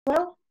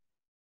well?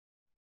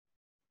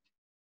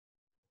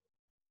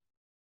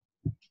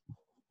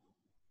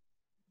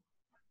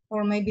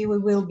 Or maybe we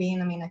will be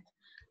in a minute.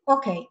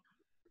 Okay.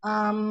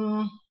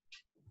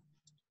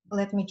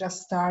 Let me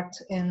just start,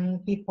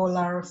 and people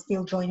are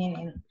still joining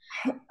in.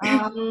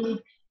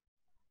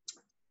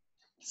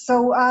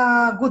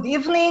 Good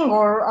evening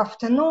or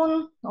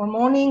afternoon or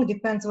morning,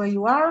 depends where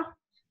you are.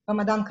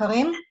 Ramadan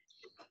Kareem.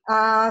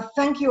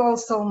 Thank you all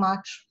so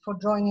much for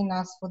joining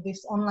us for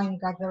this online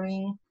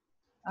gathering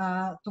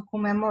to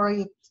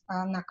commemorate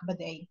Nakba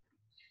Day,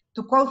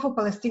 to call for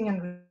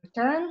Palestinian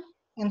return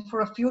and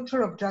for a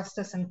future of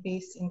justice and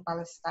peace in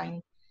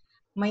Palestine.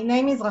 My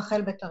name is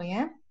Rachel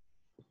Bet-Aryeh,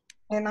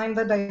 and I'm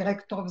the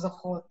director of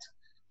Zochrot.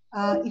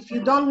 If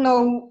you don't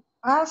know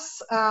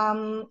us,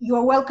 you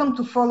are welcome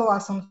to follow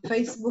us on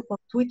Facebook or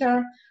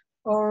Twitter,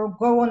 or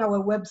go on our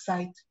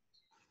website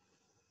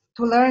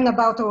to learn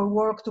about our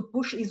work to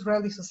push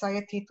Israeli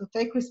society to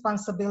take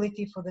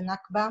responsibility for the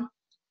Nakba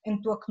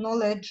and to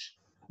acknowledge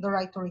the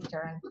right to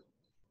return.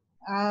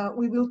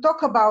 We will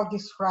talk about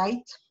this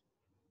right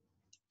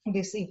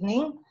this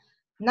evening,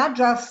 not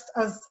just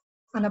as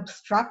an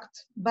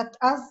abstract, but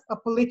as a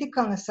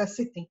political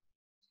necessity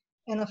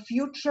and a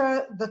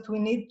future that we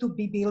need to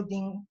be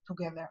building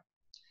together.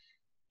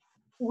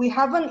 We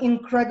have an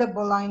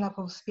incredible lineup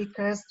of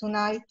speakers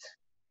tonight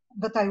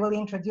that I will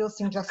introduce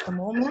in just a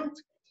moment.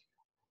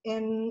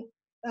 And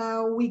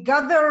we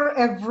gather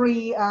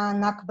every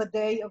Nakba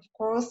Day, of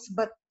course,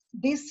 but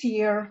this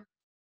year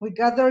we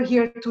gather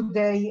here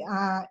today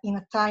in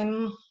a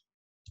time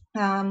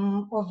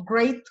of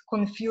great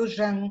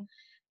confusion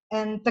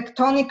and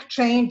tectonic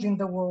change in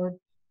the world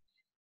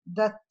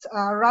that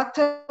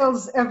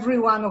rattles every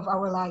one of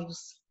our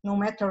lives, no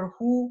matter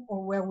who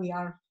or where we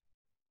are.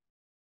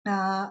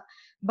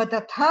 But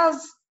that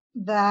has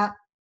the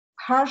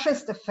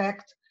harshest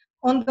effect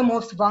on the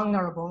most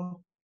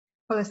vulnerable,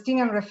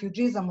 Palestinian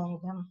refugees among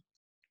them.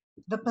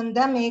 The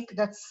pandemic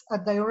that's a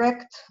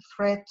direct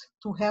threat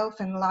to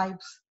health and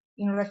lives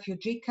in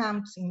refugee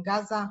camps in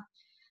Gaza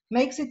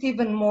makes it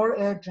even more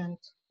urgent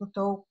to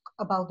talk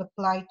about the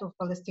plight of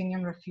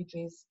Palestinian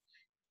refugees.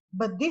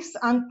 But this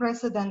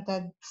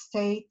unprecedented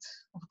state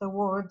of the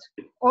world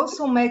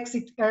also makes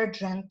it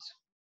urgent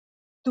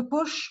to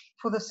push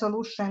for the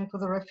solution to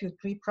the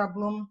refugee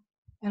problem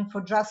and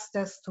for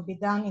justice to be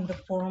done in the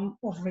form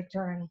of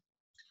return.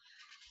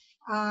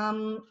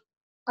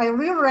 I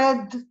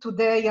reread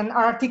today an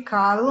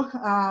article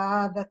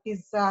that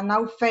is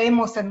now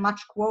famous and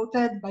much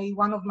quoted by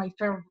one of my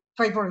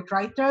favorite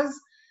writers,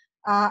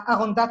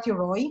 Arundhati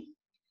Roy,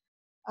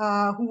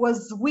 who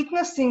was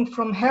witnessing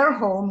from her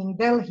home in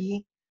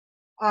Delhi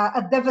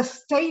a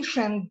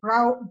devastation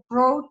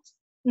brought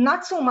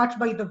not so much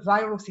by the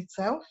virus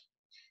itself,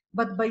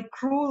 but by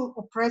cruel,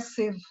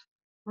 oppressive,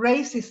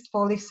 racist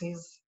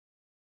policies,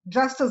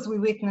 just as we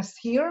witness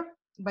here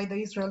by the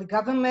Israeli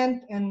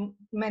government, and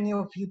many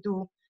of you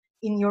do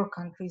in your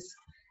countries.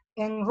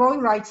 And Roy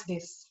writes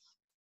this: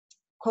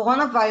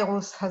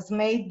 coronavirus has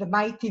made the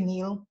mighty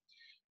kneel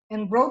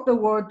and brought the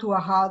world to a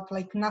halt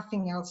like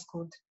nothing else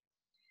could.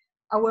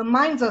 Our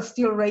minds are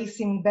still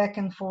racing back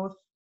and forth,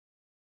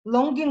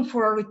 longing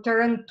for a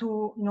return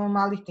to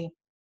normality,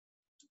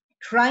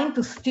 trying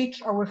to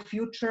stitch our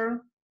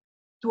future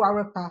to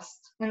our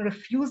past and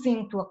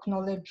refusing to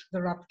acknowledge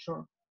the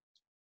rupture.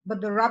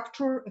 But the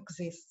rupture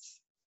exists.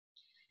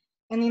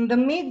 And in the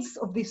midst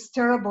of this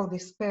terrible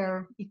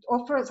despair, it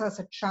offers us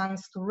a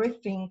chance to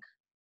rethink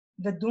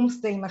the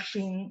doomsday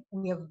machine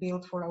we have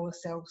built for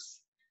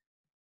ourselves.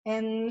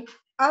 And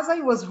as I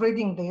was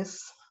reading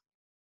this,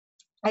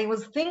 I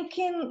was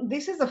thinking,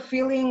 this is a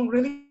feeling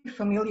really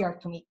familiar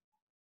to me.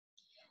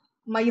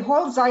 My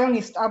whole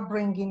Zionist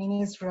upbringing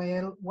in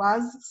Israel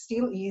was,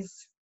 still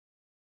is,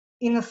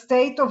 in a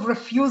state of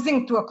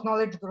refusing to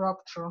acknowledge the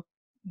rupture,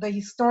 the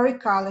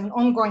historical and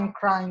ongoing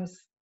crimes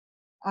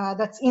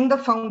that's in the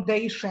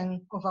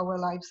foundation of our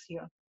lives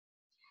here.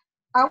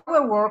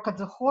 Our work at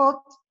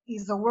Zochrot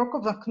is a work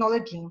of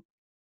acknowledging,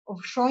 of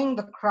showing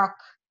the crack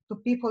to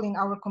people in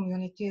our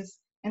communities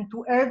and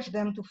to urge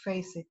them to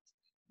face it.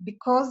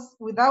 Because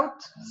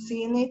without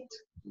seeing it,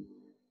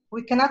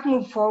 we cannot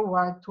move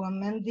forward to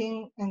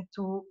amending and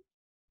to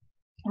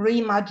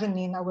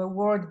reimagining our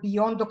world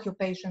beyond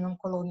occupation and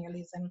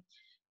colonialism.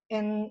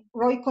 And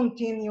Roy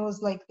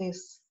continues like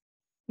this: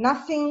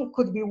 nothing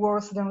could be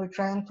worse than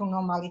return to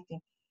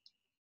normality.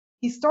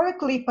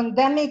 Historically,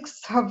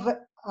 pandemics have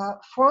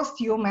forced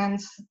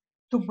humans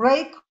to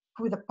break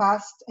with the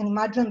past and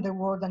imagine the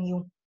world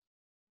anew.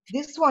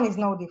 This one is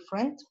no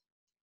different.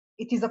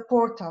 It is a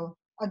portal,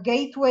 a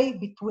gateway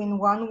between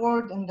one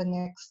world and the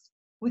next.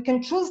 We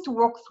can choose to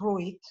walk through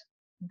it,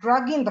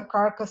 dragging the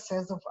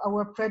carcasses of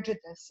our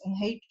prejudice and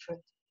hatred,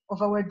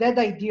 of our dead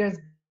ideas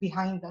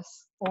behind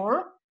us.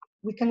 Or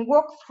we can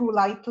walk through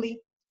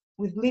lightly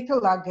with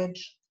little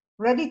luggage,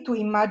 ready to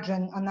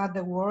imagine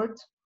another world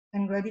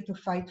and ready to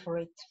fight for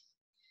it.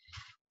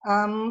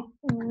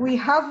 We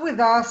have with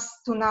us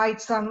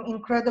tonight some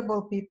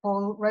incredible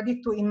people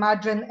ready to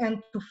imagine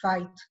and to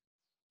fight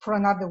for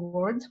another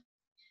world.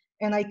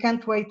 and I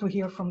can't wait to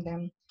hear from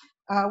them.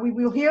 We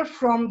will hear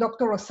from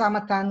Dr.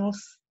 Osama Tanous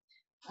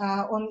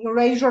on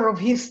erasure of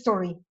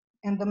history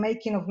and the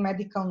making of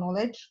medical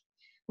knowledge.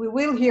 We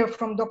will hear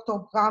from Dr.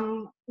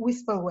 Bram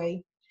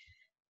Wispelwey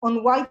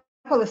on why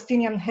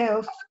Palestinian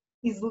health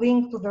is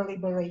linked to the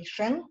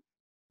liberation.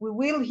 We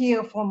will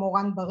hear from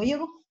Moran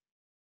Barir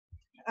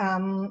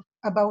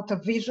about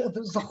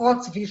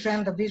Zochrot's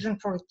vision, the vision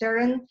for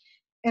return,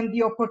 and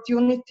the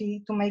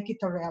opportunity to make it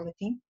a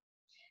reality.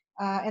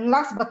 And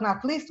last but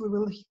not least, we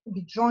will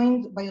be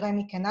joined by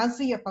Remy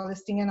Kenazi, a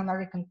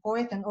Palestinian-American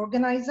poet and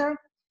organizer,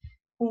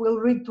 who will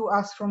read to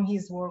us from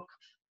his work.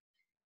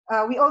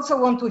 We also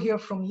want to hear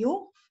from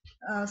you.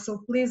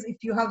 So please,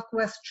 if you have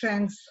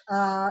questions,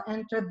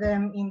 enter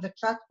them in the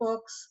chat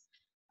box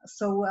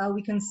so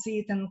we can see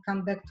it and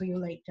come back to you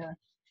later.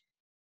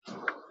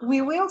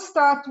 We will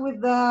start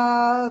with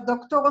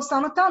Dr.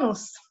 Osama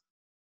Tanous,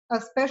 a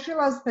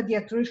specialized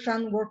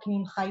pediatrician working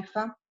in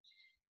Haifa,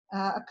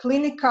 a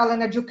clinical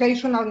and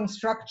educational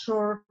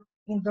instructor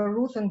in the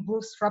Ruth and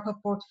Bruce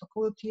Rappaport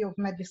Faculty of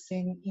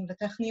Medicine in the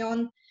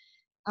Technion,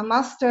 a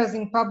master's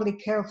in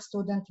public health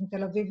student in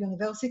Tel Aviv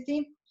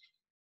University,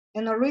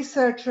 and a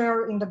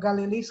researcher in the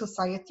Galilee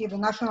Society, the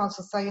National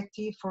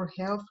Society for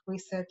Health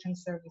Research and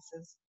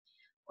Services.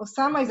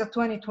 Osama is a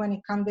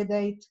 2020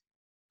 candidate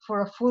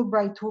for a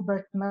Fulbright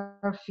Hubert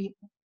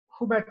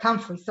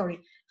Humphrey,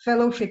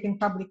 Fellowship in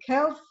Public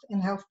Health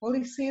and Health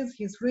Policies.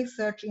 His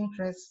research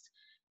interests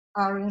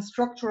are in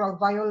structural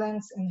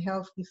violence and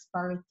health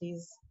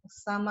disparities.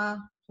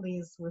 Osama,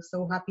 please, we're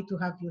so happy to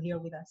have you here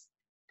with us.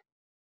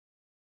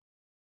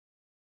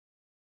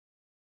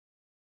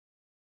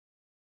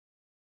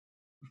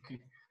 Okay.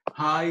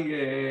 Hi,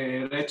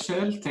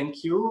 Rachel.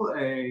 Thank you.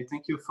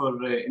 Thank you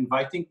for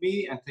inviting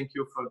me, and thank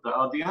you for the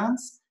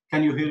audience.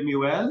 Can you hear me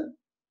well?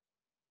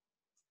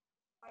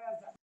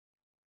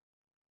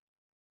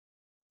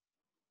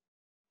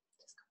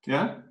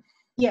 Yeah?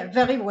 Yeah,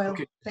 very well.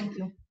 Okay. Thank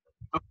you.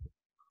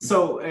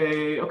 So,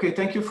 okay,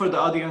 thank you for the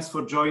audience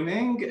for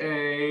joining.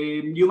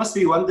 You must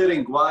be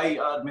wondering why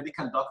are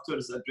medical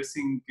doctors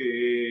addressing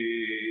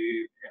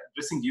you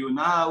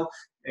now?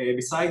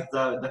 Besides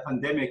the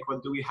pandemic,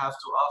 what do we have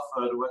to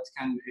offer? What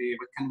can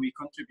we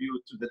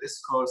contribute to the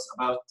discourse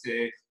about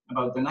the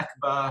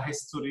Nakba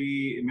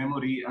history,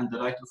 memory, and the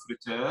right of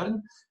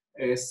return?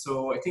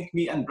 So I think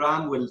me and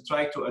Bram will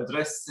try to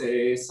address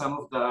some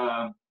of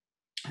the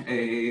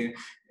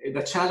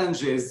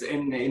challenges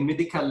in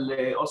medical,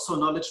 also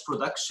knowledge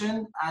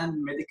production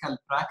and medical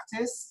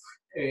practice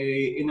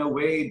in a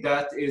way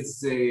that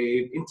is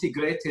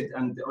integrated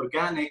and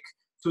organic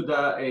to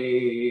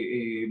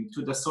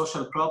the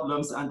social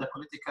problems and the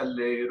political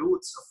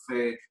roots of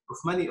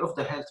many of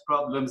the health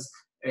problems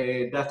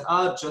that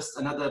are just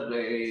another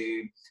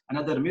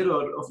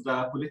mirror of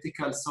the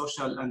political,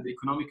 social, and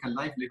economical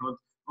livelihood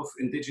of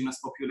indigenous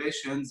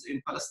populations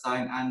in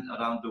Palestine and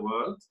around the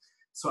world.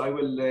 So I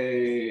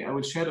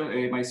will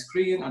share my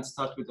screen and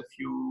start with a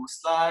few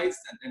slides,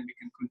 and then we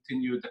can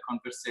continue the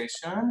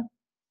conversation.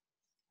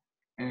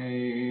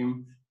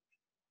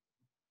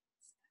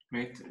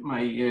 Wait,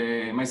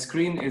 my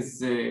screen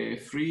is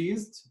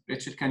freezed.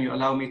 Richard, can you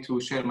allow me to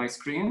share my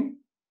screen?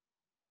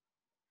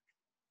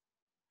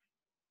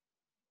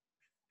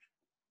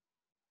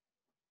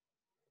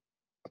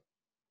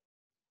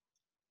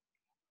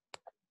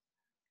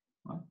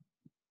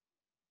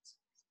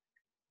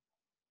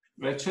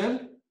 Rachel?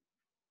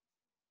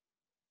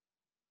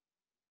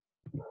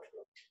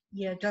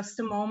 Yeah, just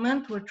a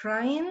moment, we're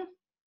trying.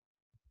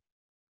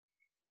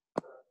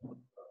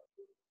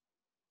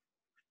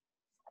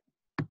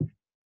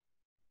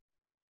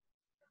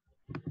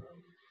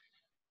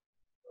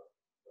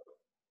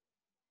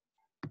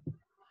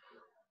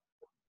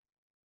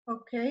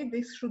 Okay,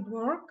 this should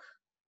work.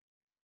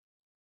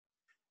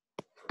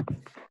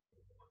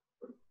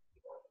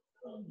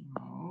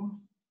 No.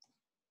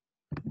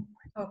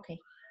 Okay.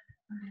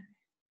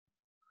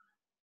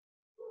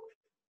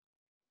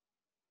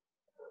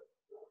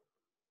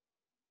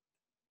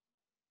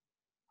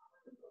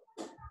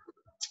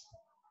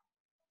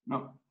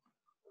 No.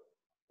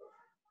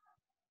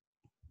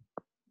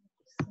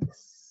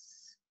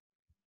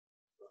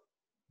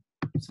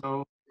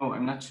 So, oh,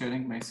 I'm not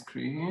sharing my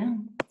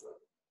screen.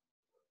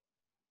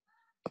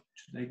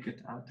 Should I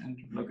get out and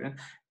log in?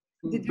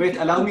 Wait,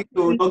 allow me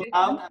to log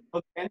out and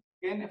log in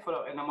again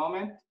in a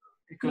moment,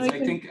 because no, I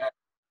think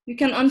you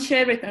can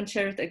unshare it and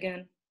share it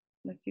again.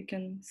 Like you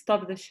can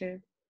stop the share.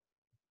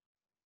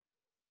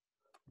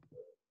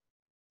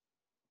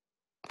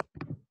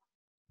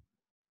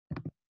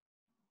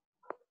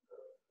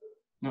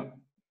 No,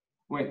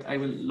 wait, I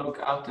will log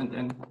out and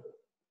then.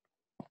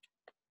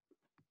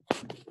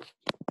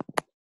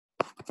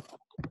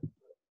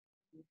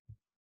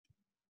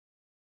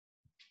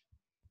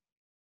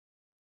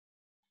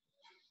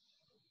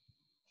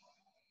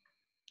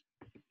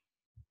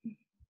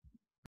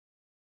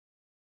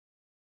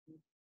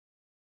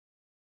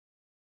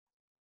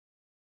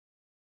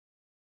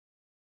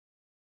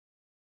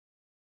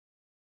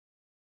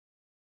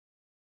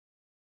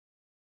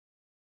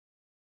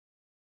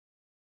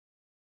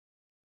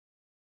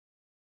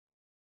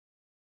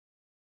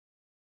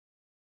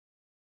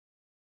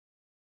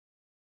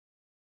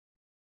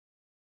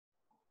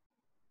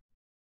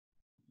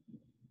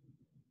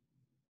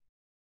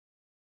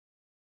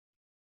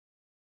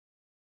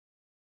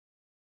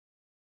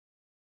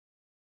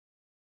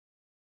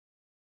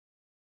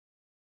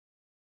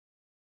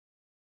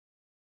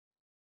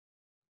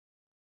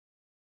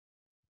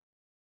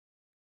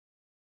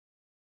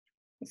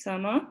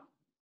 Osama?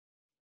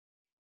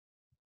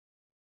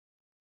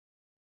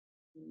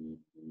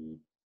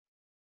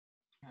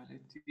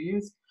 It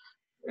is.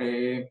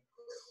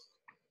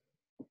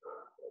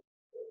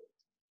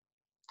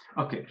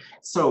 Okay,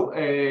 so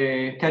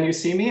can you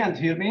see me and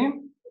hear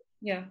me?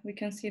 Yeah, we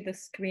can see the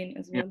screen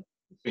as well.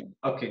 Yeah.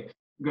 Okay,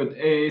 good.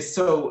 As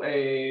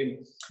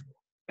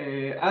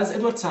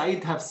Edward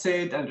Said have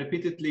said and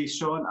repeatedly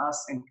shown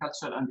us in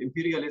Culture and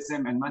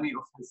Imperialism and many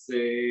of his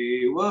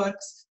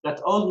works,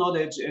 that all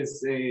knowledge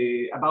is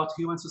about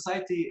human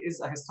society is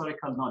a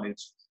historical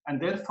knowledge, and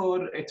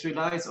therefore it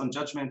relies on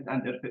judgment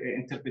and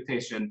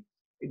interpretation.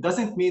 It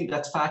doesn't mean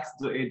that facts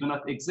do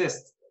not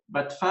exist,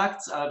 but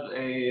facts are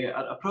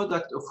a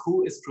product of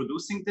who is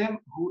producing them,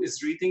 who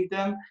is reading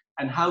them,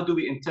 and how do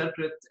we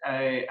interpret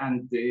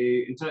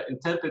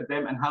interpret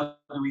them, and how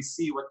do we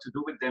see what to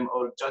do with them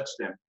or judge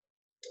them.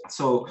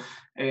 So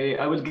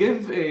I will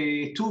give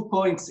 2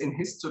 points in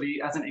history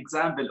as an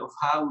example of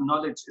how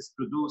knowledge is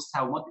produced,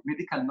 how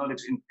medical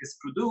knowledge is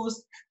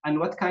produced, and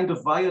what kind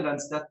of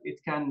violence that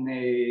it can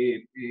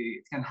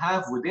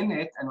have within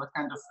it, and what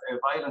kind of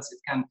violence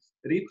it can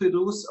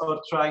reproduce or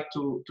try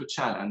to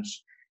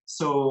challenge.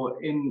 So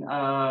in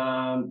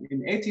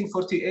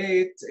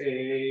 1848,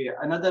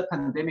 another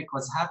pandemic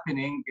was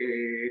happening.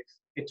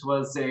 It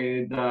was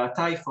the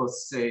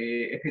typhus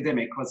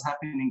epidemic was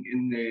happening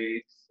in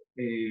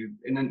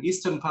an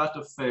eastern part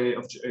of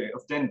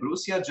then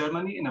Prussia,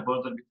 Germany, in a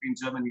border between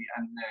Germany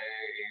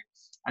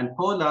and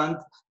Poland.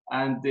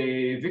 And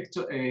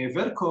Viktor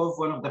Virkov,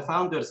 one of the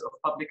founders of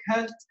public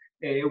health,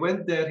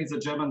 went there. He's a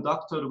German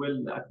doctor,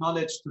 will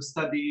acknowledge, to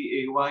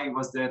study why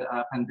was there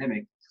a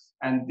pandemic.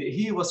 And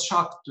he was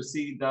shocked to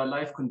see the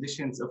life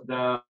conditions of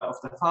the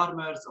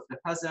farmers, of the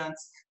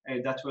peasants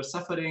that were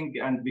suffering,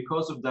 and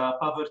because of the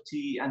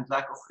poverty and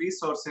lack of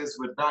resources,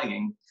 were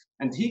dying.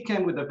 And he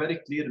came with a very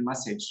clear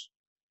message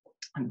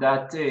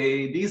that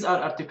these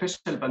are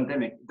artificial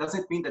pandemic. It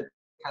doesn't mean that it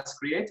has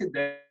created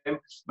them,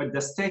 but the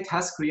state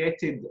has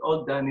created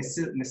all the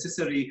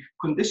necessary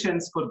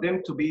conditions for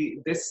them to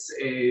be this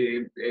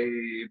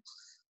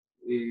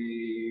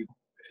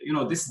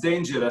this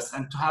dangerous,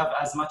 and to have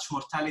as much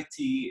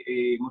mortality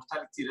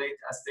rate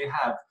as they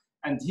have.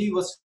 And he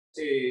was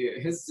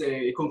his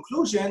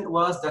conclusion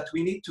was that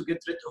we need to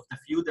get rid of the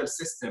feudal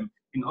system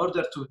in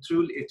order to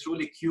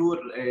truly cure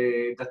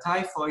the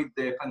typhoid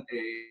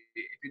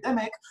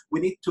epidemic. We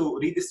need to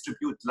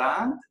redistribute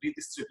land,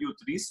 redistribute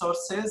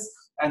resources,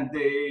 and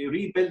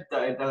rebuild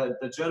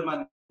the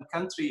German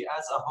country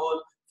as a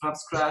whole from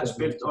scratch,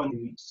 built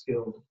on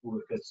skilled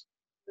workers.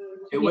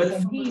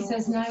 Yes, he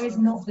says now is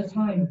not the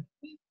time.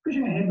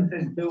 Pushing ahead with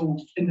this bill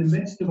in the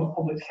midst of a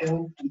public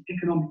health and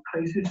economic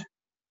crisis,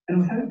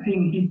 and without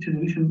paying heed to the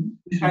recent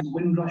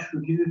Windrush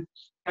review,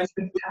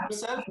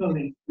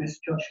 spectacularly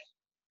misjudged,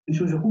 and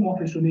shows the Home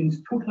Office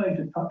remains totally out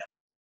of touch.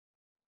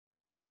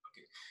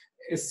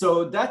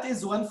 So that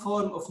is one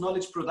form of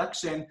knowledge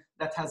production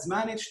that has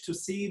managed to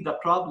see the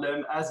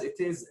problem as it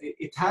is.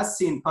 It has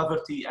seen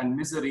poverty and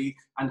misery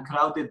and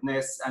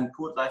crowdedness and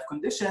poor life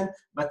condition,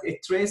 but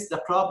it traced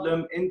the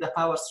problem in the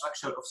power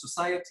structure of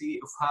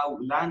society, of how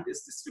land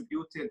is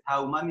distributed,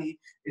 how money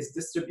is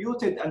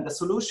distributed. And the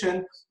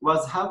solution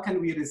was, how can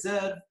we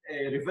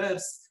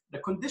reverse the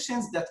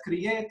conditions that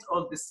create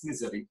all this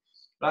misery,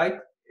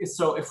 right?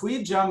 So if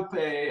we jump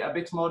a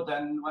bit more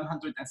than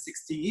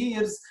 160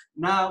 years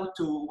now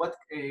to what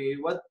a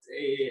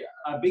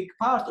big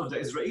part of the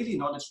Israeli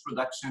knowledge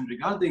production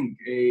regarding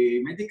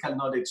medical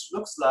knowledge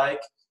looks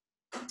like.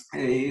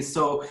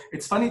 So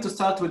it's funny to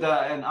start with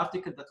an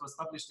article that was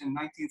published in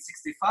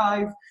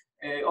 1965,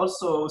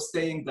 also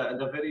saying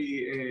the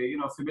very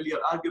familiar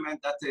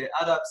argument that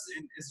Arabs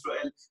in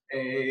Israel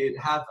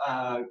have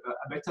a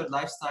better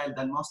lifestyle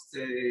than most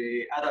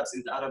Arabs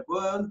in the Arab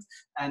world,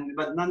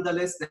 but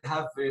nonetheless they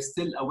have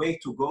still a way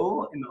to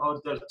go in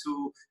order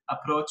to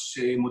approach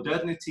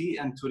modernity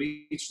and to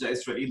reach the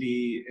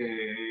Israeli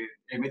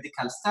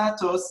medical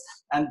status.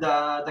 And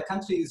the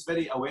country is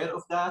very aware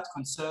of that,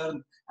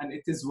 concerned, and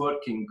it is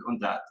working on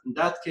that. And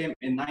that came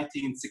in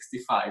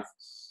 1965.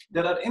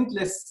 There are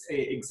endless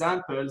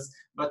examples,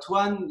 but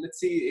one, let's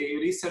see,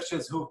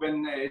 researchers who've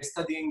been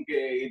studying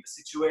the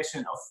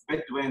situation of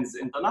Bedouins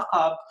in the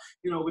Naqab,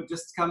 would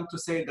just come to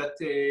say that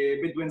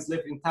Bedouins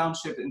live in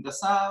townships in the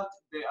south.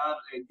 They are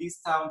these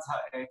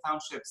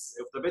townships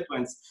of the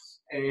Bedouins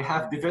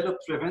have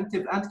developed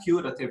preventive and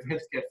curative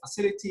healthcare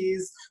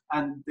facilities,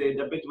 and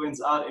the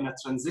Bedouins are in a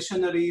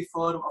transitionary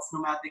form of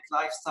nomadic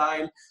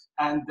lifestyle,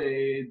 and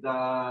the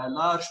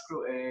large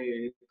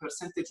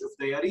percentage of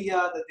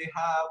diarrhea that they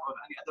have or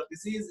any other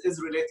disease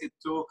is related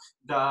to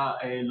the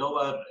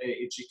lower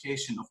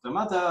education of the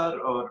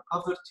mother or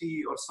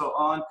poverty or so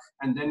on.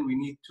 And then we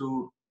need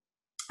to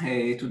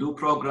to do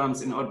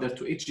programs in order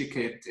to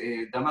educate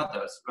the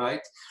mothers,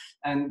 right?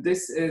 And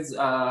this is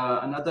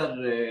another,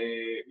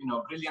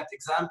 brilliant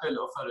example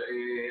of an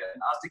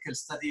article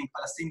studying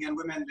Palestinian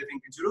women living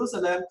in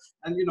Jerusalem.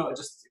 And, it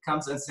just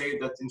comes and say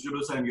that in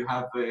Jerusalem you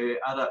have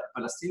Arab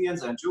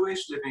Palestinians and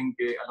Jewish living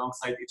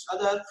alongside each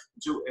other.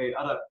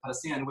 Arab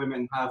Palestinian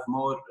women have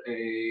more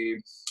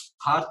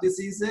heart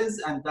diseases,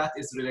 and that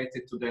is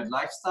related to their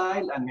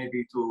lifestyle and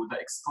maybe to the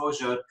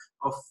exposure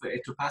of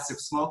to passive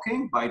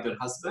smoking by their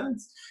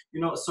husbands.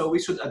 So we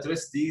should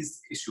address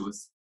these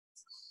issues.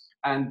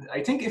 And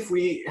I think if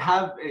we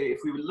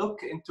will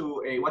look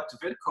into what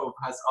Virkov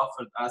has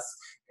offered us,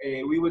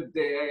 we would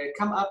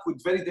come up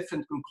with very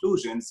different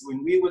conclusions.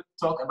 When we would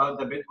talk about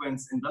the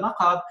Bedouins in the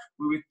Naqab,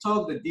 we would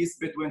talk that these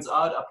Bedouins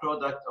are a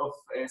product of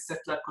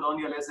settler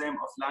colonialism,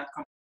 of land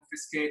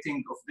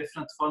confiscating, of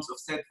different forms of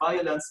state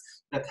violence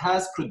that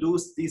has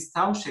produced these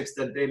townships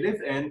that they live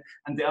in,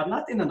 and they are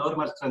not in a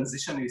normal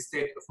transitionary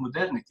state of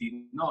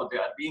modernity. No, they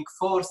are being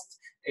forced,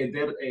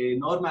 their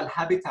normal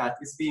habitat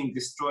is being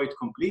destroyed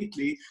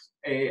completely,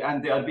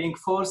 and they are being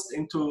forced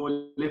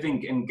into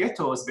living in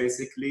ghettos,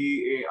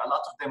 basically. A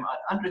lot of them are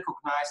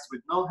unrecognized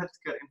with no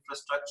healthcare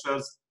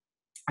infrastructures,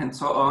 and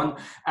so on.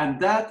 And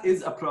that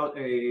is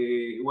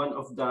one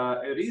of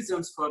the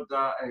reasons for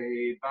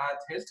the bad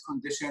health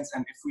conditions.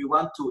 And if we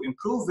want to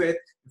improve it,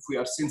 if we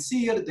are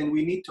sincere, then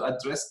we need to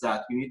address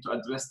that. We need to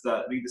address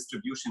the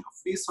redistribution of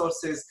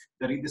resources,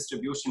 the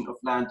redistribution of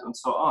land, and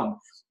so on.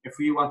 If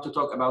we want to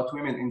talk about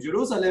women in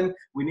Jerusalem,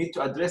 we need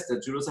to address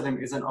that Jerusalem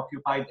is an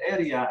occupied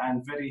area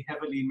and very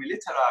heavily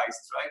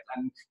militarized, right?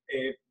 And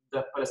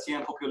the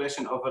Palestinian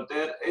population over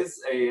there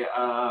is a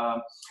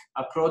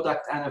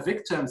product and a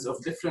victims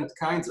of different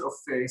kinds of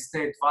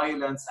state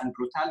violence and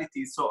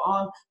brutality, so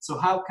on. So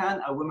how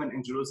can a woman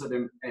in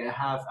Jerusalem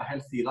have a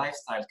healthy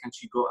lifestyle? Can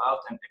she go out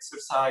and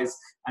exercise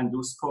and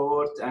do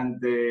sport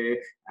and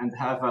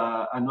have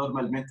a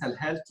normal mental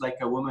health like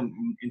a woman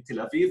in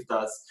Tel Aviv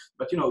does?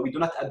 But we do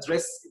not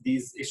address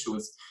these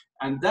issues.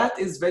 And that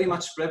is very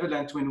much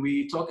prevalent when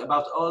we talk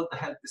about all the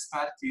health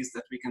disparities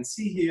that we can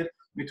see here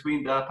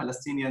between the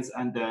Palestinians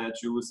and the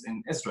Jews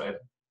in Israel.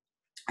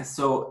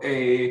 So,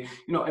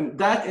 and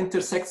that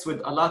intersects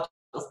with a lot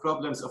of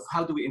problems of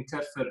how do we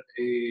interpret,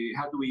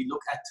 how do we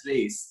look at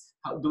race?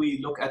 How do we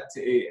look at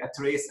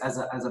race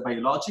as a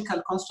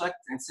biological construct,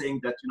 and saying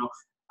that,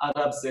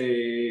 Arabs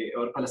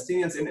or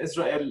Palestinians in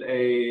Israel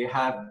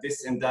have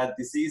this and that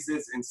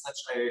diseases in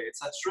such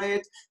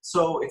rate.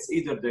 So it's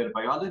either their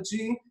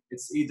biology,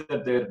 it's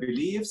either their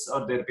beliefs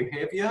or their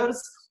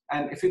behaviors.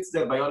 And if it's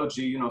their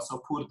biology,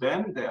 so poor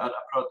them, they are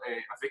a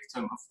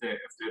victim of their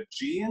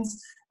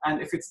genes.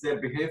 And if it's their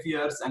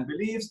behaviors and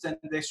beliefs, then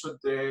they should,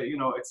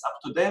 it's up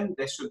to them.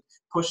 They should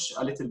push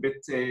a little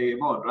bit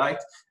more, right?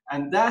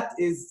 And that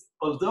is,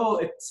 although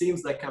it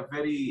seems like a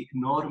very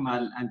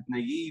normal and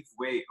naive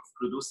way of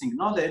producing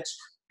knowledge,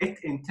 it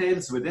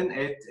entails within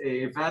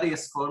it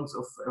various forms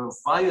of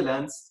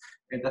violence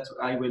that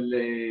I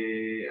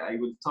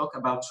will talk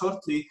about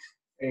shortly.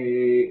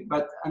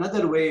 But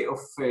another way of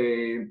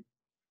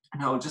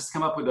just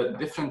come up with a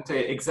different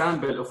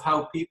example of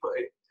how people.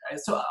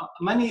 So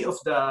many of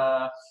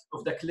the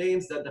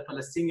claims that the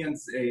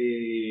Palestinians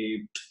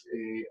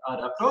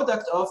are a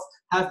product of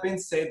have been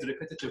said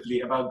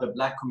repetitively about the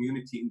Black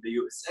community in the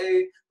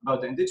USA,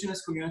 about the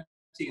indigenous community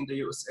in the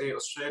USA,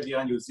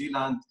 Australia, New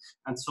Zealand,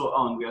 and so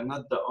on. We are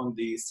not the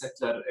only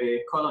settler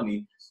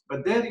colony.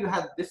 But there you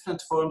had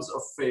different forms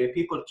of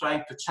people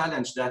trying to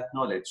challenge that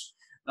knowledge.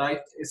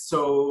 Right,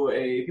 so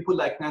people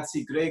like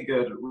Nancy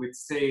Greger would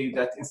say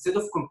that instead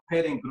of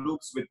comparing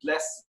groups with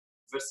less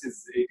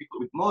versus people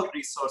with more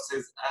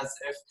resources as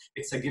if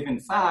it's a given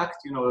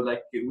fact,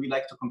 like we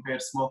like to compare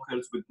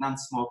smokers with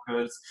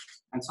non-smokers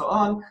and so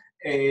on,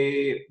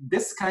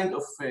 this kind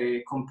of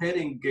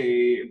comparing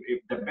the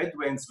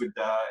Bedouins with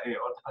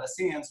or the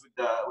Palestinians with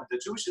the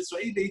Jewish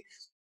Israeli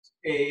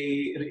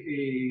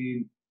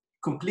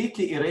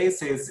completely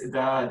erases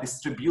the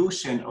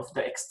distribution of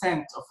the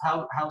extent of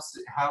how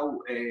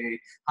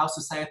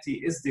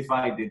society is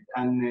divided,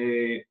 and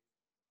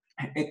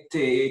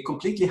it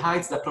completely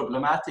hides the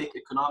problematic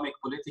economic,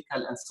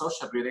 political, and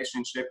social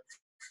relationship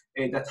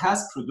that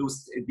has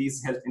produced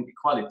these health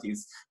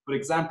inequalities. For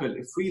example,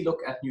 if we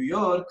look at New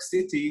York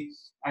City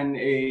and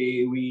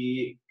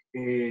we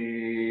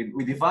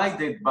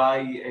divided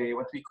by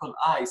what we call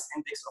ICE,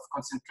 Index of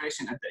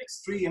Concentration at the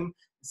Extreme,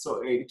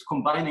 so it's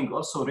combining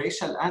also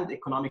racial and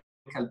economic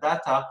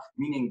data,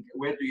 meaning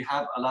where do you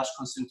have a large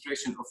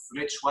concentration of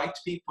rich white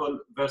people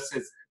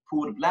versus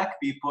poor Black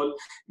people,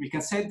 we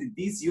can say that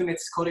these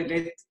units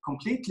correlate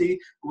completely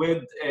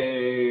with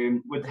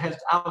health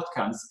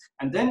outcomes.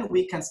 And then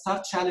we can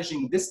start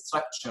challenging this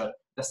structure,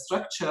 the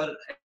structure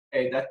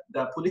that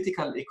the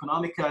political,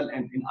 economical,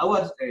 and in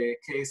our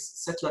case,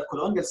 settler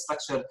colonial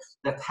structure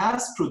that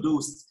has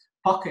produced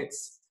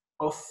pockets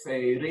of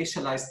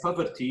racialized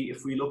poverty if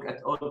we look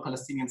at all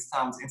Palestinian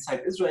towns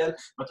inside Israel,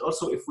 but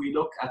also if we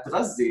look at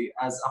Gaza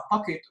as a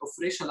pocket of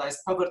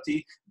racialized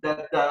poverty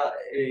that the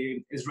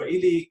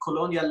Israeli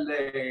colonial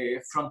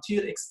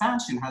frontier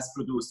expansion has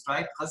produced,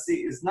 right? Gaza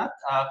is not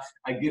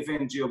a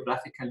given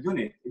geographical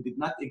unit. It did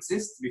not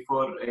exist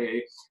before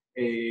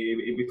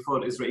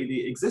Israeli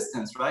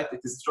existence, right?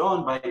 It is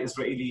drawn by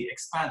Israeli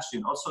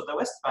expansion. Also the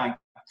West Bank,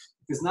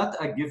 it is not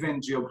a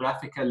given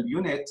geographical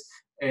unit,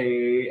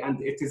 and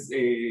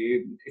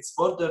its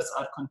borders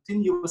are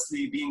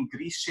continuously being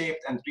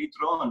reshaped and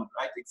redrawn,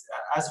 right?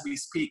 As we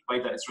speak, by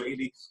the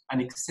Israeli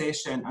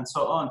annexation and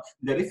so on.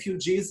 The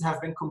refugees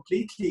have been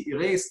completely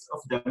erased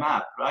off the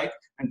map, right?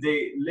 And they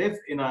live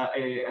in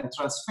and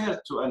transferred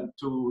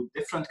to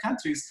different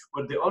countries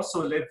where they also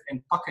live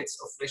in pockets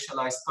of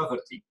racialized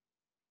poverty.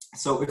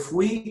 So if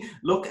we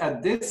look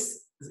at this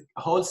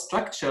whole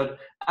structure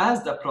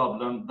as the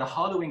problem, the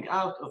hollowing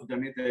out of the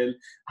middle,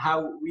 how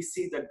we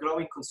see the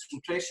growing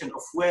concentration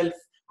of wealth,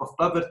 of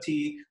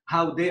poverty,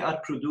 how they are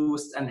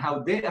produced and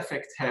how they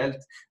affect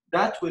health,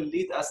 that will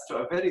lead us to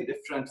a very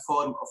different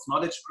form of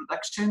knowledge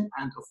production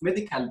and of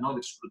medical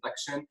knowledge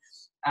production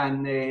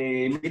and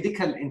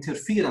medical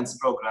interference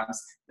programs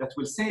that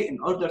will say, in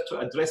order to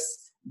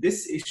address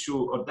this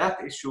issue or that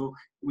issue,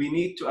 we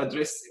need to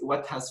address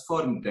what has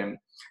formed them.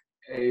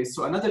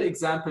 So another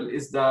example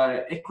is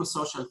the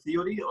eco-social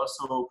theory,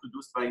 also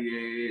produced by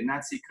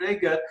Nancy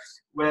Krager,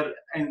 where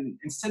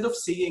instead of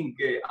seeing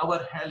our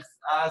health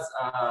as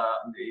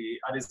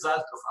a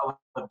result of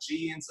our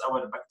genes,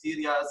 our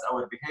bacteria,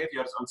 our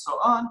behaviors, and so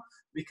on,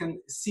 we can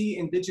see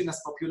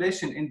indigenous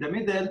population in the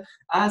middle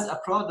as a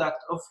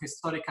product of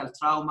historical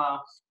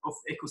trauma, of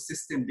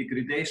ecosystem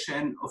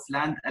degradation, of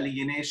land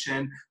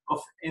alienation,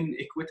 of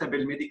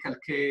inequitable medical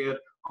care,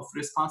 of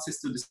responses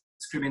to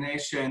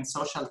discrimination,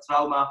 social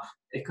trauma,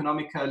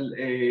 economical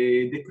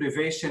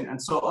deprivation,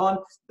 and so on,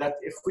 that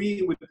if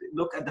we would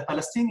look at the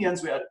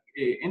Palestinians, we are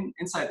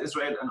inside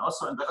Israel and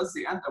also in the Gaza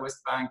and the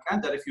West Bank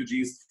and the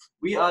refugees,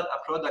 we are a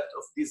product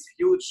of these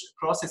huge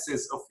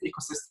processes of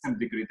ecosystem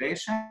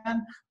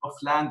degradation, of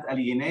land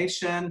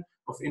alienation,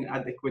 of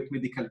inadequate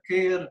medical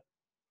care,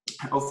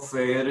 of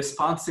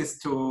responses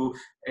to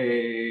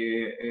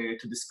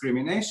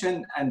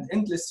discrimination, and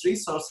endless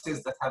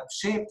resources that have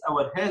shaped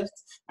our health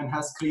and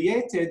has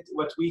created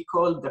what we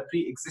call the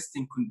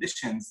pre-existing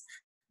conditions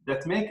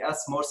that make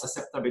us more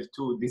susceptible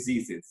to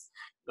diseases,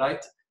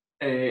 right?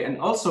 And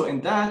also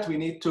in that, we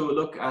need to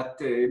look at,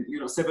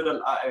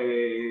 several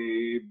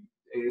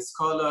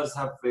scholars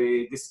have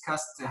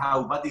discussed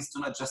how bodies do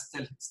not just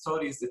tell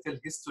stories, they tell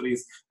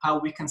histories, how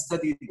we can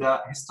study the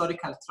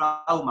historical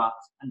trauma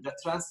and the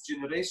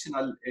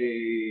transgenerational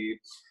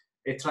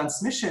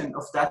transmission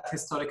of that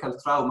historical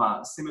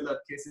trauma. Similar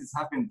cases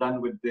have been done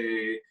with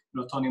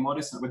Toni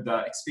Morrison, with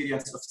the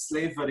experience of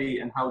slavery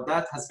and how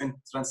that has been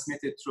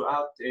transmitted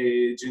throughout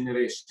a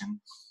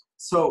generation.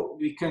 So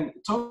we can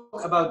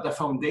talk about the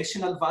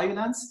foundational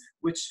violence,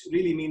 which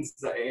really means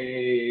the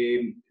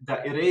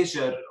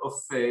erasure of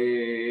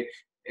the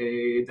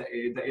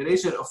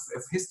erasure of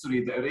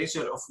history, the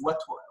erasure of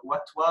what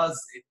was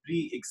a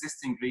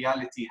pre-existing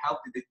reality. How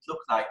did it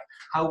look like?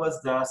 How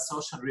was the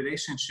social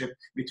relationship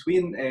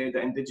between the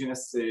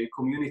indigenous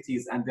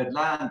communities and their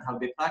land? How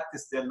they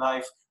practiced their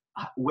life?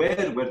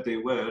 Where they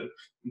were,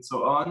 and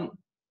so on.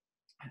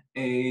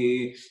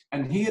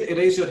 And here,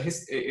 erasure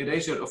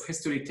of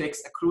history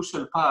takes a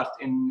crucial part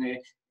in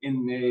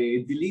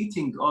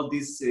deleting all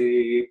these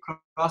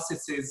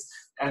processes,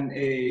 and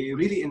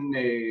really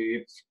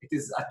it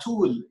is a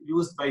tool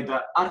used by the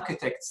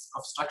architects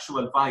of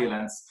structural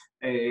violence,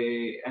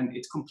 and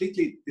it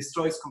completely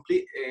destroys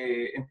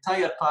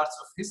entire parts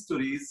of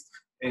histories.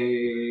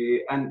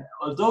 And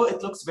although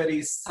it looks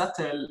very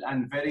subtle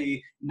and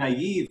very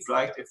naive,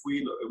 right? If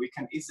we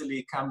can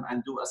easily come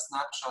and do a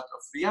snapshot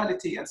of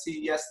reality and see,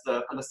 yes,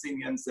 the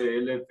Palestinians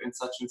live in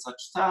such and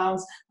such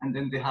towns, and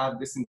then they have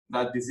this and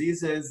that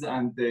diseases,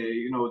 and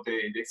they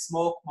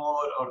smoke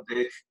more, or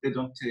they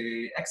don't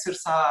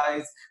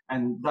exercise,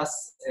 and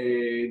thus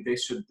they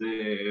should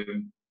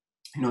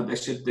they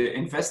should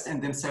invest in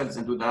themselves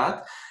and do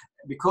that,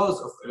 because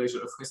of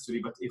erasure of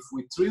history. But if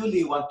we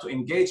truly want to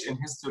engage in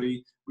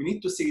history, we need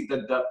to see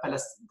that the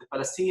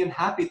Palestinian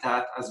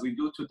habitat, as we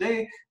do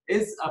today,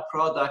 is a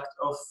product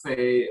of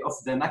the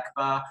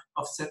Nakba,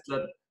 of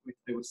settler.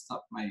 I will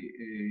stop my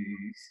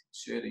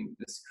sharing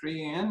the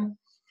screen.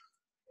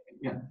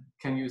 Yeah,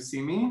 can you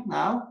see me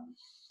now?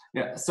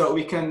 Yeah, so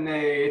we can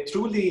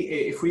truly,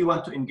 if we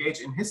want to engage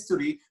in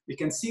history, we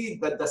can see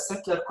that the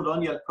settler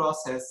colonial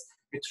process,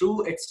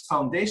 through its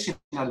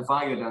foundational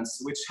violence,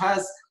 which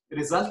has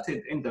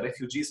resulted in the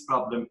refugees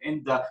problem,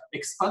 in the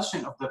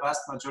expulsion of the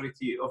vast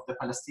majority of the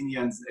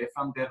Palestinians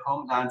from their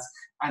homelands,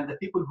 and the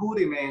people who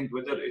remained,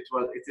 whether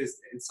it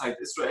is inside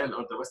Israel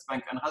or the West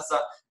Bank and Gaza,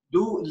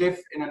 do live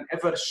in an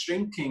ever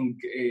shrinking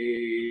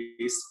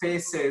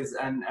spaces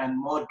and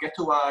more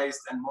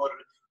ghettoized and more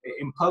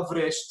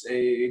impoverished,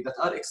 that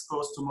are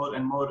exposed to more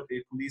and more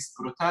police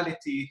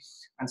brutality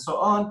and so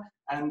on.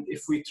 And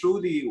if we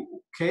truly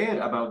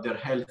care about their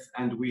health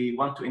and we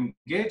want to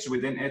engage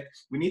within it,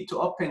 we need to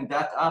open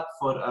that up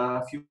for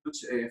a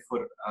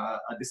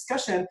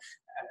discussion.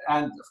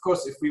 And of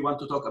course, if we want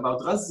to talk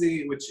about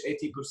Ghazi, which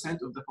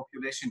 80% of the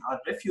population are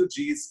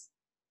refugees,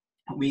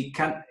 we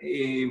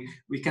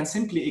can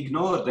simply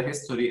ignore the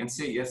history and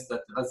say, yes,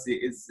 that Ghazi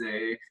is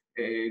the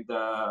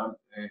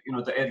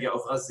area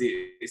of Ghazi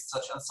is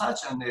such and such,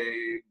 and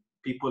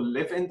people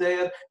live in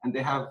there, and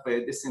they have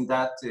this and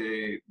that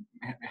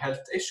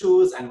health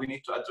issues, and we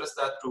need to address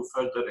that through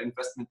further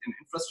investment in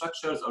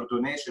infrastructures or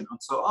donation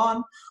and so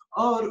on.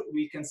 Or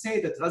we can say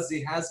that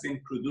Ghazi has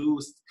been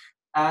produced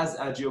as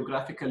a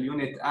geographical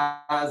unit,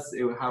 as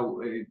how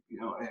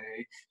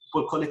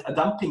people call it, a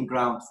dumping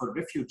ground for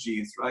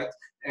refugees, right?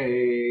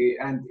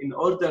 And in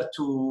order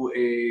to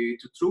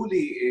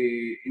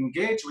truly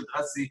engage with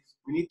Ghazi,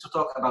 we need to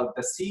talk about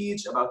the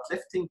siege, about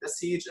lifting the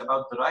siege,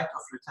 about the right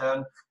of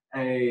return,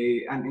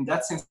 and in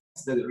that sense,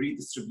 the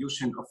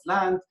redistribution of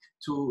land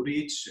to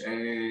reach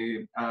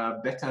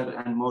better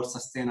and more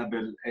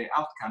sustainable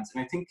outcomes.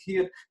 And I think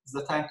here is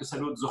the time to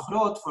salute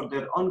Zochrot for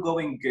their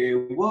ongoing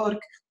work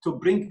to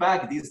bring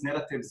back these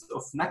narratives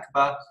of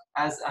Nakba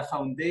as a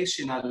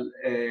foundational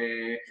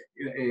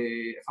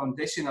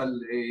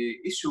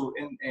issue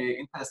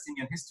in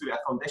Palestinian history, a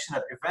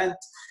foundational event.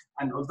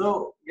 And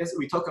although, yes,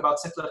 we talk about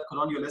settler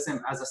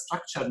colonialism as a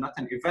structure, not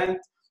an event,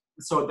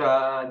 so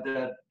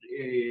the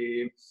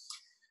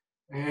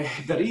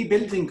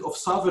rebuilding of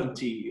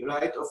sovereignty,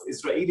 right, of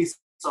Israeli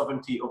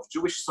sovereignty, of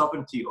Jewish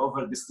sovereignty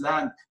over this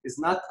land is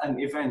not an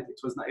event.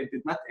 It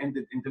did not end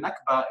in the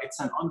Nakba. It's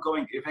an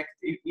ongoing event,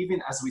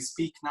 even as we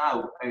speak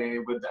now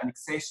with the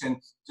annexation.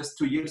 Just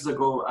 2 years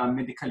ago, a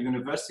medical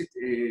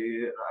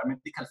university, a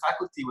medical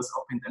faculty was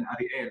opened in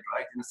Ariel,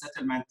 right, in a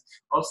settlement,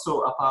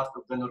 also a part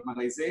of the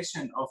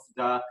normalization of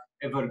the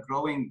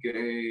ever-growing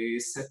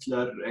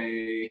settler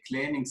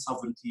claiming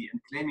sovereignty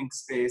and claiming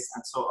space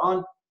and so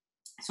on.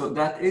 So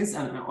that is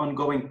an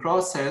ongoing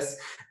process,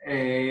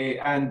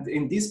 and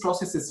in these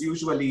processes,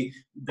 usually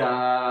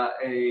the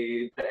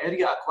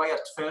area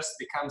acquired first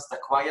becomes the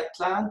quiet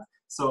land.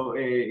 So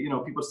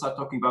people start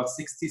talking about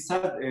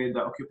 67,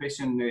 the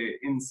occupation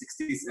in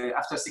 60s,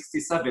 after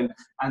 67,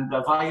 and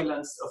the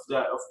violence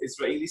of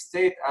Israeli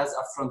state as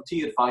a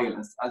frontier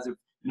violence, as if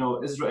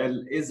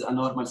Israel is a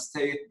normal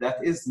state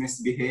that is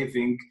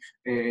misbehaving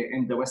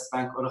in the West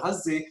Bank or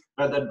Ghazi,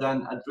 rather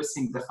than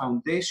addressing the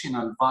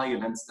foundational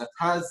violence that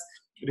has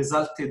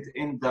resulted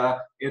in the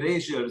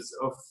erasures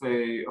of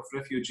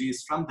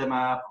refugees from the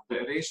map, the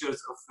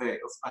erasures of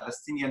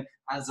Palestinian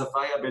as a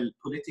viable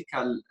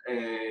political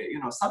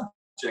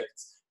subject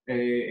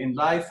in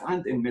life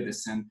and in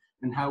medicine,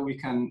 and how we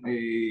can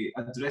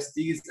address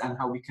these and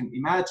how we can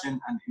imagine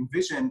and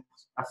envision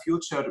a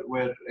future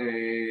where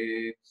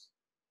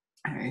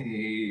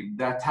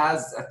that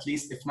has at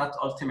least, if not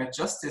ultimate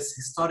justice,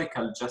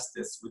 historical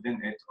justice within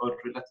it, or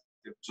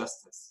relative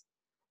justice.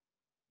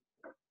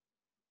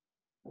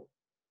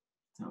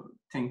 So,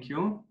 thank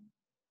you.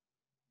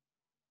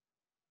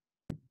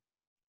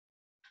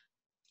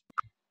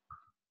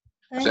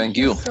 Thank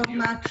you so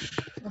much,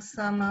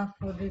 Osama,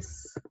 for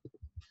this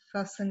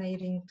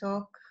fascinating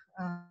talk.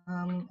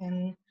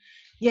 And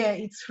yeah,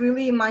 it's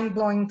really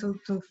mind-blowing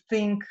to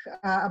think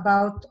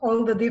about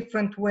all the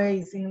different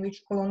ways in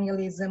which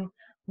colonialism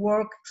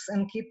works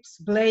and keeps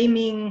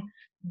blaming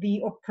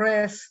the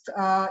oppressed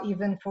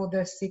even for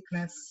their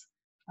sickness.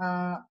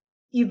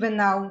 Even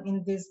now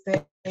in these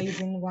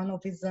days, in one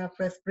of his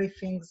press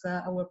briefings,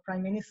 our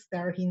Prime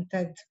Minister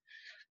hinted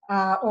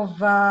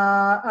of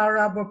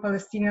Arab or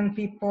Palestinian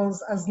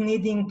peoples as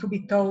needing to be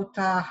taught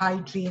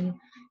hygiene.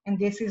 And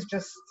this is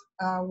just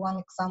one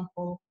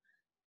example.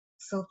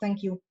 So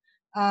thank you.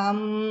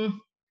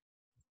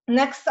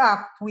 Next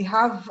up, we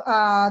have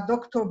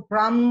Dr.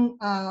 Bram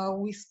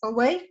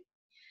Wispelwey.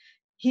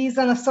 He's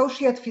an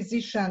associate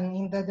physician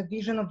in the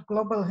Division of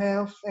Global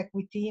Health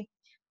Equity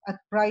at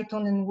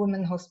Brighton and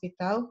Women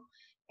Hospital,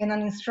 and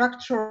an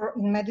instructor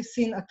in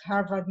medicine at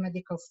Harvard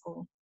Medical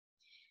School.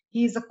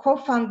 He is a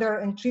co-founder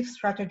and chief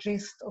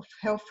strategist of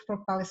Health for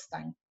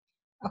Palestine,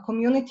 a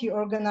community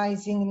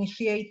organizing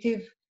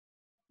initiative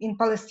in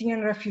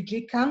Palestinian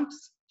refugee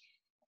camps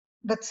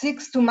that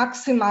seeks to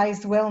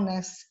maximize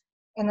wellness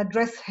and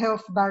address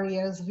health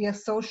barriers via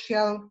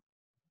social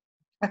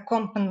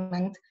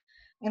accompaniment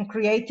and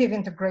creative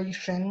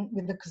integration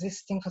with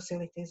existing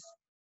facilities.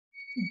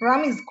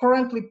 Bram is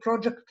currently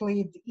project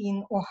lead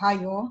in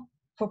Ohio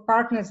for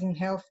Partners in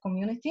Health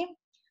Community,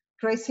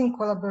 tracing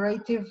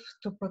collaborative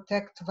to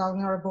protect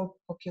vulnerable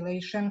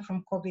population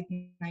from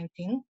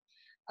COVID-19,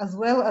 as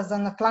well as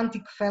an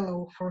Atlantic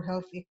Fellow for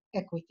Health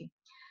Equity.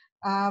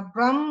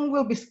 Bram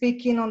will be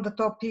speaking on the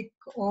topic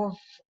of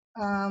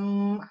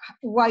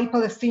why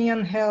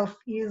Palestinian health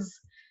is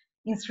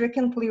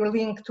intricately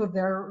linked to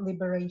their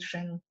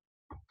liberation.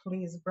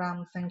 Please,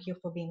 Bram, thank you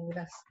for being with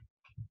us.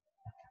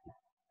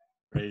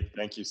 Great,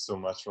 thank you so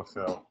much,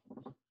 Rachel.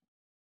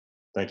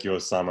 Thank you,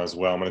 Osama, as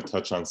well. I'm going to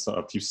touch on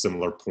a few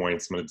similar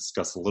points. I'm going to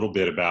discuss a little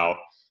bit about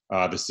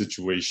the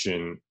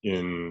situation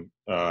in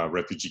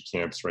refugee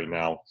camps right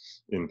now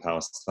in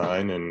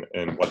Palestine,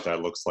 and what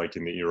that looks like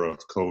in the era of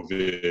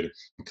COVID,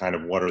 and kind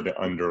of what are the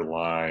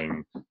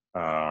underlying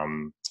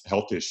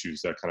health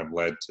issues that kind of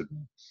led to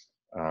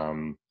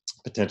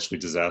potentially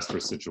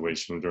disastrous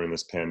situation during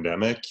this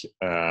pandemic,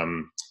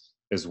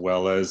 as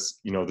well as,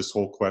 you know, this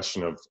whole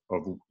question of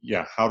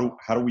yeah, how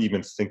do we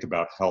even think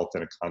about health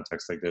in a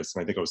context like this?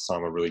 And I think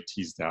Osama really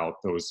teased out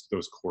those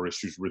core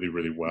issues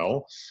really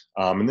well,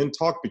 and then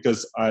talk,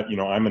 because you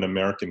know, I'm an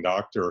American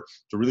doctor,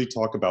 to really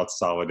talk about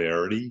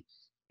solidarity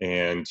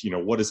and, you know,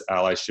 what does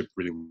allyship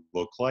really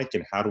look like,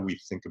 and how do we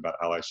think about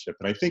allyship?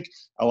 And I think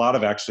a lot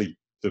of actually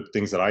the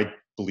things that I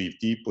believe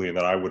deeply and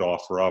that I would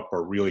offer up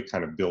are really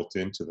kind of built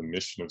into the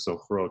mission of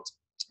Zochrot,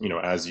 you know,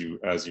 as you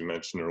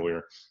mentioned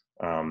earlier,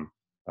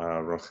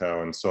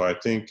 Rachel. And so I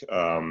think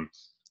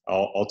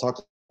I'll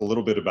talk a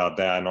little bit about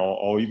that, and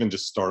I'll even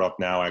just start off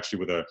now actually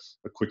with a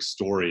quick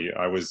story.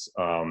 I was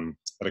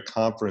at a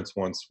conference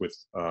once with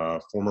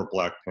former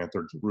Black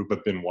Panther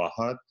Dhruba bin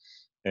Wahad,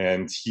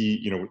 and he,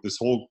 you know, this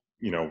whole,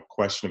 you know,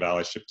 question of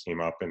allyship came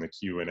up in the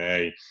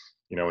Q&A,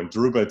 you know, and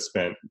Dhruba had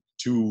spent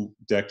 2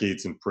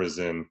 decades in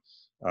prison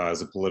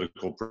as a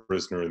political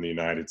prisoner in the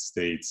United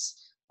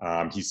States.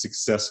 He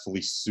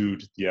successfully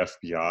sued the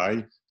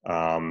FBI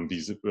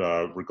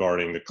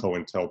regarding the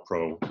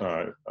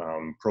COINTELPRO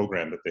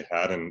program that they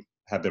had, and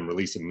had them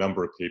release a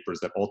number of papers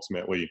that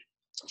ultimately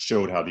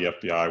showed how the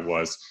FBI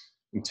was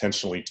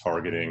intentionally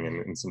targeting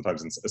and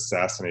sometimes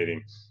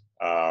assassinating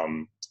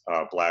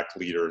Black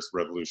leaders,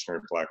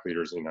 revolutionary Black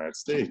leaders in the United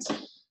States.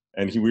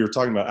 And we were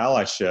talking about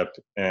allyship,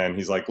 and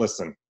he's like,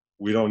 listen,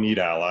 we don't need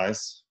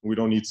allies. We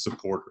don't need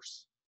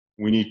supporters.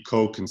 We need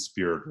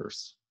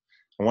co-conspirators.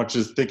 I want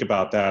you to think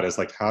about that as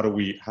like, how do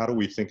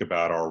we think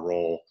about our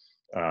role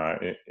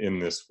in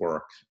this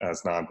work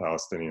as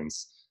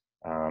non-Palestinians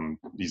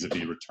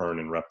vis-a-vis return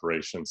and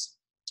reparations.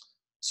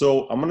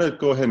 So I'm going to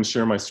go ahead and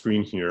share my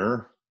screen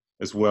here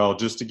as well,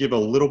 just to give a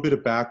little bit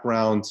of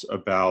background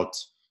about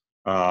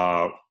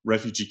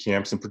refugee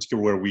camps, in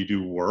particular where we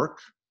do work.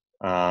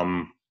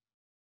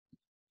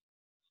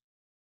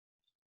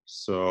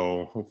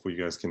 So hopefully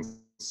you guys can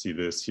see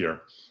this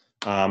here.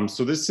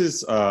 So this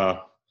is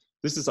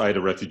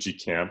Ida refugee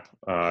camp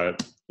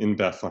in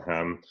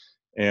Bethlehem.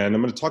 And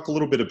I'm going to talk a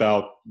little bit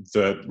about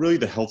really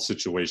the health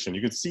situation.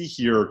 You can see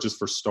here, just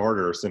for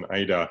starters, in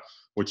Ida,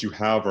 what you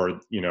have are,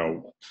 you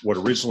know, what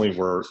originally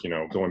were, you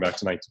know, going back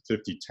to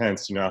 1950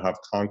 tents, you now have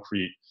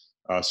concrete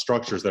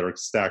structures that are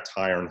stacked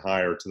higher and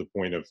higher to the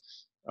point of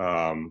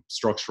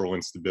structural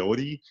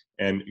instability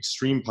and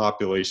extreme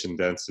population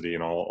density.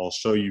 And I'll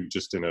show you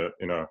just in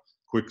a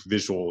quick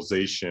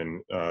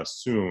visualization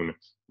soon,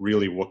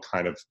 really what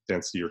kind of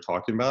density you're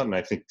talking about. And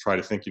I think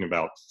thinking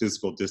about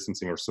physical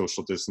distancing, or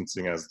social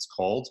distancing as it's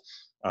called,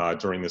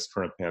 during this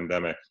current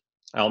pandemic.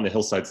 Out in the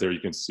hillsides there, you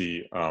can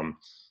see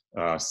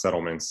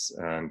settlements.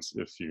 And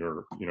if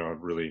you're, you know,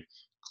 have really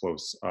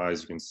close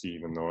eyes, you can see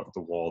even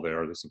the wall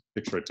there. There's a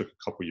picture I took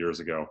a couple years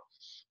ago.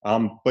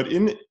 But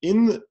in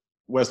the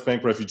West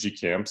Bank refugee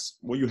camps,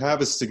 what you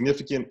have is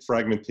significant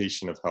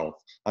fragmentation of health.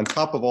 On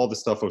top of all the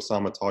stuff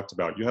Osama talked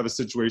about, you have a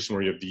situation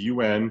where you have the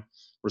UN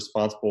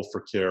responsible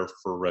for care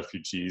for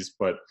refugees,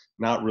 but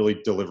not really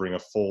delivering a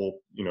full,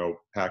 you know,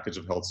 package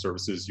of health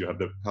services. You have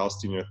the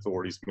Palestinian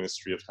Authority's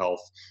Ministry of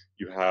Health.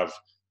 You have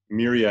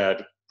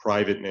myriad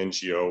private and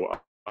NGO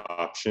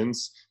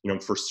options. You know,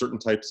 for certain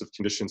types of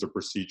conditions or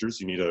procedures,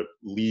 you need to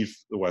leave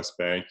the West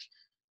Bank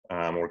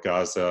or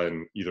Gaza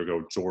and either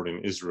go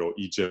Jordan, Israel,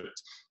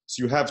 Egypt.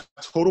 So you have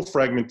total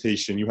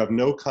fragmentation. You have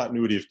no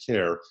continuity of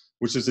care,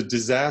 which is a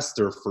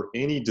disaster for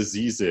any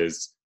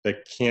diseases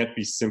that can't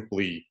be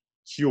simply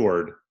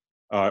cured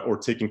or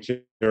taken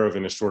care of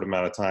in a short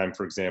amount of time,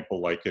 for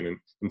example, like an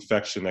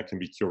infection that can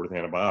be cured with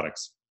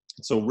antibiotics.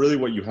 So really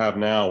what you have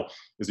now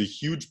is a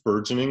huge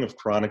burgeoning of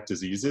chronic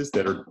diseases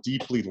that are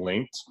deeply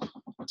linked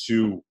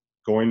to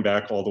going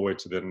back all the way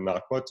to the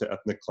Nakba, to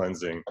ethnic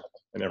cleansing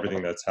and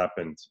everything that's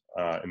happened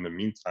in the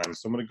meantime.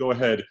 So I'm going to go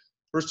ahead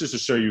first just to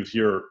show you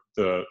here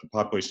the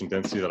population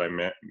density that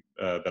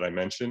I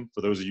mentioned.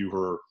 For those of you who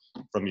are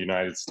from the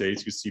United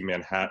States, you see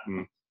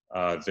Manhattan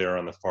there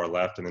on the far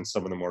left, and then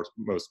some of the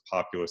most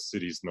populous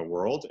cities in the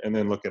world, and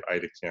then look at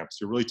Ida camps.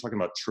 You're really talking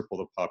about triple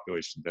the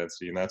population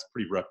density, and that's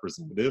pretty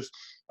representative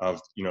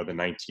of, you know, the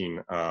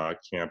 19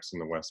 camps in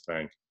the West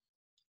Bank.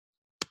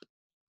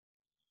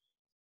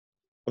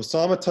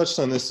 Osama touched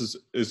on this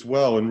as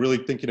well, and really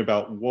thinking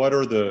about what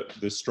are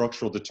the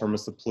structural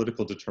determinants, the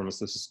political determinants,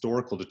 the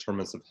historical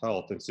determinants of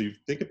health. And so you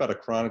think about a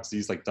chronic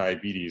disease like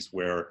diabetes,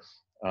 where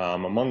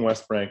among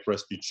West Bank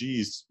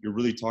refugees, you're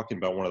really talking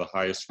about one of the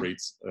highest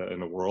rates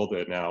in the world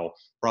at now,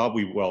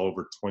 probably well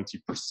over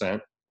 20%.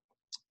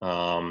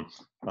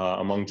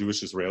 Among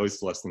Jewish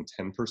Israelis, less than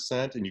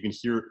 10%. And you can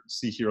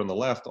see here on the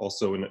left,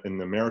 also in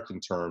the American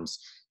terms,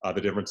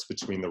 the difference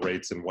between the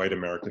rates in white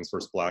Americans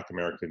versus Black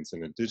Americans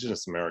and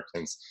Indigenous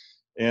Americans.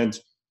 And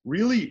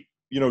really,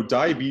 you know,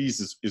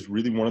 diabetes is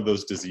really one of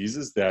those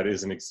diseases that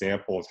is an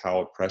example of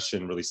how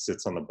oppression really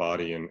sits on the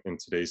body in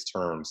today's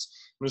terms.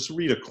 I'm just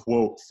read a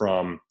quote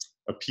from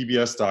a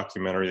PBS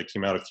documentary that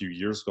came out a few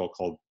years ago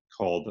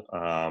called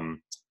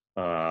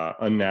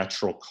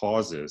Unnatural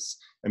Causes.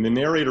 And the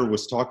narrator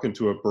was talking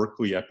to a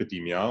Berkeley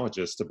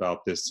epidemiologist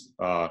about this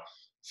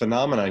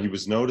phenomena he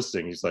was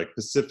noticing. He's like,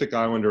 Pacific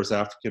Islanders,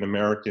 African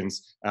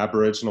Americans,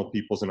 Aboriginal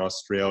peoples in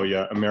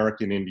Australia,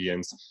 American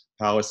Indians,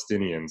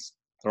 Palestinians,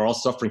 they're all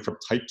suffering from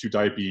type 2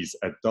 diabetes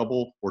at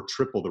double or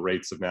triple the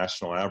rates of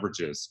national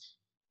averages.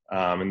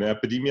 And the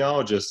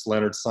epidemiologist,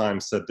 Leonard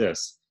Symes, said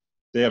this: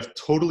 they have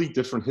totally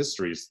different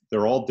histories.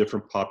 They're all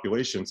different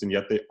populations, and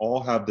yet they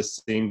all have the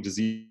same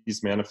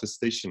disease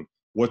manifestation.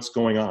 What's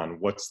going on?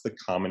 What's the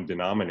common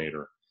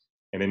denominator?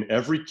 And in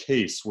every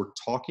case, we're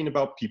talking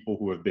about people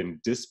who have been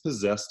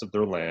dispossessed of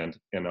their land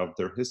and of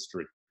their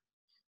history.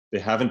 They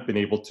haven't been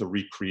able to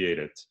recreate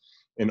it.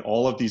 In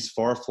all of these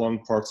far-flung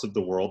parts of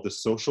the world, the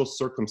social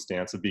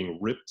circumstance of being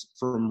ripped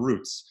from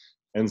roots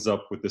ends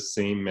up with the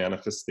same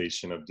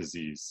manifestation of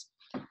disease.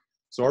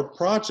 So our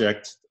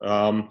project,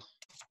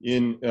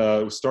 we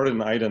started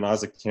in Aida and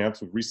Aza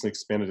camps. We've recently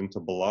expanded into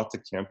Balata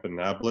camp in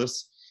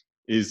Nablus.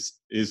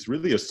 Is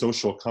really a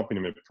social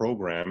accompaniment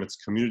program. It's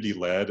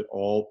community-led.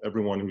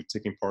 Everyone who's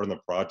taking part in the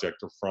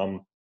project are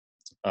from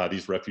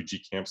these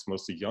refugee camps,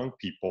 mostly young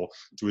people,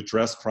 to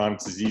address chronic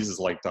diseases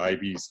like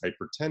diabetes,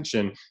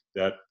 hypertension,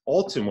 that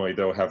ultimately,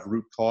 though, have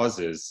root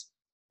causes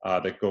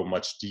that go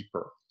much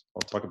deeper.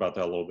 I'll talk about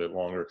that a little bit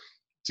longer.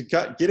 To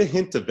get a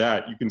hint of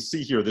that, you can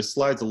see here, this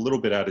slide's a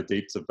little bit out of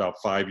date. It's about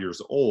 5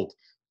 years old.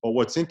 But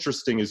what's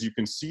interesting is you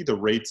can see the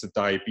rates of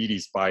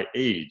diabetes by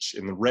age.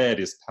 In the red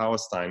is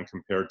Palestine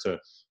compared to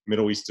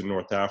Middle East and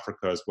North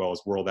Africa, as well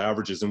as world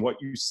averages. And what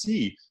you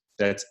see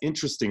that's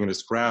interesting in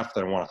this graph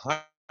that I want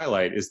to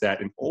highlight is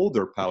that in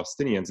older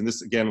Palestinians, and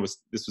this again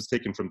was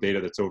taken from data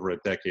that's over a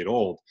decade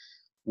old,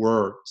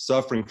 were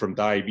suffering from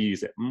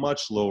diabetes at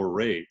much lower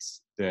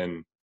rates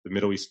than the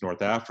Middle East,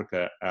 North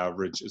Africa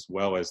average, as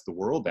well as the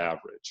world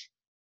average.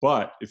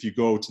 But if you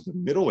go to the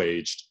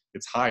middle-aged,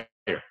 it's higher.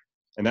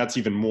 And that's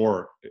even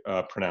more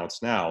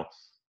pronounced now.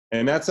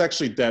 And that's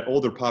actually that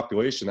older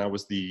population. That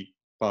was the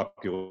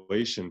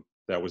population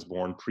that was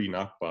born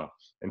pre-Nakba.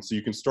 And so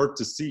you can start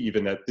to see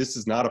even that this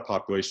is not a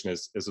population,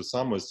 as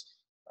Osama was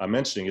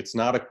mentioning, it's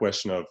not a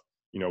question of,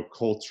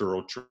 culture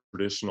or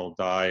traditional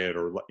diet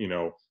or,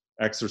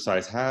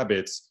 exercise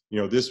habits.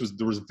 There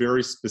was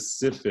very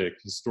specific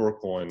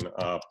historical and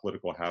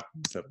political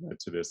happenings that led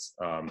to this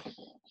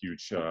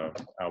huge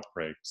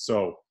outbreak.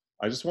 So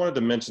I just wanted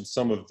to mention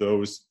some of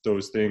those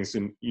things.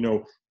 And,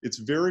 it's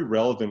very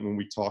relevant when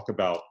we talk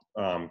about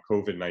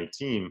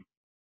COVID-19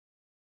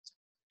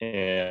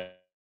 and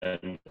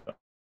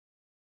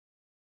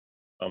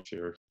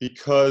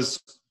because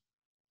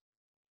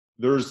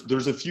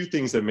there's a few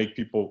things that make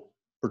people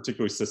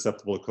particularly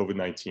susceptible to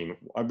COVID-19.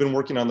 I've been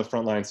working on the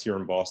front lines here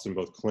in Boston,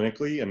 both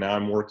clinically, and now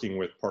I'm working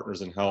with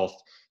partners in health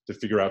to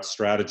figure out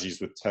strategies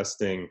with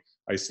testing,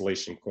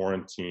 isolation,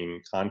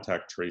 quarantine,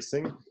 contact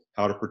tracing,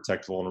 how to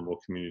protect vulnerable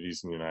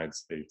communities in the United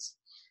States.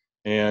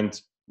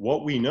 And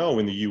what we know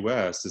in the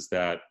US is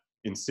that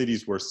in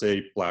cities where,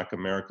 say, Black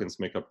Americans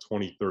make up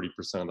 20,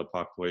 30% of the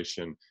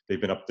population,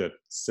 they've been up to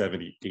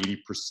 70,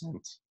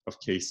 80% of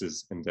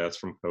cases and deaths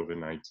from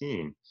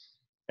COVID-19.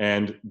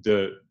 And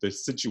the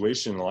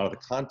situation in a lot of the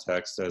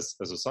context, as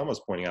Osama was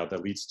pointing out,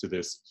 that leads to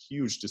this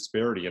huge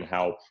disparity in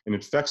how an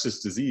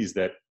infectious disease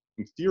that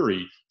in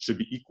theory should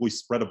be equally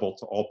spreadable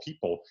to all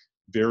people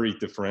very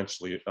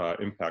differentially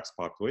impacts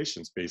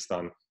populations based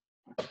on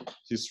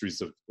histories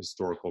of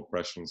historical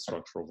oppression and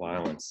structural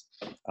violence.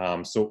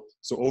 So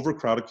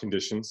overcrowded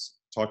conditions,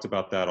 talked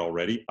about that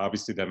already.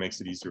 Obviously that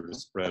makes it easier to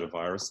spread a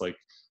virus like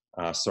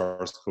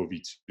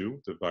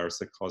SARS-CoV-2, the virus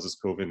that causes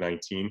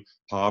COVID-19,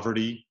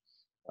 poverty,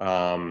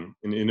 an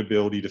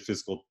inability to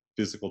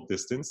physical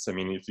distance. I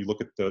mean, if you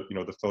look at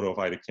the photo of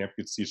Aida Camp,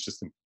 you'd see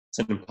it's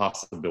an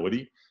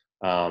impossibility.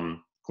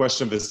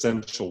 Question of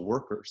essential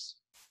workers,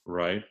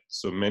 right?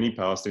 So many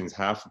Palestinians,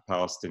 half of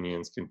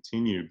Palestinians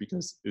continue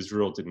because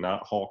Israel did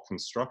not halt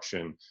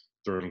construction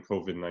during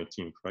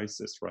COVID-19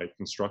 crisis, right?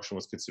 Construction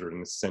was considered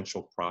an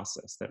essential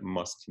process that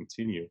must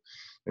continue.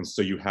 And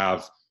so you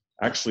had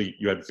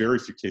very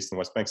few cases in the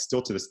West Bank.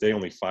 Still to this day,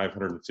 only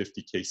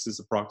 550 cases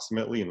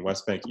approximately in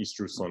West Bank, East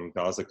Jerusalem, and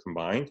Gaza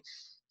combined.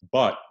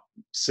 But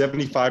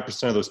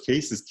 75% of those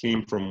cases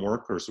came from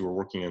workers who were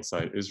working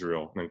inside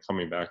Israel and then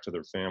coming back to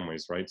their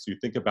families, right? So you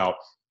think about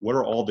what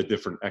are all the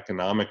different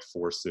economic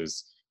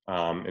forces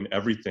and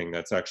everything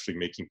that's actually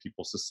making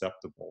people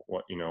susceptible.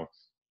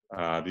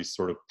 These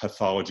sort of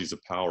pathologies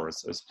of power,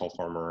 as Paul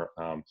Farmer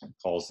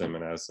calls them,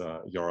 and as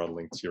Yara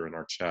linked here in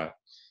our chat.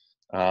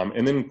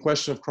 And then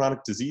question of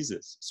chronic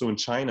diseases. So in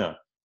China,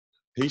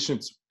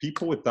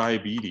 people with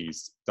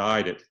diabetes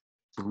died at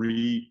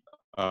three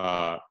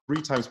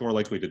times more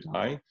likely to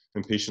die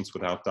than patients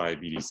without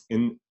diabetes.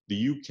 In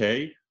the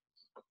UK,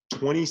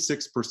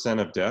 26%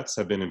 of deaths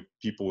have been in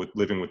people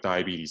living with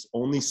diabetes.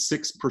 Only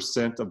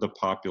 6% of the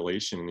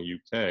population in the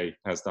UK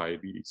has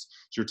diabetes.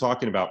 So you're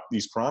talking about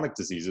these chronic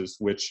diseases,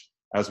 which,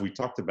 as we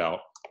talked about,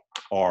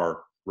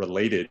 are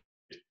related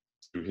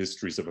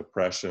histories of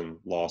oppression,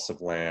 loss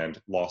of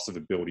land, loss of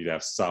ability to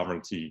have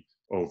sovereignty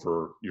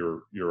over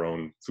your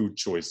own food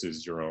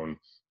choices, your own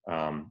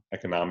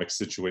economic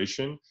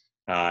situation.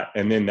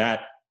 And then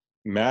that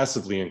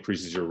massively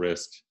increases your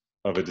risk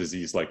of a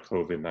disease like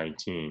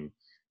COVID-19.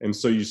 And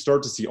so you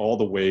start to see all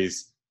the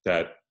ways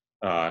that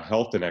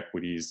health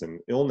inequities and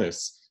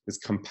illness is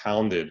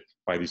compounded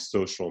by these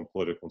social and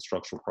political and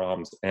structural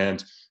problems.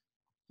 And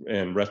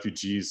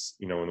refugees,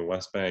 you know, in the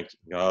West Bank,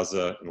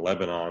 Gaza, and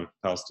Lebanon,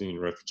 Palestinian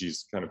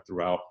refugees kind of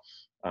throughout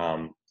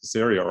this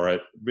area are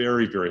at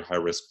very, very high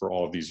risk for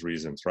all of these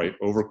reasons, right?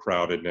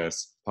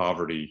 Overcrowdedness,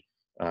 poverty,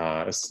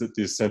 the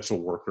essential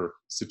worker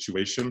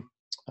situation,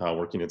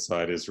 working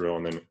inside Israel,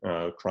 and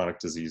then chronic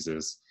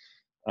diseases.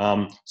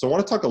 So I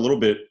want to talk a little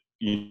bit,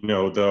 you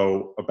know,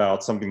 though,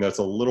 about something that's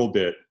a little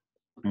bit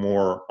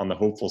more on the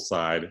hopeful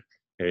side,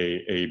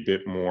 a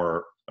bit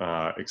more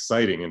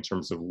exciting in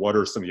terms of what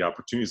are some of the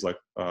opportunities, like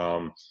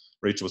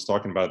Rachel was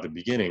talking about at the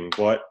beginning.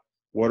 What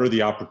are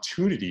the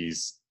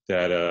opportunities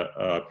that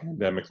a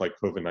pandemic like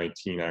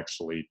COVID-19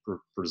 actually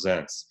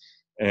presents?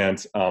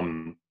 And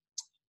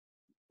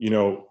you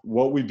know,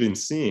 what we've been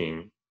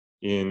seeing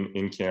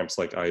in camps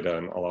like Ida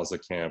and Al-Azhar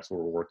camps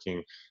where we're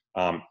working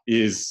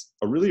is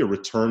really a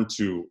return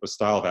to a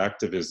style of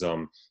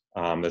activism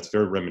that's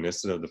very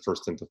reminiscent of the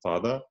first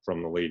Intifada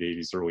from the late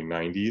 80s, early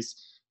 90s.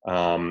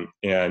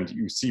 And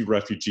you see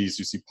refugees,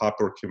 you see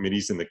popular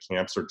committees in the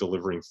camps are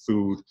delivering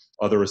food,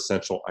 other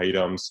essential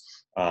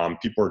items.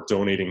 People are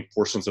donating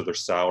portions of their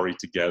salary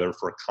together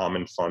for a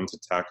common fund to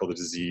tackle the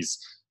disease.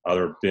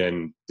 There have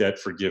been debt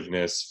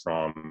forgiveness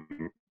from,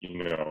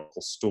 you know,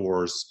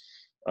 stores.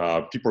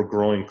 People are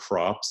growing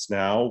crops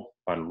now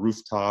on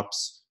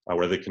rooftops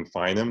where they can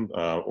find them.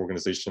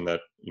 Organization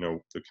that, you know,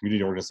 the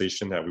community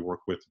organization that we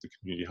work with, the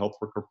Community Health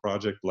Worker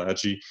Project,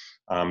 LAGI,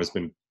 has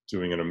been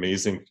doing an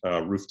amazing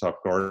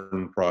rooftop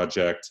garden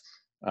project.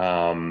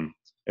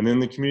 And then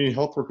the community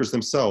health workers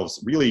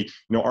themselves, really,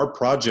 you know, our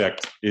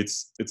project,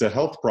 it's a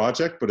health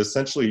project, but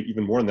essentially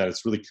even more than that,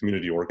 it's really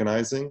community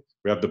organizing.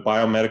 We have the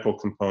biomedical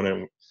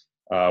component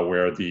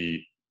where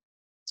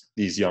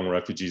these young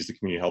refugees, the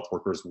community health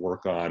workers,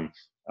 work on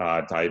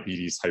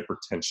diabetes,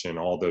 hypertension,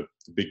 all the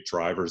big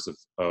drivers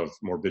of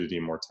morbidity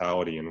and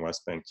mortality in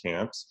West Bank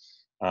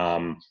camps.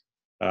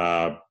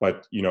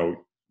 But, you know,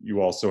 you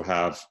also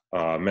have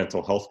a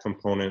mental health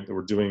component that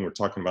we're doing. We're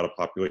talking about a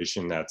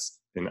population that's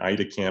in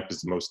Ida camp is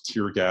the most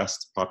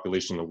tear-gassed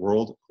population in the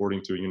world,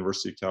 according to a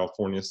University of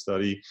California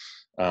study.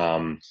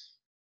 And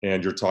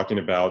you're talking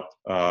about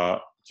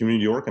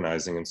community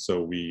organizing. And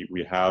so we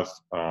have,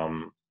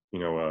 you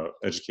know, an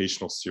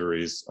educational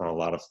series, a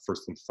lot of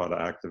First Intifada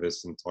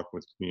activists and talking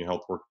with community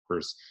health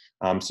workers.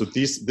 So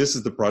this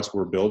is the project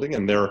we're building,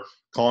 and they're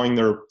calling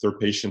their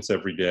patients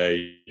every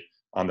day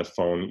on the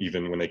phone,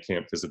 even when they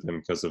can't visit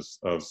them because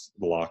of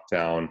the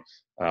lockdown,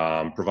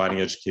 providing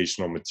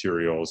educational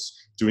materials,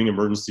 doing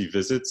emergency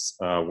visits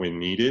when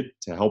needed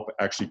to help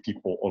actually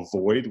people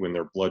avoid when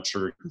their blood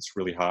sugar gets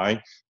really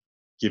high,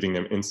 giving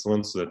them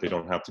insulin so that they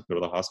don't have to go to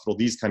the hospital,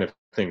 these kind of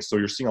things. So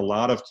you're seeing a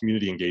lot of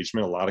community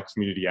engagement, a lot of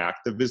community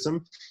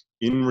activism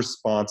in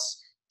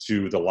response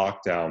to the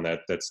lockdown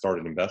that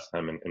started in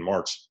Bethlehem in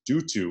March,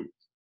 due to,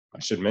 I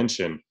should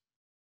mention,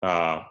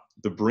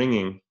 the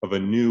bringing of a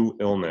new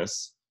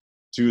illness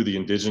to the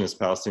indigenous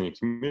Palestinian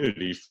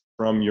community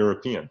from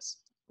Europeans,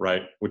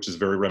 right? Which is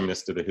very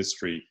reminiscent of the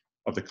history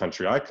of the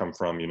country I come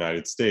from, the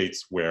United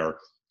States, where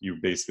you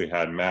basically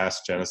had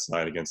mass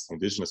genocide against the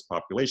indigenous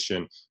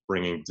population,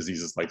 bringing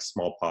diseases like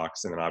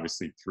smallpox, and then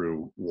obviously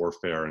through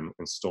warfare and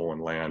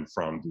stolen land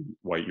from the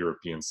white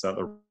European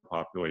settler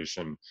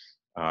population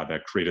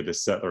that created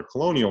this settler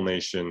colonial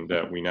nation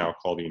that we now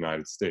call the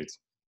United States.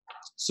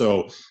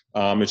 So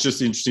it's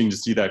just interesting to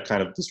see that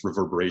kind of this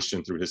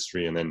reverberation through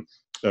history. And then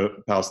the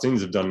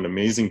Palestinians have done an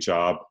amazing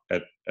job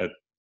at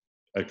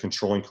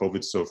controlling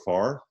COVID so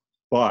far,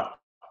 but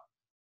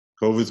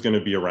COVID is going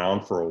to be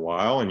around for a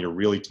while, and you're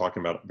really talking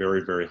about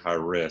very, very high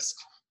risk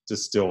to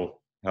still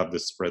have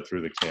this spread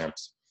through the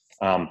camps.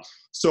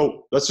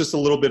 So that's just a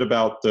little bit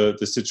about the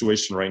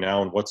situation right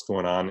now and what's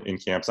going on in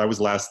camps. I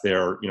was last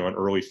there, you know, in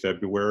early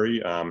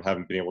February.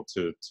 Haven't been able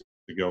to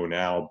go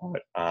now,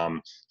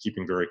 but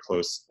keeping very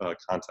close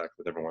contact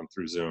with everyone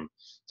through Zoom.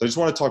 So I just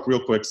want to talk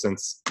real quick,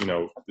 since, you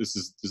know, this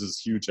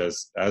is huge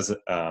as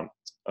a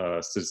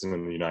citizen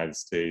in the United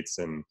States,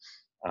 and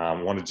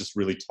want to just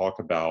really talk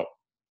about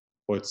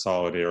what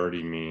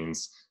solidarity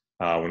means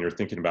when you're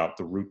thinking about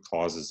the root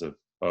causes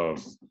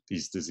of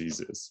these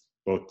diseases,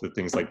 both the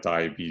things like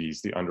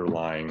diabetes, the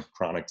underlying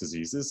chronic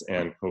diseases,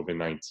 and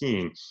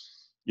COVID-19.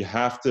 You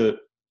have to,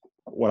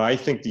 what I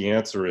think the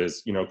answer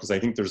is, you know, because I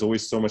think there's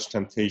always so much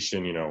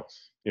temptation, you know,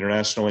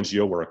 international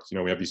NGO work, you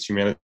know, we have these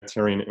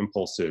humanitarian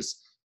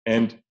impulses.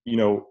 And, you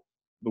know,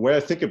 the way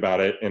I think about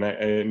it, and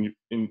I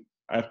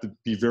have to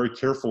be very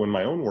careful in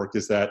my own work,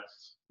 is that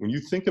when you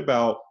think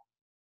about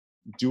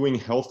doing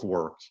health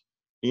work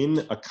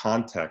in a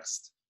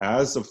context,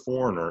 as a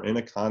foreigner, in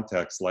a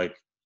context like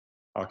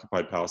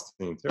occupied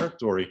Palestinian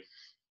territory,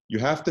 you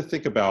have to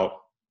think about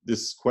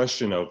this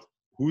question of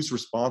who's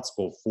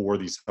responsible for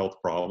these health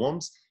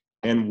problems,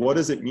 and what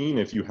does it mean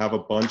if you have a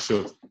bunch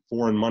of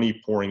foreign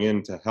money pouring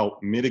in to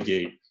help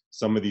mitigate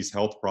some of these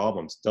health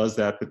problems? Does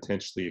that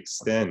potentially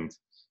extend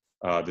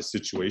the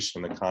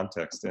situation, the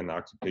context, and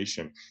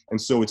occupation? And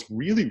so it's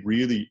really,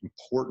 really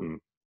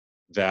important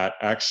that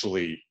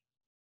actually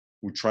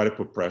we try to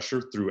put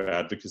pressure through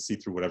advocacy,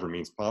 through whatever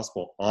means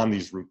possible, on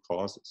these root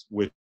causes,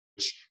 which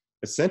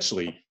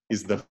essentially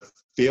is the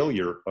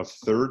failure of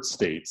third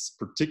states,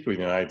 particularly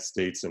the United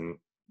States and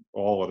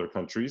all other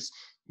countries,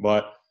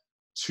 but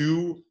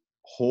to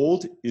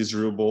hold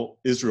Israel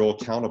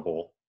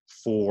accountable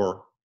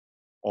for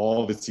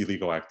all of its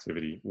illegal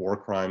activity, war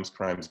crimes,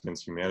 crimes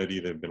against humanity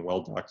that have been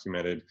well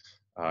documented,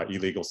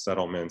 illegal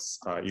settlements,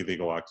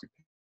 illegal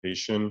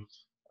occupation,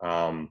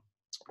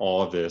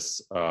 all of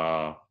this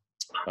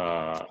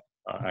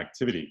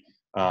activity.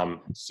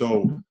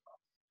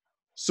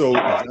 So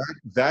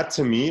that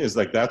to me is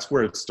like, that's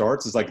where it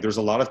starts. Is like, there's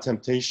a lot of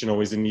temptation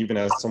always, and even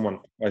as someone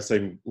I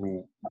say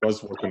who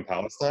does work in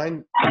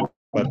Palestine,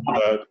 but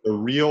the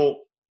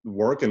real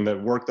work, and the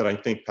work that I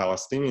think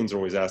Palestinians are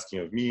always asking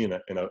of me and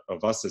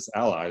of us as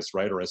allies,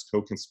 right, or as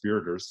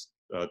co-conspirators,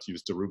 to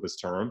use Daruba's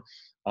term,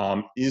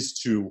 is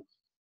to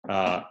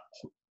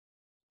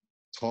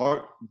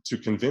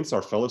convince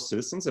our fellow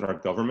citizens and our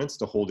governments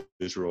to hold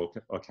Israel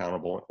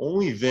accountable. And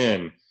only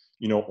then,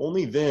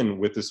 only then,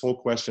 with this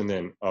whole question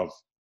then of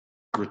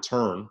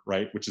return,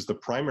 right, which is the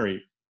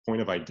primary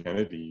point of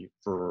identity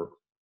for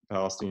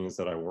Palestinians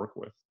that I work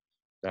with.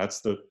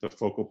 That's the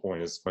focal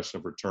point, is the question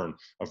of return,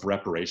 of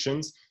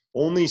reparations.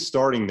 Only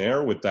starting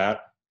there with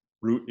that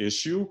root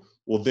issue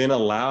will then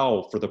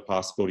allow for the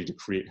possibility to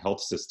create health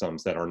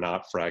systems that are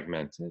not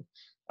fragmented,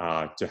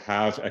 to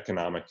have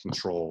economic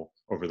control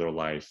over their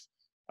life,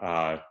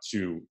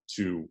 to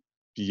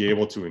be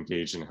able to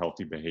engage in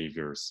healthy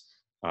behaviors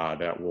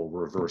that will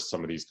reverse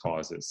some of these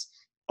causes.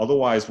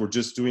 Otherwise, we're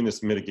just doing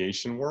this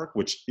mitigation work,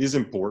 which is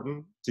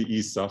important to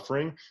ease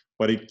suffering,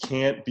 but it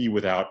can't be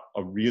without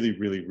a really,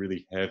 really,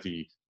 really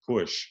heavy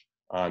push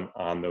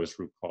on those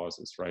root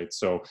causes, right?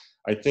 So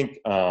I think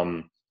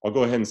I'll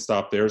go ahead and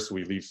stop there, so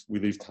we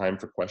leave time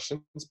for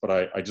questions. But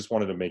I just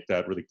wanted to make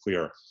that really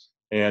clear.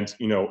 And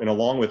and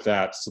along with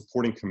that,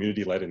 supporting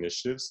community-led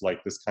initiatives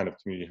like this kind of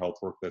community health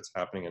work that's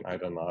happening in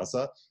Aida and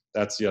Gaza,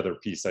 that's the other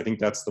piece. I think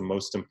that's the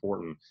most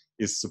important,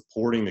 is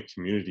supporting the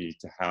community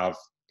to have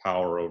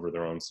power over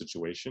their own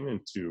situation and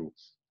to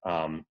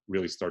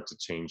really start to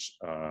change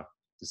the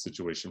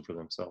situation for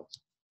themselves.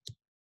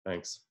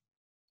 Thanks.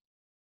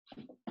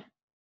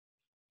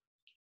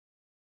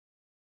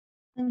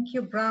 Thank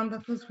you, Bram.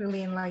 That was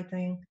really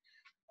enlightening.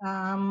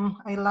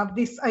 I love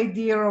this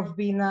idea of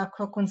being a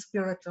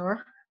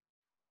co-conspirator.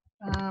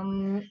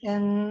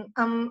 And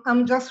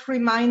I'm just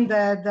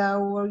reminded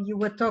where you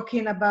were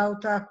talking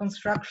about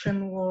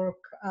construction work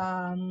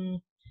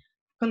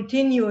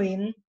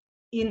continuing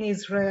in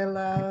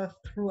Israel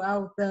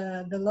throughout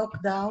the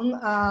lockdown.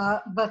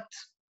 But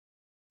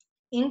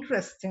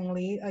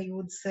interestingly, I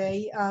would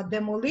say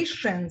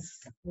demolitions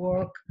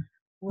work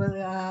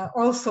will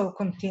also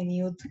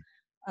continued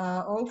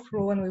all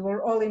through, when we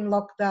were all in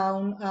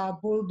lockdown.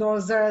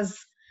 Bulldozers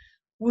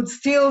would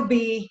still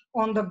be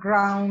on the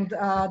ground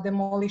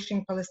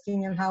demolishing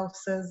Palestinian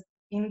houses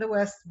in the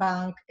West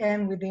Bank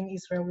and within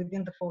Israel,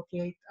 within the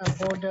 48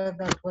 border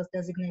that was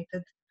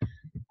designated.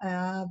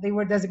 They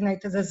were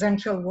designated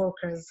essential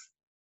workers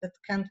that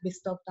can't be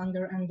stopped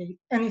under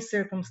any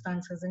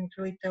circumstances, and it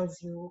really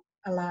tells you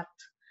a lot.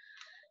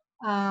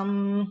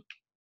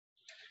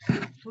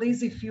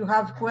 Please, if you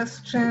have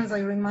questions, I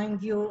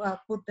remind you,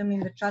 put them in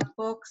the chat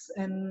box,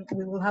 and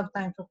we will have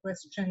time for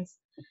questions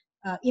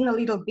in a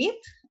little bit.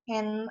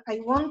 And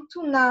I want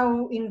to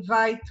now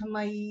invite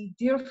my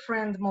dear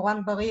friend,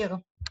 Moran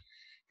Barir.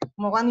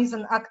 Moran is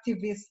an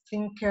activist,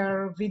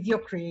 thinker, video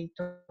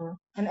creator,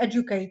 an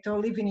educator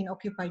living in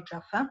occupied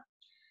Jaffa.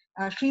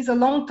 She's a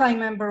longtime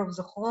member of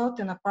Zochrot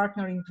and a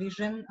partner in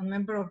Vision, a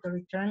member of the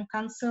Return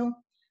Council,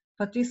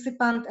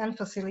 participant and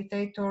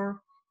facilitator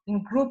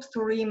in groups to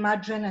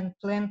reimagine and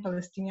plan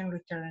Palestinian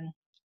return.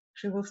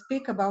 She will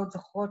speak about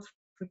Zochrot's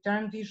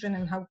return vision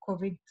and how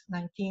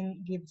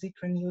COVID-19 gives it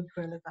renewed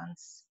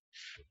relevance.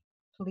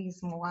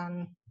 Please,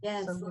 Moran.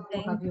 Yes, so good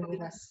to have you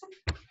with us.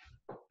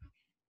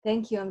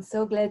 Thank you. I'm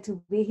so glad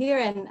to be here,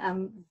 and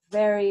I'm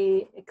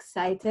very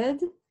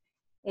excited.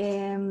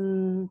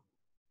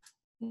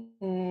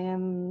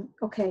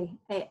 Okay,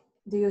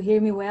 do you hear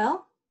me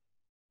well?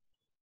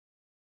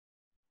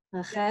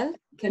 Rachel?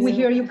 We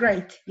hear you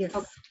great, yes.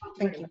 Okay.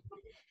 Thank you.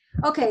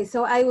 Okay,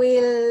 so I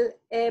will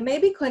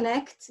maybe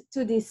connect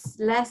to this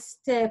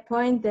last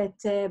point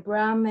that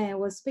Bram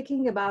was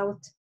speaking about,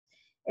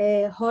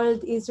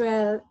 hold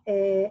Israel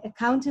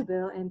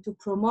accountable, and to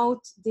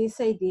promote this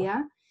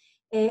idea,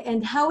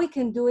 and how we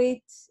can do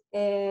it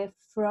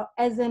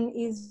as an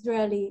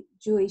Israeli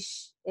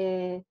Jewish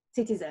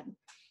citizen.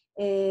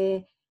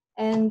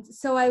 And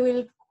so I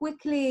will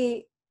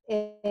quickly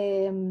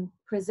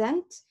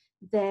present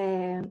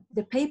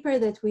the paper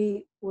that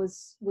we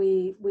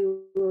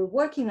were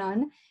working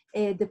on,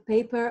 the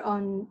paper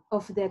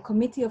of the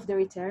Committee of the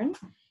Return.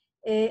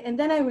 And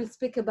then I will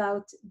speak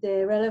about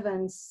the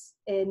relevance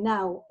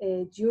now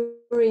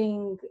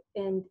during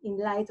and in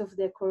light of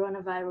the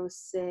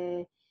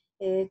coronavirus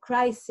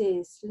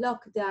crisis,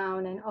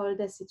 lockdown, and all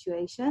the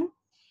situation.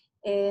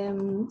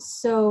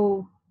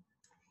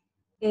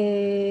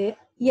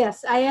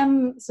 Yes, I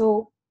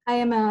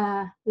am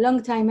a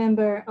longtime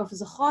member of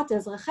Zochrot,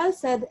 as Rachel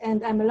said,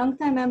 and I'm a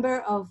longtime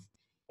member of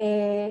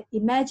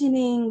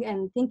imagining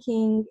and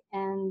thinking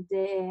and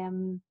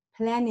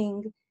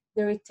planning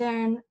the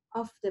return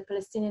of the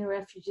Palestinian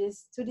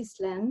refugees to this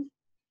land.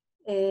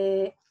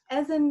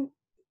 As a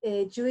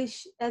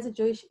Jewish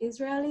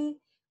Israeli,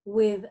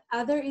 with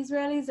other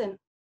Israelis and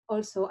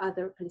also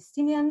other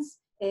Palestinians,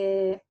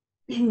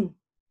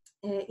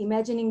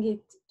 imagining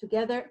it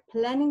together,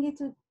 planning it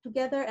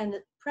together,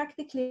 and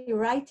practically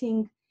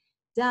writing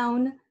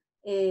down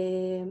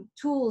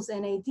tools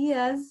and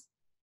ideas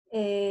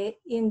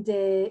in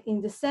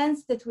the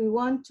sense that we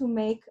want to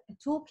make a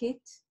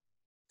toolkit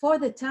for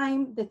the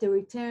time that the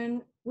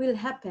return will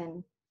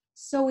happen.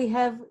 So we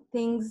have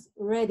things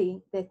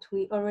ready that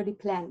we already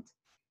planned.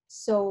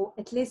 So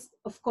at least,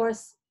 of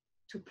course,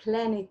 to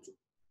plan it,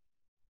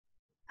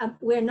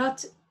 we're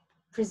not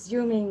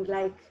presuming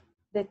like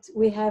that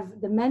we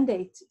have the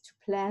mandate to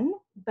plan,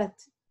 but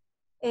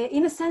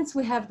in a sense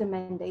we have the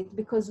mandate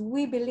because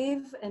we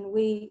believe and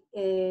we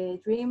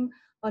dream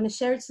on a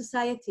shared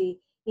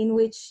society in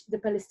which the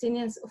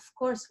Palestinians, of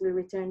course, will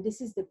return. This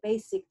is the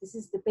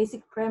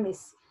basic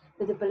premise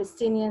that the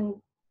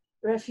Palestinian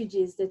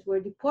refugees that were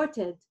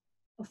deported,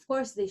 of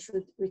course, they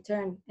should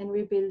return and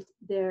rebuild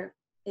their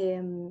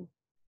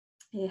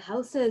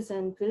houses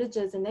and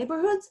villages and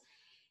neighborhoods,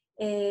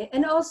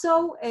 and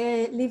also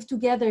live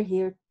together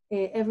here,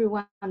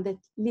 everyone that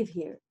live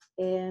here.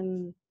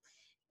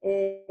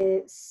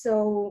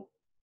 So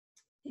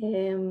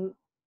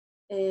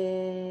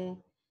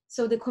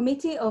the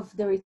Committee of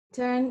the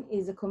Return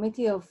is a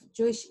committee of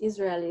Jewish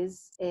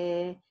Israelis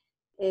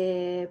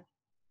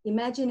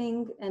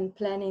imagining and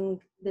planning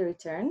the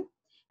return.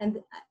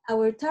 And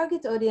our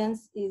target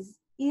audience is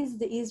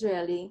the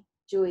Israeli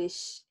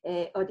Jewish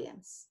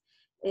audience.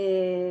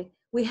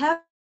 We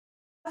have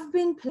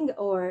been planning,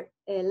 or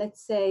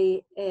let's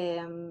say,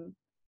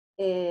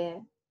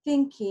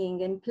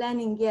 thinking and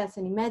planning, yes,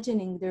 and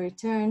imagining the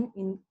return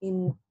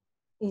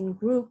in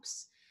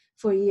groups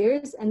for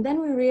years. And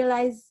then we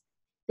realized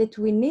that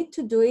we need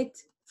to do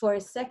it for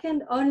a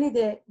second, only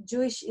the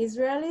Jewish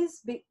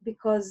Israelis,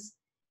 because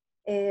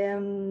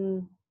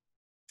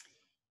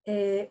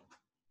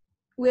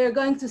we are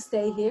going to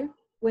stay here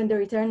when the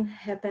return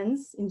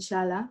happens,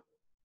 inshallah,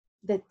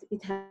 that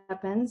it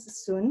happens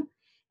soon.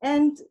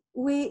 And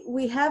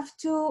we have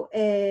to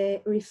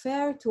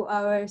refer to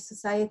our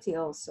society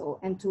also,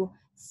 and to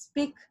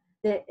speak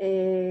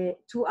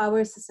to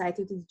our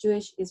society, to the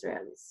Jewish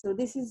Israelis. So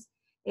this is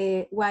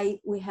why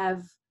we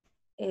have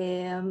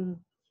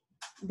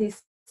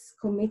this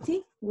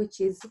committee, which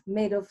is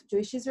made of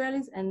Jewish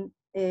Israelis, and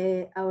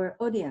our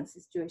audience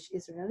is Jewish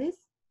Israelis.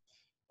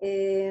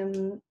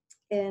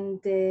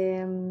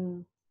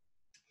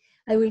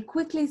 I will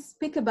quickly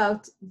speak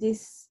about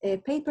this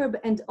paper,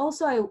 and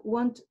also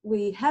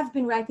we have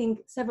been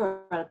writing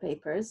several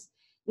papers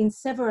in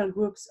several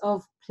groups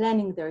of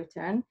planning the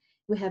return.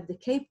 We have the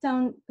Cape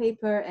Town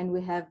paper, and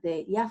we have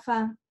the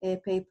Jaffa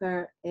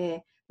paper,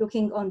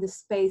 looking on the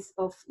space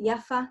of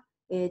Jaffa,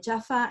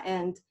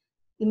 and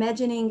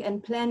imagining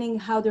and planning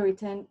how the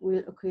return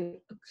will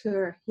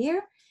occur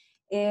here.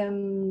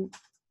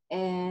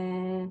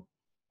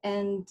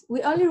 And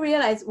we only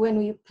realize when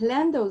we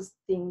plan those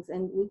things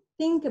and we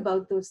think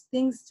about those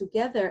things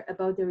together,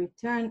 about the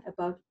return,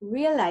 about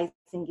realizing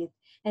it,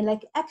 and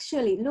like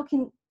actually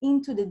looking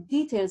into the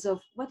details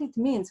of what it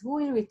means, who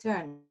will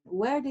return,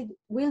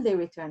 will they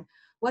return,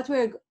 what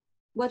we're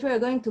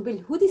going to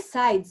build, who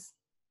decides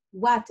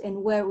what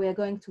and where we are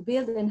going to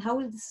build, and how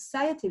will the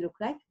society look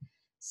like.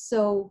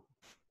 So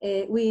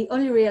we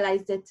only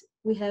realize that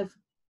we have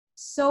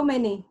so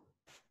many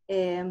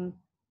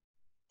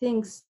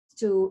things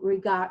to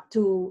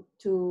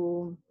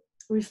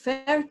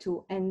refer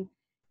to, and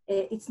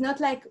it's not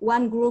like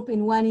one group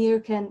in 1 year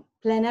can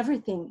plan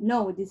everything.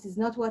 No, this is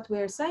not what we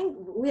are saying.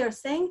 We are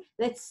saying,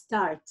 let's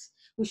start.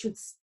 We should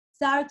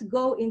start,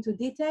 go into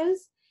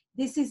details.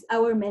 This is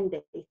our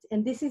mandate,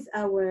 and this is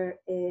our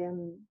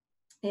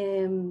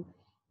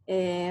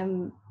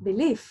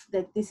belief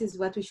that this is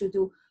what we should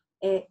do.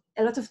 A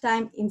lot of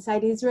time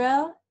inside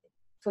Israel,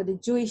 for the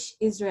Jewish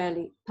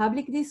Israeli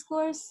public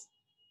discourse,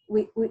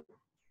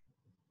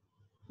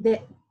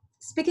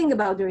 speaking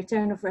about the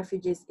return of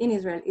refugees in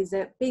Israel is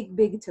a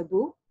big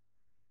taboo.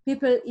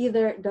 People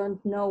either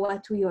don't know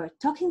what we are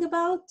talking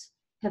about,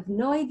 have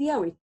no idea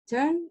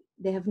return,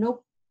 they have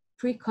no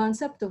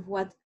pre-concept of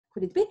what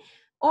could it be,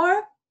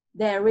 or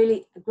they're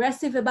really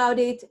aggressive about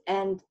it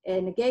and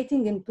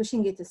negating and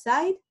pushing it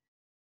aside.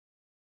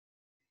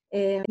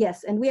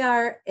 Yes, and we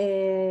are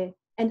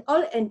And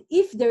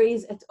if there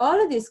is at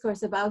all a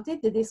discourse about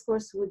it, the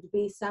discourse would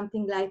be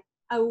something like,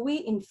 are we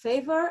in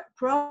favor,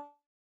 pro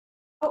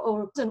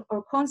or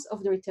cons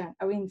of the return?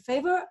 Are we in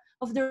favor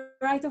of the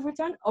right of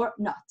return or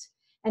not?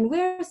 And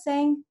we're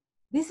saying,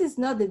 this is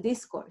not the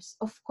discourse.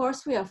 Of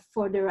course, we are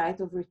for the right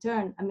of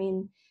return. I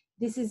mean,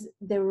 this is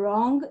the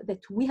wrong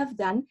that we have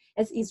done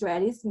as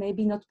Israelis,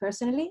 maybe not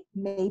personally,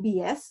 maybe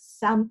yes,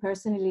 some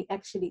personally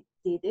actually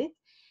did it,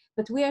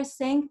 but we are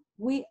saying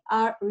we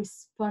are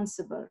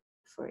responsible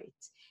for it.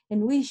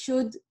 And we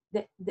should,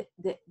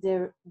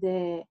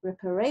 the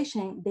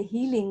reparation, the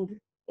healing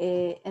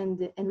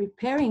and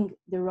repairing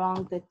the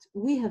wrong that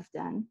we have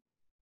done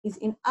is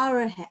in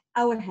our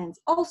hands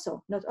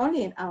also, not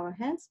only in our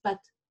hands, but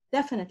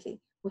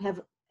definitely we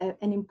have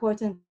an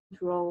important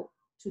role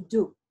to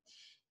do.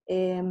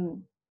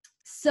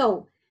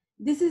 So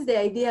this is the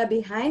idea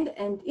behind,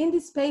 and in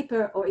this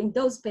paper or in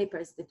those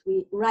papers that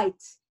we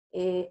write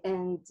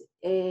and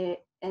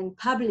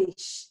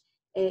publish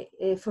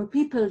for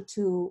people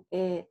to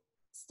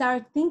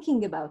start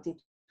thinking about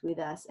it with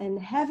us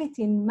and have it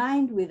in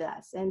mind with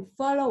us and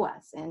follow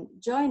us and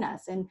join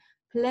us and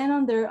plan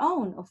on their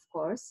own, of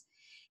course.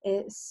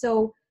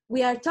 So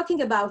we are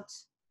talking about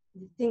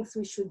the things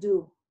we should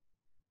do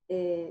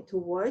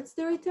towards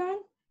the return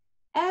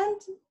and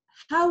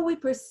how we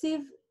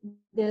perceive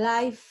the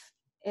life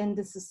and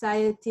the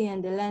society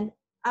and the land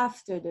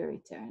after the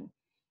return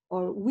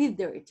or with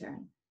the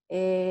return.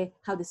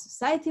 How the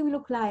society will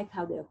look like,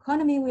 how the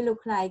economy will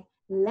look like,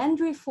 land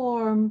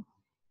reform,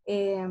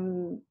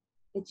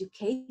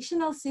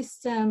 educational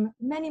system,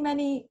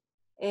 many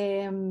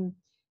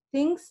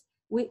things.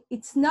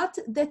 It's not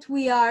that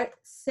we are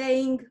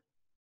saying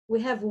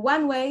we have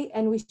one way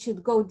and we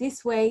should go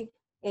this way,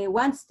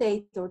 one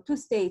state or two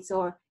states,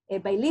 or a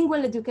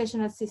bilingual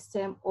educational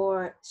system,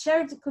 or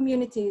shared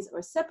communities,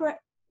 or separate.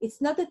 It's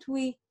not that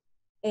we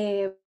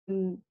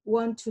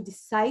want to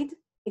decide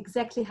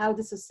exactly how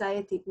the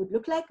society would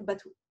look like,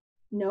 but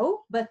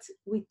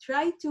we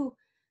try to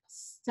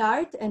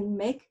start and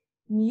make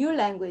new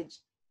language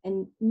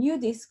and new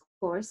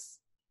discourse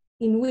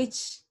in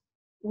which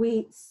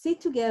we sit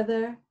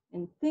together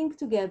and think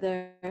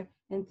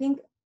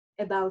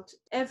about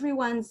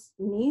everyone's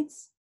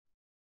needs.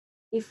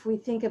 If we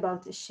think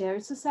about a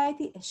shared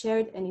society, a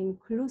shared and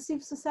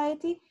inclusive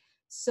society,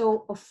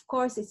 so of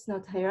course it's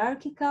not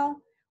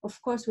hierarchical. Of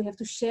course we have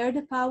to share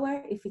the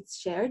power if it's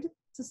shared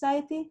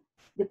society,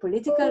 the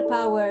political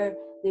power,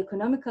 the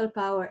economical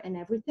power, and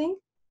everything.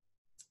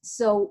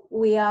 So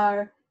we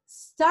are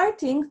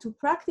starting to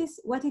practice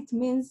what it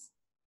means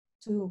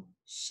to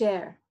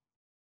share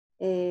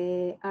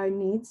our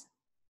needs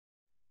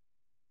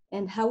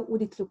and how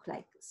would it look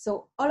like.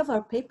 So all of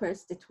our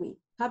papers that we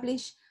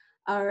publish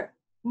are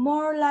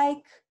more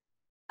like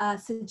a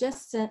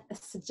suggestion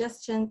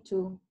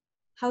to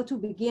how to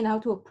begin, how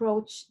to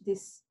approach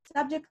this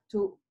subject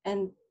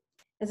and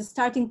as a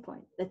starting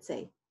point, let's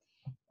say.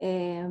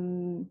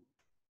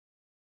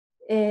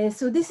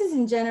 So this is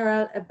in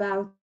general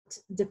about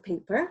the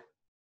paper.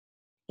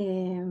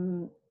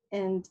 And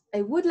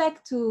I would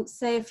like to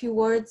say a few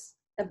words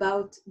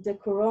about the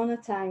Corona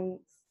times,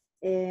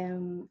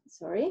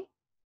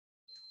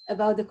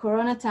 about the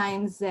Corona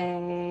times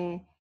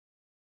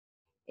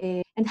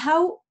and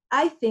how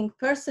I think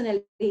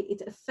personally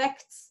it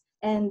affects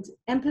and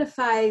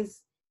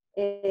amplifies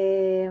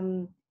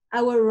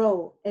our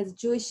role as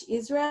Jewish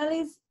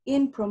Israelis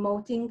in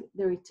promoting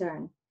the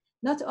return.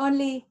 Not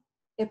only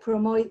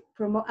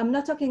I'm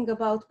not talking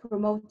about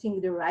promoting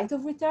the right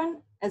of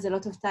return, as a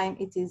lot of time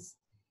it is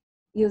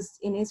used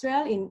in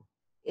Israel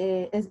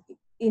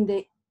in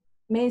the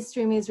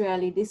mainstream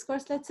Israeli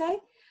discourse, let's say,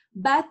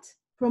 but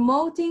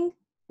promoting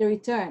the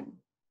return,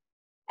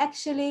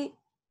 actually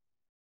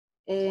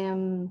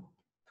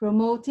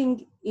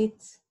promoting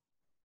it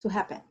to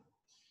happen.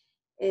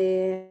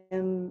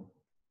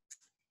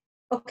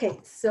 Okay,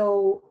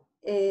 so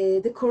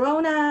the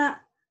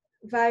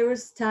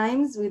coronavirus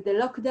times with the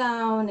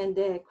lockdown and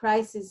the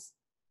crisis,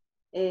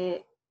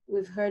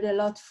 we've heard a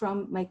lot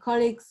from my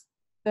colleagues,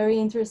 very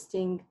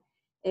interesting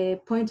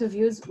point of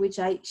views, which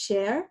I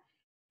share,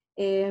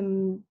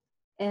 and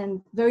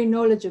very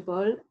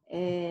knowledgeable,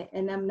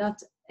 and I'm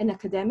not an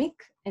academic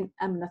and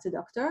I'm not a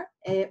doctor,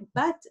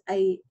 but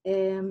I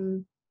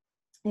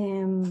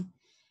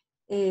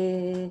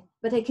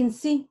can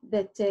see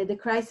that the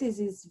crisis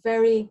is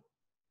very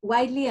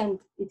widely and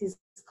it is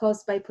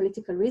caused by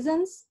political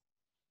reasons,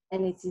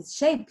 and it is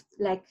shaped,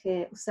 like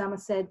Osama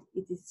said,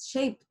 it is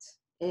shaped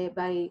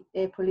by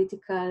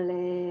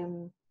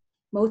political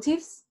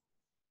motives.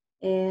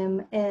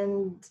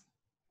 And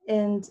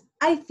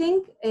I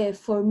think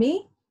for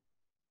me,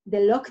 the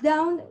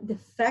lockdown, the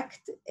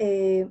fact,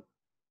 I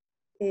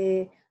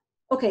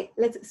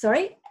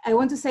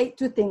want to say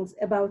two things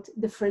about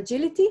the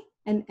fragility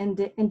and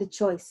the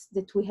choice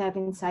that we have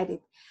inside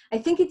it. I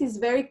think it is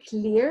very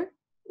clear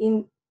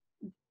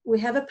we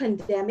have a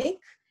pandemic.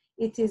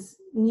 It is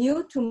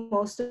new to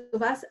most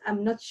of us,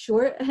 I'm not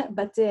sure,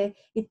 but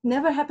it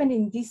never happened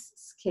in this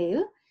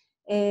scale.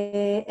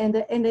 And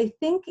I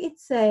think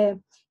it's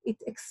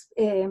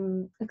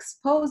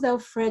exposed how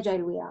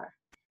fragile we are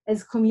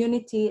as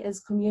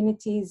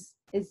communities.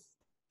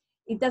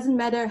 It doesn't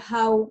matter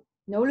how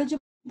knowledgeable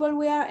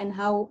we are and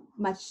how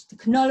much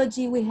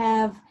technology we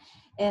have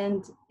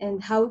and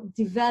how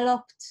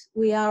developed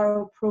we are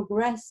or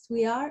progressed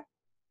we are.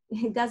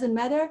 It doesn't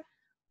matter.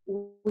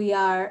 We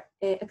are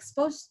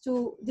exposed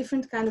to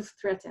different kind of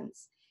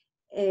threats.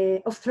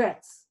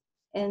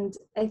 And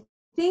I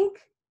think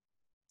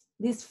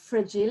this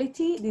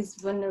fragility, this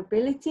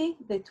vulnerability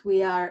that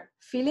we are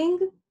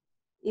feeling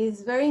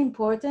is very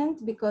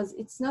important because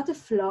it's not a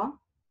flaw.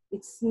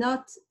 It's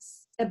not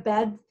a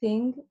bad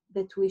thing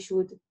that we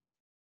should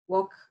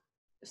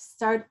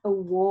start a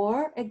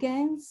war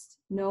against.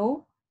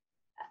 No,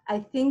 I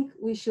think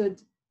we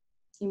should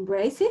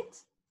embrace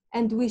it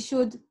and we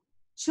should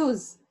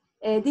choose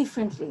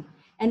differently.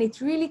 And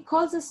it really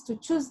calls us to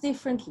choose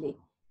differently.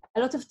 A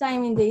lot of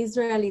time in the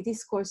Israeli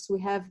discourse,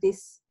 we have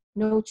this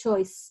no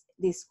choice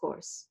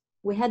discourse.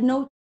 We had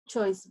no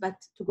choice but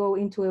to go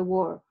into a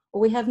war,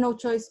 or we have no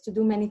choice to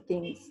do many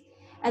things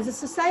as a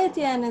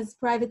society and as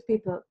private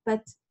people.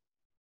 But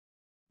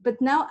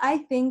now I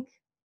think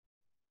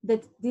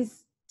that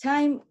this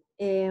time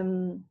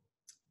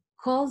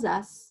calls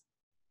us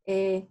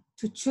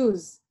to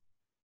choose.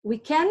 We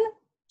can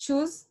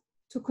choose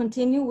to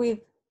continue with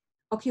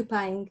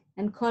occupying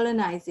and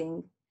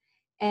colonizing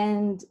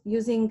and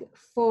using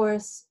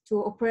force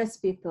to oppress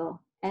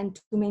people and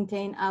to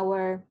maintain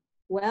our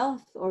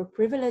wealth or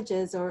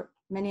privileges or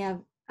many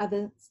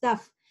other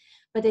stuff.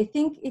 But I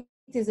think it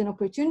is an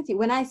opportunity.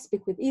 When I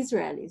speak with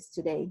Israelis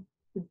today,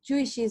 with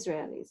Jewish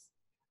Israelis,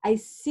 I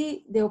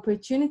see the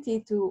opportunity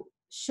to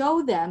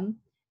show them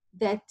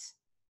that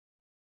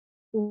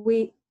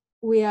we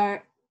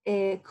are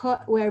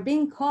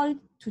being called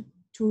to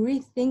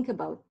rethink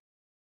about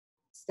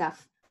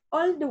stuff.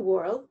 All the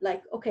world,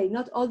 like, okay,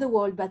 not all the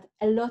world, but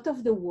a lot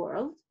of the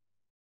world,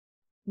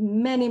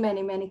 many,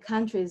 many, many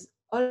countries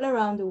all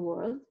around the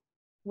world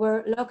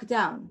were locked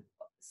down.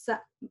 So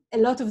a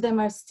lot of them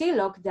are still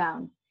locked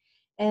down.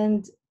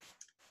 And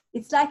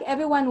it's like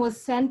everyone was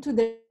sent to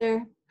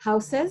their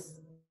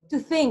houses to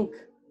think.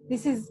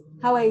 This is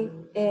how I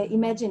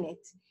imagine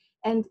it.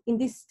 And in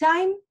this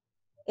time,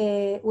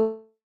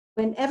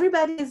 when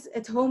everybody is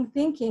at home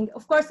thinking,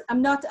 of course,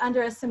 I'm not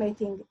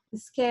underestimating the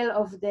scale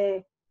of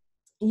the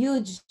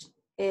huge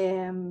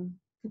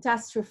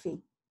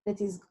catastrophe that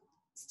is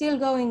still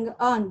going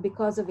on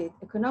because of it,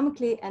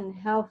 economically and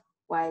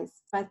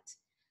health-wise. But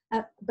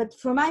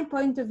from my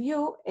point of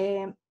view,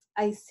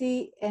 I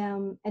see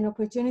an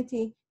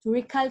opportunity to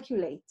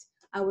recalculate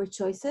our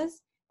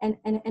choices and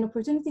an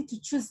opportunity to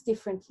choose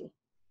differently.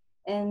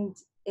 And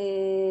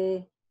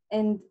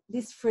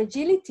this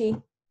fragility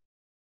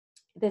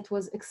that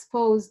was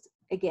exposed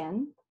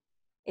again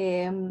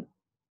is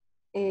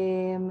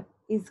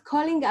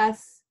calling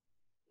us,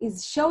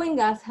 is showing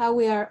us how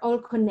we are all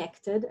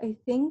connected, I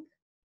think,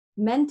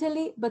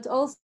 mentally, but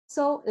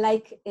also,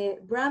 like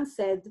Bram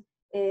said,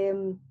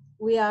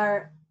 we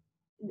are,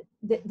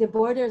 the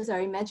borders are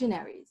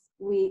imaginaries.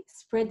 We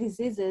spread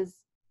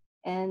diseases,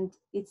 and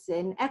it's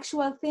an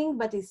actual thing,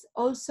 but it's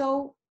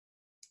also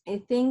a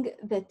thing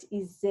that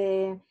is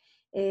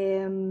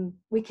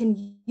we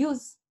can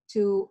use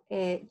to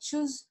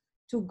choose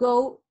to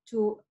go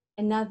to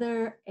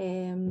another,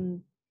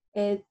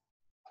 I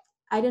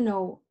don't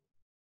know,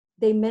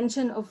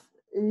 dimension of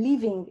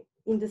living,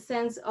 in the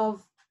sense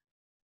of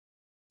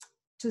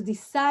to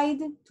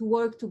decide to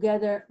work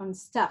together on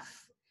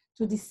stuff,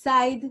 to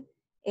decide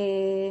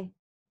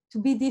to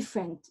be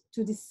different,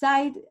 to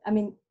decide, I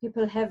mean,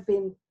 people have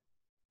been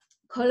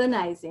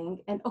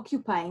colonizing and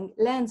occupying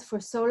lands for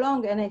so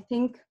long, and I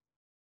think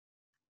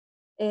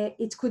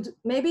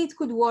maybe it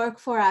could work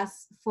for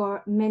us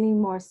for many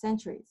more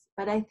centuries,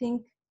 but I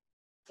think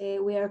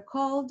we are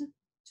called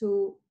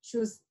to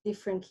choose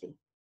differently.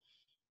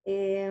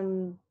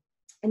 And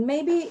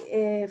maybe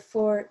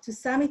to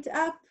sum it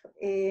up,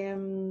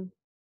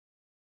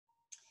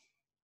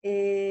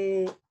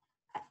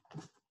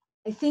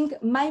 I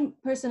think my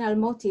personal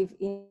motive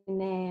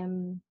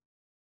in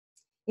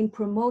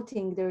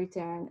promoting the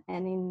return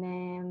and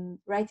in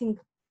writing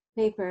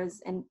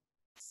papers and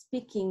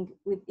speaking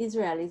with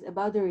Israelis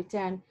about the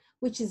return,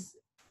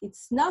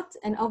 it's not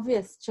an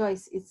obvious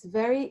choice. It's a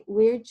very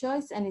weird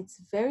choice, and it's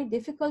a very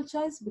difficult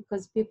choice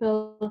because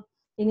people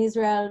in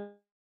Israel,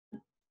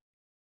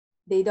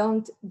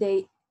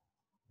 they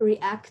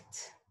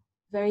react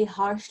very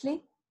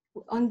harshly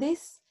on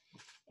this.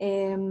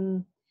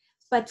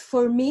 But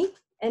for me,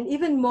 and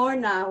even more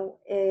now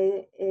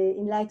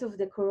in light of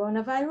the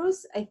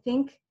coronavirus, I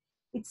think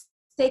it's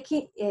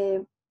taking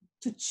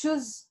to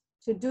choose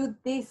to do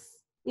this,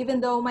 even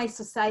though my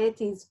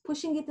society is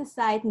pushing it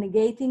aside,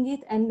 negating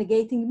it, and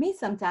negating me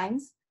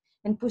sometimes,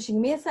 and pushing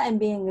me aside and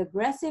being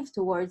aggressive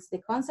towards the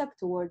concept,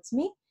 towards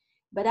me.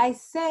 But I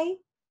say,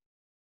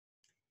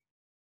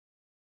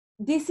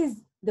 this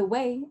is the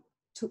way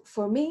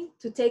for me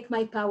to take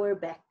my power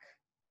back.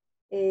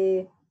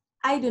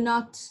 I do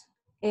not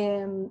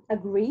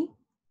agree,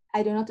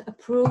 I do not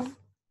approve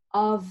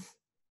of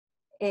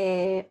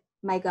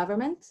my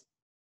government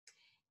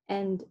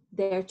and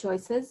their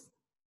choices.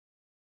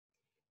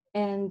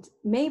 And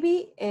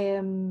maybe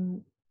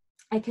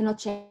I cannot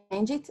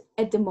change it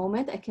at the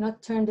moment. I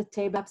cannot turn the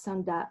table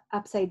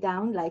upside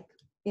down like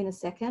in a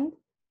second.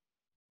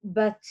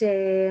 But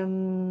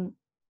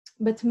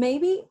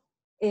maybe,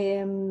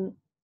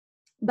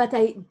 but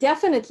I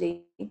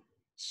definitely,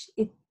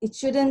 it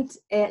shouldn't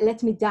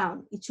let me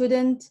down. It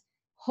shouldn't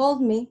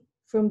hold me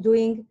from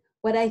doing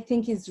what I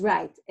think is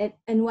right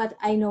and what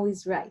I know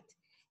is right.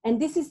 And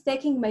this is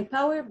taking my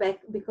power back,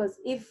 because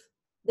if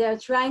they're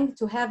trying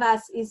to have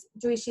us as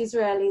Jewish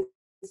Israelis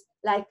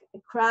like a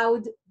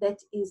crowd that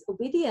is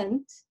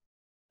obedient,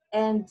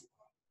 and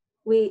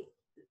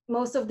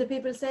most of the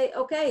people say,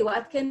 okay,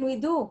 what can we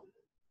do?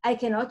 I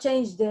cannot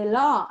change the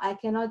law, I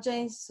cannot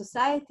change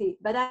society.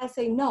 But I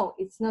say, no,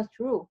 it's not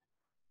true.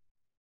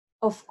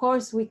 Of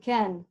course we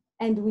can,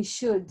 and we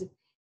should.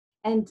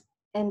 And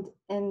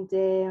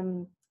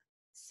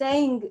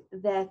saying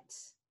that,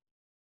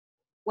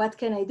 what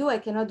can I do? I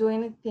cannot do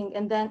anything,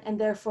 and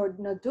therefore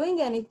not doing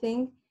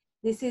anything.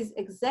 This is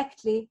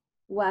exactly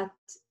what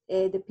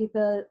the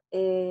people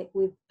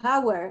with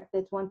power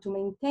that want to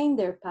maintain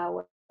their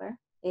power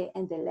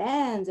and the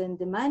land and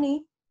the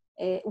money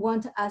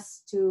want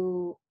us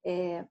to.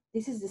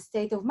 This is the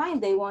state of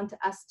mind they want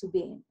us to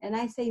be in. And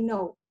I say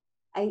no.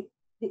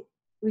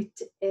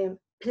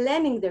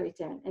 Planning the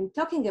return and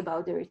talking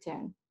about the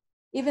return,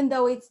 even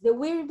though it's the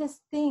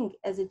weirdest thing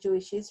as a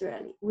Jewish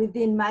Israeli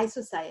within my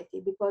society,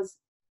 because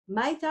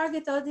my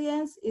target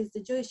audience is the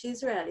Jewish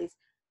Israelis.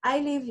 I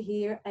live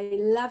here, I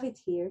love it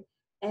here,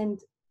 and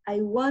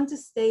I want to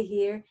stay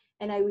here,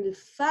 and I will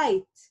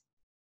fight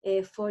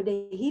for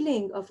the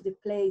healing of the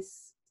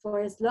place for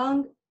as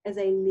long as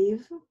I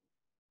live.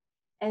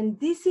 And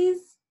this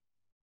is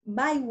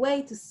my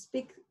way to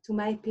speak to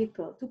my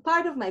people, to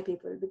part of my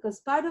people, because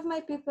part of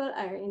my people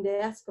are in the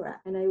diaspora,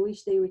 and I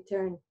wish they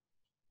return.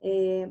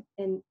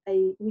 And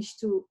I wish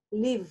to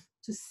live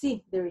to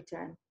see the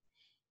return.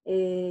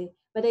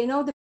 But I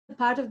know the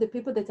part of the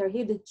people that are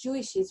here, the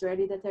Jewish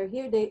Israeli that are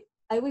here,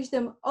 I wish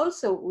them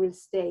also will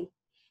stay.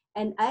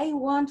 And I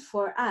want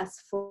for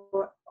us,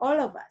 for all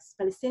of us,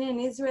 Palestinian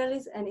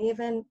Israelis, and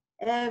even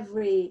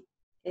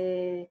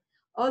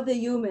all the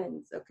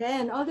humans, okay,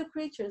 and all the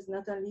creatures,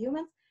 not only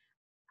humans,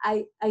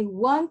 I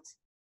want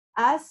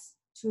us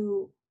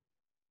to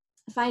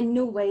find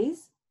new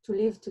ways to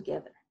live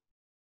together.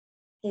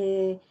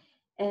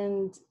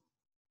 And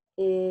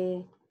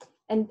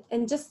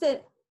just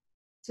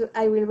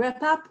I will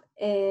wrap up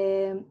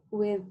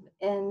with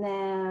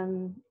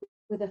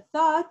a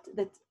thought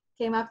that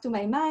came up to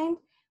my mind.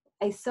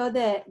 I saw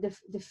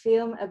the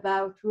film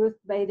about Ruth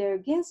Bader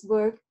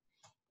Ginsburg,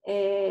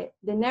 the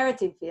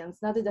narrative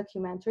films, not the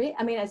documentary.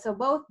 I mean, I saw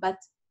both, but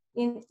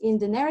in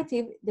the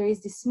narrative, there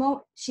is this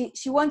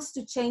she wants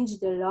to change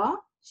the law.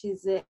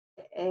 She's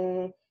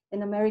an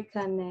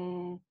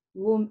American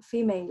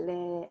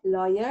female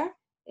lawyer,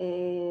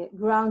 a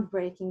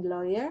groundbreaking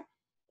lawyer,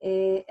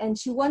 and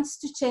she wants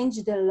to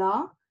change the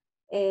law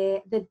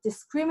that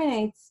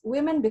discriminates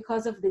women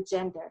because of the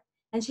gender.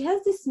 And she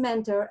has this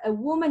mentor, a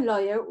woman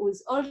lawyer who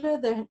is older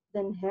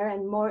than her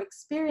and more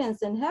experienced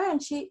than her,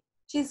 and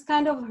she's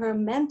kind of her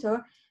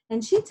mentor,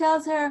 and she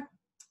tells her,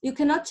 you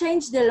cannot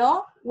change the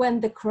law when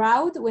the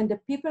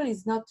people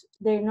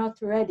they're not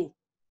ready.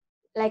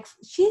 Like,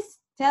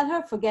 tell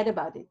her, forget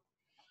about it.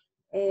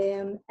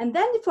 And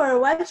then for a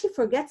while she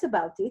forgets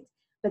about it,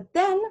 but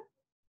then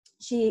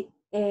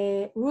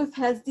Ruth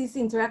has this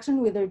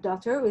interaction with her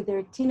daughter, with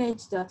her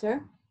teenage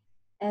daughter,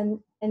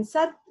 and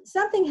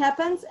something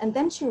happens, and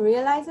then she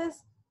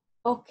realizes,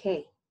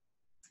 okay,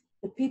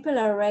 the people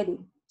are ready.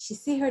 She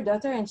sees her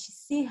daughter and she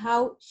sees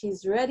how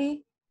she's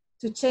ready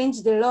to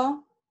change the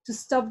law to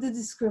stop the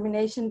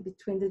discrimination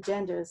between the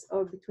genders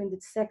or between the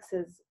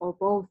sexes or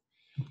both.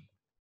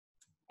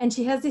 And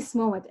she has this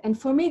moment. And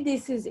for me,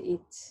 this is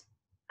it.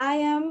 I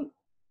am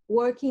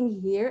working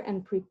here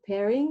and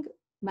preparing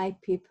my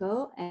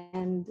people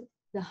and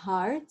the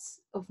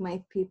hearts of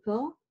my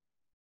people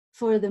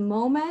for the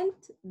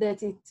moment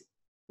that it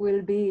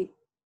will be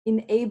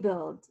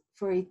enabled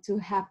for it to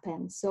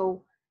happen.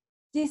 So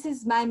this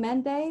is my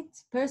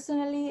mandate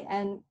personally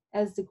and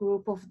as the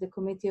group of the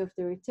Committee of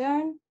the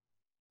Return.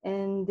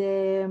 And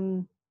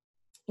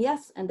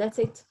yes, and that's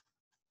it.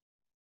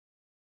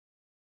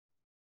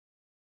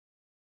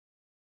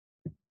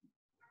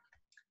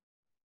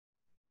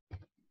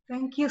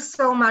 Thank you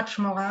so much,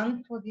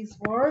 Moran, for these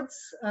words.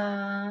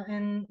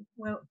 And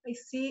well, I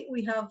see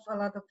we have a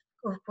lot of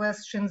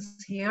questions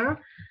here,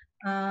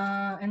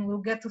 and we'll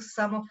get to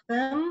some of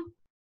them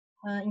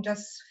in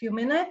just a few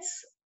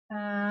minutes.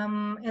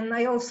 And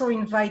I also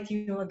invite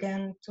you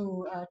again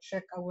to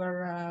check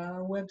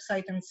our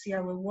website and see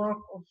our work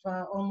of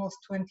almost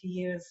 20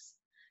 years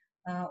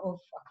of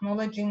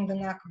acknowledging the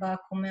Nakba,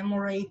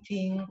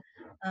 commemorating,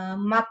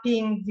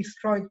 mapping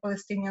destroyed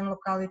Palestinian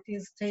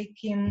localities,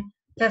 taking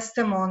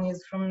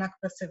testimonies from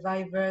Nakba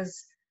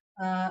survivors,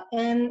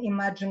 and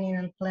imagining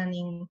and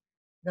planning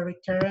the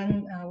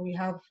return. We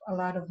have a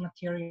lot of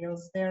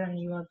materials there, and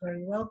you are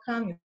very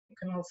welcome. You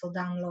can also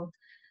download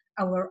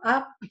our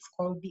app. It's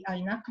called the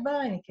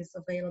iNakba, and it is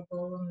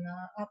available on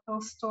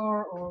Apple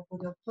Store or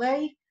Google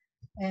Play.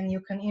 And you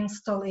can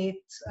install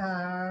it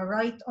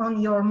right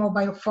on your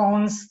mobile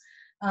phones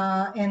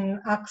and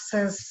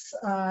access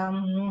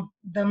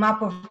the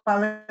map of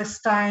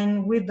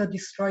Palestine with the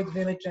destroyed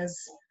villages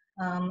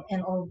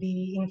and all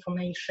the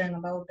information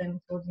about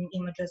them, including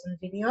images and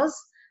videos.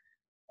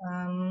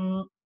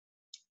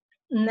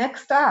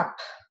 Next up,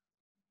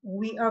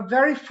 we are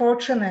very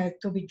fortunate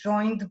to be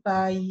joined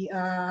by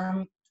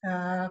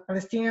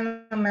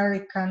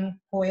Palestinian-American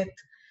poet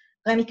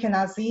Rami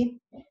Kenazi.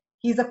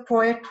 He's a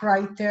poet,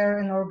 writer,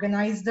 and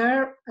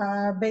organizer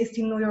based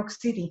in New York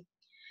City.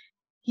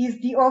 He's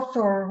the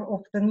author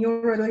of the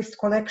new released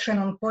collection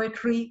on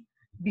poetry,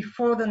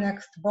 Before the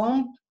Next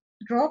Bomb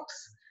Drops,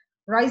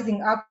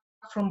 Rising Up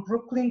from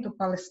Brooklyn to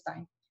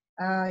Palestine.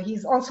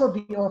 He's also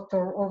the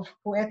author of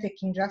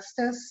Poetic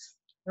Injustice,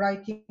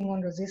 Writing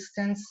on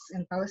Resistance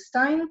in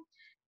Palestine,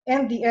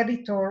 and the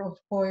editor of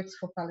Poets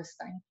for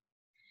Palestine.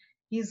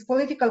 His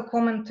political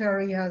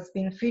commentary has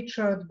been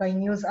featured by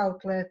news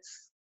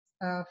outlets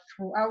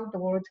throughout the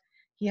world.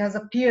 He has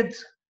appeared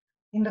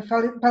in the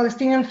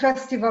Palestinian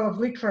Festival of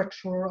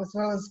Literature, as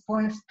well as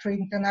Poetry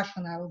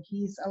International.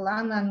 He is a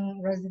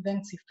Lannan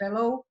Residency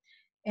Fellow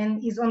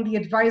and is on the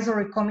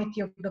advisory committee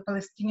of the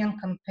Palestinian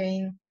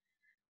Campaign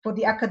for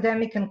the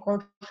Academic and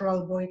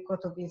Cultural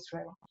Boycott of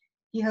Israel.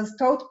 He has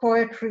taught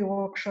poetry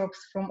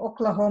workshops from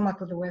Oklahoma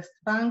to the West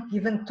Bank,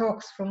 given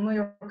talks from New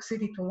York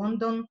City to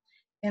London,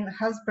 and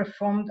has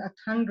performed at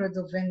hundreds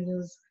of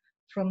venues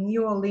from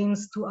New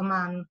Orleans to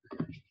Amman.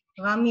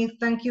 Rami,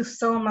 thank you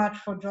so much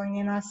for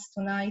joining us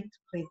tonight,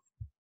 please.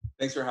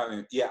 Thanks for having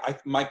me. Yeah,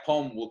 my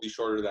poem will be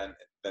shorter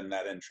than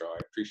that intro. I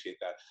appreciate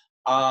that.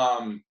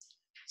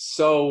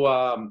 So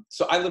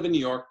I live in New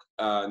York.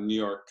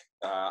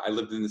 I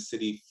lived in the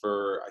city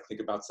for, I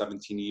think, about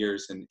 17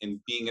 years, and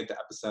being at the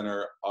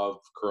epicenter of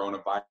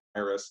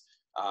coronavirus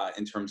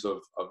in terms of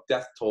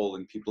death toll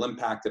and people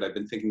impacted, I've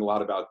been thinking a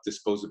lot about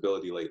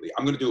disposability lately.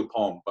 I'm going to do a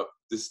poem, but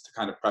this is to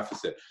kind of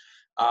preface it.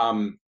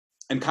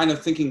 And kind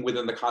of thinking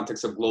within the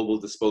context of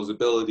global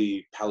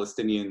disposability,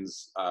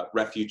 Palestinians,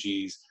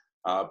 refugees,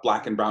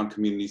 Black and brown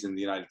communities in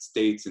the United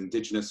States,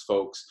 indigenous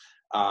folks,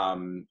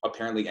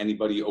 apparently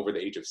anybody over the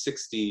age of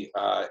 60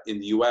 in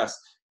the US,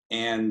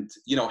 and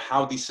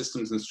how these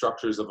systems and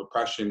structures of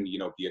oppression,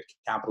 be it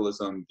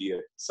capitalism, be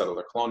it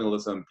settler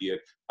colonialism, be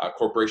it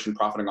corporation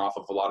profiting off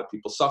of a lot of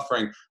people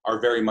suffering,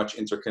 are very much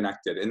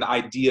interconnected. And the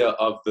idea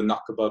of the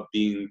Nakba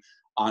being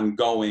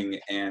ongoing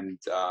and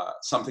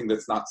something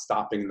that's not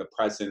stopping in the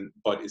present,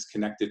 but is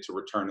connected to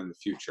return in the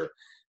future.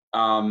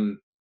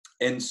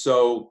 And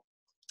so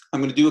I'm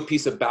going to do a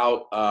piece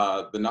about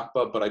the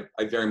Nakba, but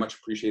I very much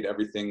appreciate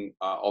everything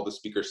all the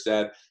speakers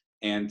said,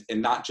 and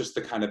not just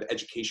the kind of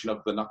education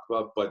of the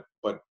Nakba, but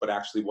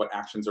actually what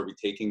actions are we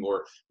taking,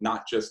 or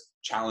not just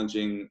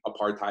challenging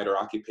apartheid or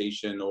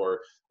occupation or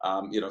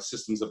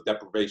systems of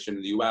deprivation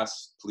in the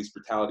U.S., police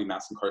brutality,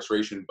 mass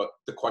incarceration, but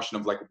the question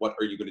of, like, what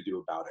are you going to do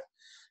about it?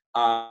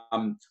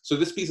 So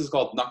this piece is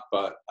called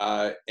Nakba,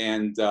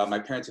 and my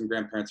parents and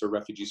grandparents are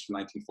refugees from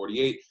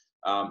 1948.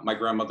 My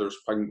grandmother was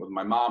pregnant with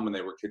my mom when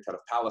they were kicked out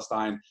of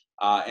Palestine,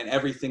 and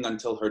everything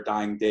until her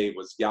dying day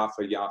was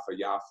Yafa, Yafa,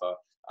 Yafa.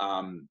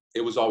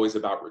 It was always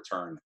about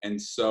return.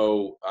 And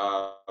so,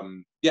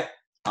 yeah,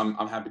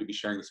 I'm happy to be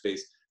sharing the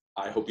space.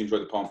 I hope you enjoy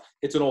the poem.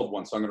 It's an old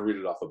one, so I'm going to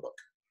read it off a book.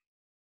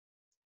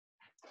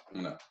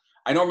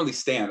 I normally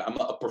stand. I'm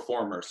a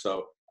performer,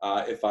 so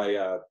if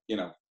I,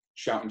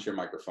 shout into your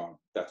microphone,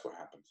 that's what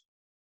happens.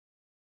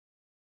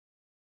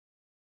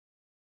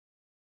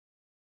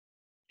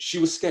 She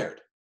was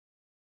scared.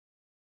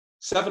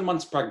 7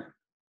 months pregnant.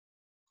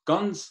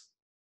 Guns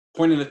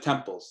pointing at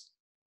temples.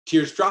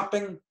 Tears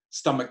dropping,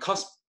 stomach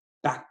cusp,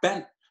 back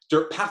bent,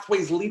 dirt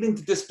pathways leading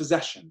to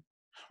dispossession.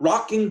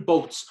 Rocking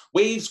boats,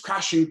 waves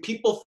crashing,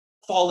 people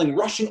falling,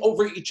 rushing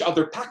over each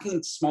other, packing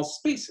into small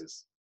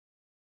spaces.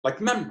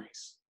 Like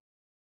memories.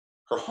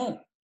 Her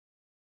home.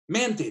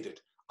 Mandated.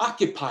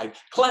 Occupied,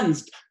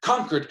 cleansed,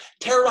 conquered,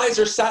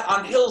 terrorizer sat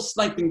on hills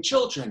sniping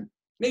children.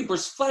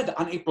 Neighbors fled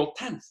on April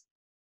 10th.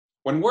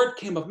 When word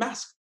came of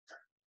massacre,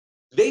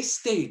 they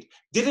stayed,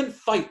 didn't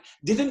fight,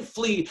 didn't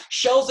flee,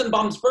 shells and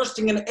bombs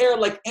bursting in air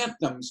like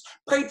anthems,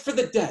 prayed for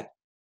the dead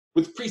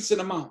with priests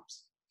and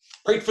imams,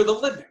 prayed for the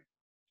living,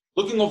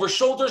 looking over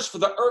shoulders for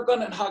the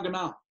Irgun and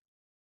Haganah.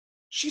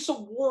 She's a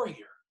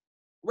warrior,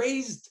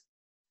 raised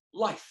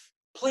life.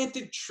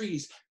 Planted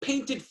trees,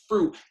 painted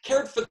fruit,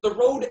 cared for the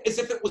road as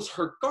if it was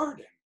her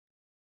garden.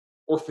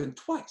 Orphaned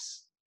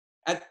twice.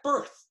 At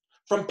birth,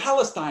 from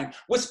Palestine,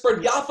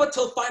 whispered Yafa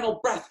till final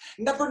breath,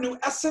 never knew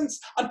essence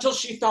until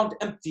she found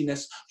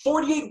emptiness,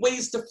 48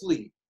 ways to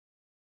flee.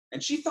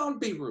 And she found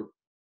Beirut,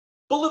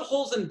 bullet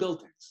holes in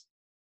buildings,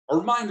 a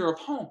reminder of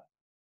home,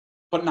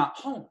 but not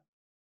home.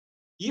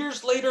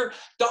 Years later,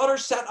 daughter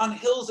sat on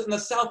hills in the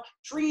south,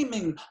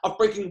 dreaming of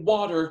breaking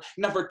water,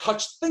 never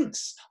touched,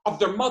 thinks of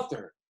their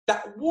mother,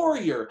 that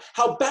warrior,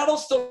 how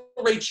battles still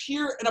rage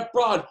here and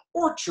abroad,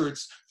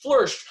 orchards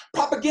flourished,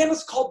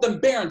 propagandists called them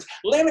barons,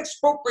 land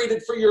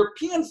expropriated for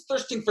Europeans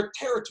thirsting for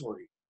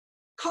territory.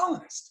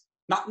 Colonist,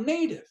 not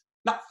native,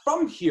 not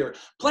from here.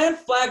 Plant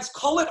flags,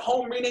 call it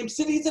home, rename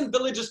cities and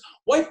villages,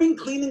 wiping,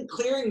 cleaning,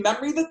 clearing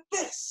memory that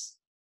this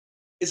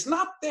is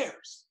not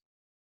theirs.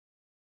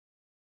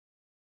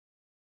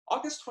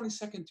 August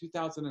 22nd,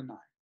 2009.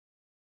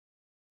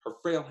 Her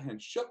frail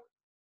hand shook,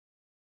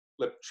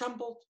 lip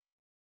trembled,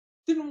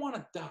 didn't want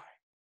to die,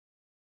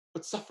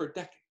 but suffered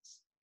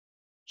decades.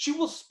 She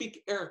will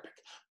speak Arabic,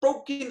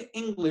 broken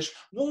English,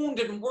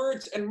 wounded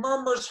words and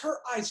murmurs, her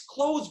eyes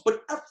closed,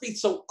 but every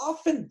so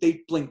often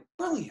they blink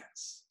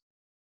brilliance.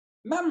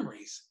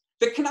 Memories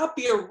that cannot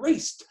be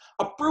erased,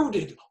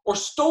 uprooted, or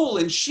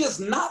stolen. She has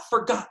not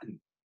forgotten.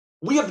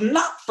 We have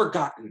not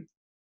forgotten.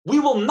 We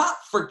will not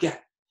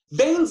forget.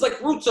 Veins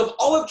like roots of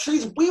olive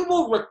trees, we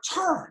will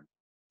return.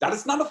 That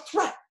is not a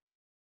threat,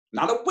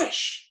 not a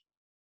wish,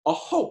 a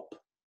hope,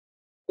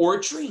 or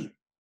a dream,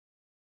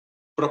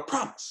 but a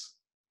promise.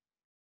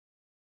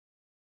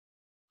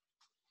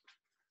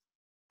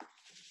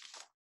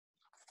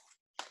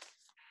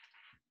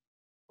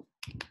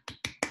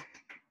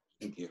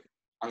 Thank you.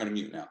 I'm going to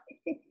mute now.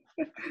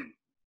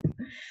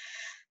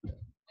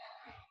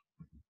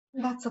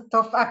 That's a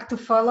tough act to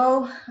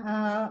follow.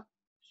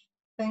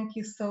 Thank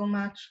you so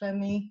much,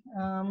 Remy.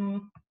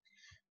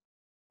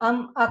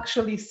 I'm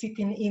actually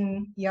sitting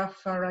in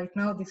Jaffa right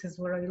now. This is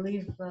where I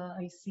live.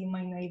 I see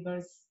my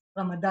neighbors'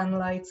 Ramadan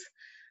lights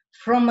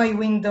from my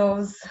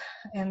windows,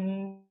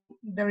 and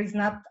there is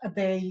not a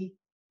day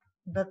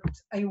that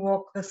I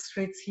walk the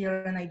streets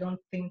here and I don't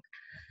think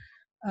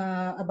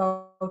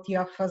about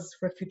Jaffa's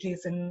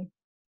refugees and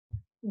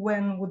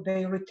when would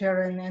they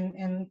return,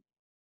 and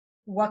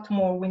what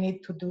more we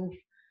need to do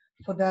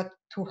for that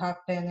to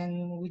happen.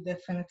 And we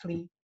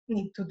definitely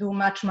need to do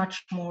much,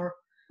 much more.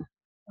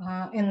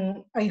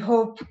 And I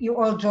hope you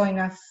all join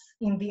us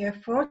in the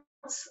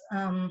efforts.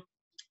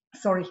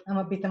 Sorry, I'm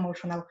a bit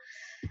emotional.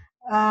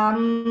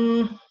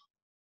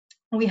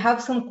 We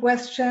have some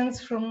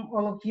questions from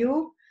all of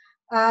you.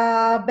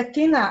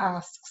 Bettina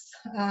asks,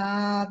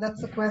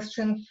 that's a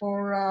question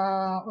for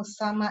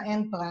Osama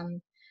and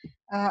Bram.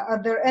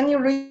 Are there any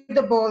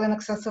readable and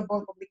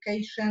accessible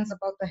publications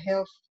about the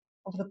health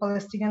of the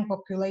Palestinian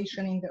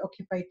population in the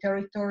occupied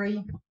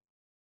territory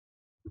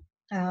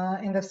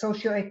in the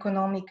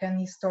socio-economic and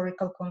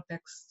historical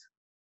context?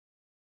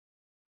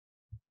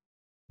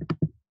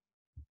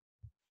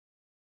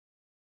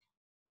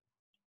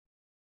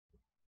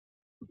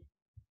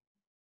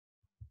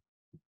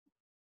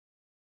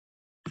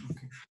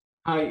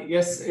 Hi,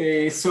 yes,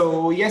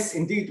 so yes,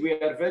 indeed, we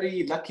are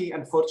very lucky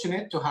and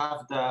fortunate to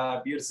have the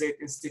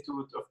Birzeit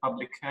Institute of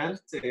Public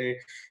Health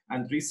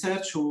and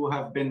Research, who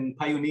have been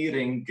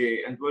pioneering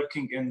and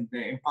working in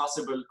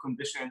impossible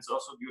conditions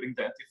also during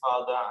the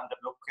Intifada and the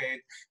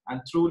blockade,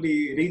 and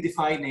truly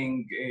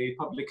redefining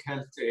public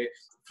health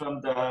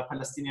from the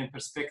Palestinian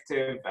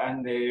perspective,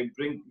 and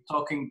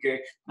talking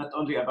not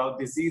only about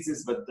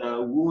diseases, but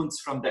the wounds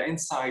from the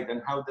inside,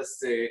 and how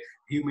does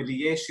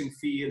humiliation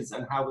feels,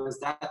 and how is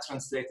that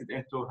translated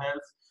into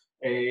health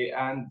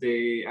and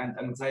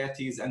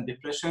anxieties and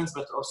depressions,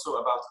 but also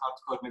about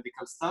hardcore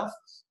medical stuff.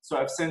 So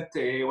I've sent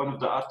one of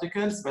the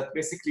articles, but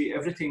basically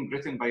everything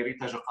written by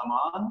Rita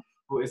Jaqaman,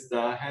 who is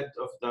the head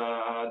of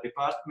the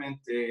department,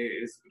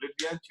 is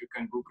brilliant. You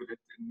can Google it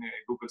in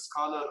Google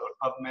Scholar or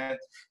PubMed,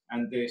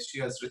 and she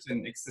has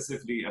written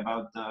excessively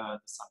about the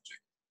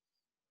subject.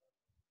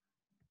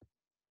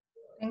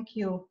 Thank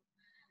you.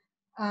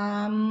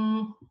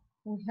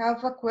 We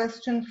have a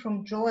question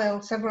from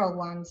Joel, several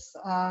ones.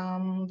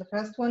 The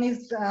first one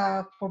is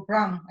for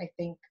Bram, I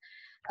think.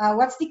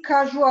 What's the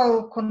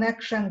causal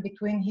connection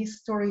between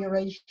history,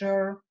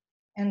 erasure,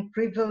 and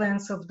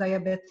prevalence of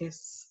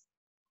diabetes?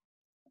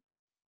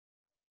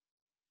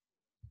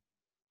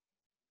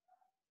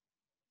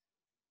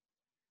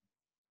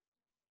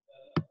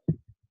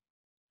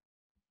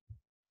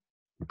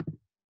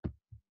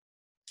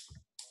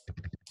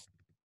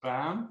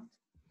 Bram?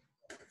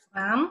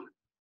 Bram?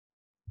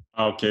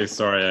 Okay,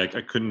 sorry,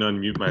 I couldn't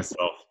unmute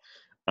myself.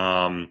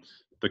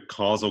 The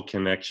causal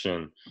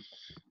connection.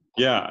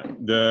 Yeah,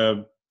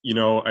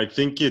 I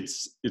think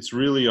it's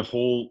really a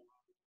whole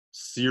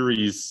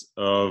series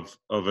of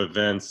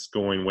events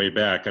going way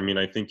back. I mean,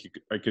 I think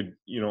I could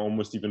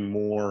almost even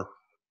more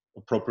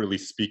appropriately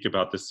speak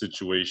about the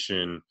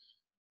situation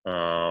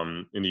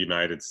in the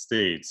United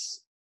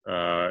States.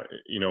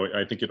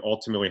 I think it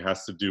ultimately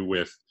has to do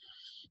with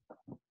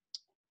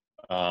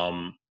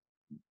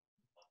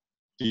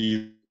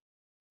the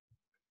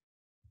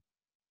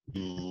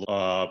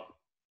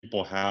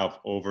people have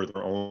over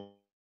their own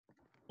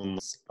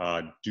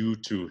due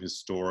to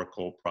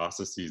historical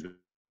processes,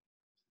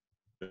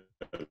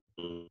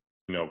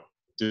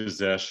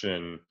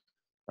 dispossession,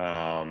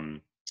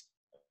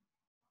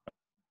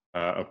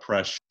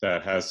 oppression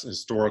that has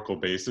historical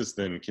basis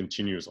then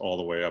continues all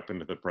the way up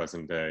into the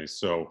present day.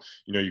 So,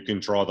 you know, you can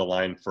draw the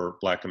line for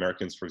Black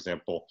Americans, for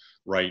example,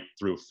 right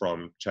through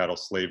from chattel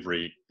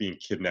slavery, being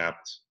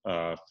kidnapped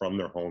from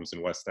their homes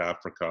in West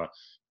Africa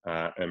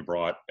and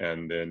brought,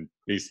 and then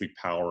basically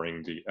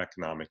powering the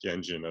economic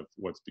engine of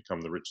what's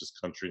become the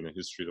richest country in the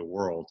history of the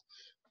world.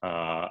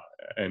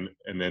 And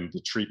then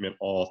the treatment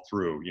all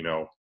through,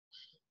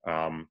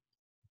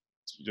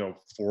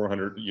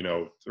 400,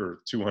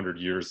 or 200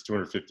 years,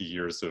 250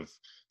 years of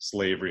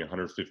slavery,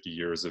 150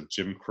 years of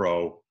Jim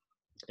Crow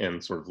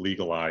and sort of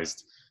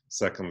legalized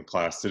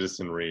second-class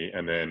citizenry,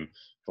 and then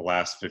the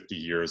last 50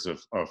 years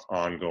of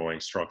ongoing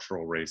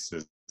structural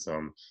racism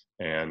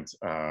and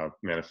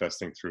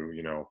manifesting through,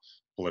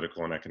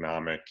 political and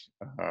economic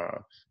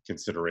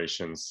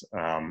considerations.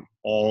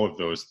 All of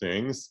those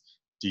things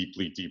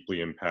deeply, deeply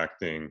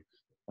impacting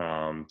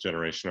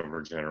generation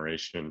over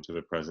generation to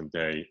the present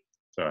day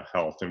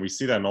health. And we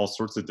see that in all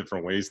sorts of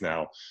different ways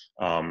now.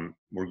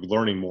 We're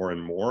learning more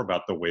and more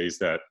about the ways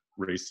that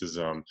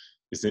racism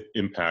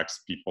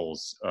impacts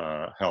people's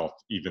health,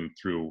 even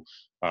through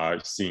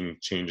seeing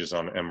changes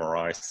on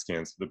MRI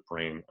scans of the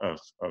brain of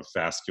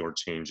vascular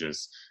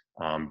changes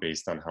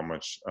based on how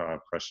much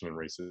oppression and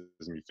racism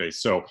you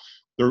face. So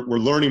we're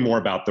learning more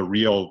about the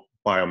real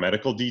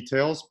biomedical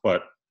details,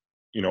 but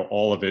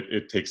all of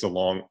it takes a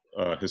long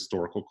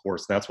historical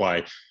course. That's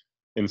why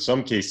in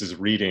some cases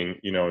reading,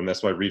 and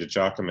that's why Rita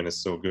Jacquemin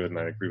is so good, and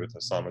I agree with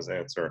Osama's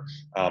answer,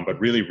 but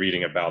really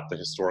reading about the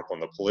historical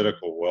and the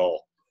political will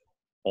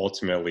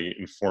ultimately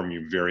inform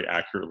you very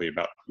accurately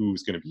about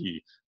who's going to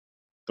be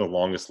the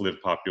longest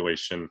lived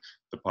population,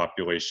 the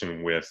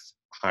population with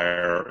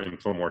higher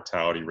infant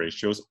mortality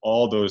ratios.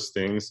 All those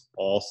things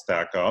all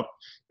stack up.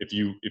 If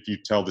you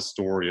tell the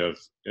story of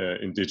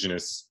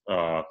indigenous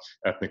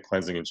ethnic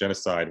cleansing and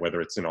genocide, whether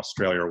it's in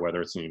Australia or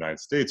whether it's in the United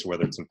States or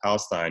whether it's in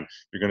Palestine,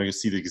 you're going to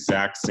see the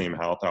exact same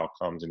health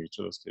outcomes in each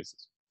of those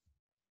cases.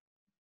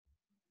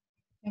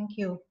 Thank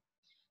you.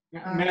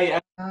 May I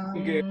ask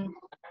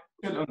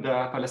on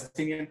the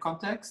Palestinian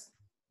context?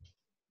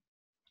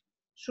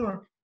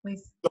 Sure,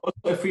 please. So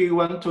if we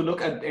want to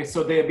look at,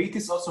 so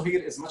diabetes also here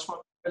is much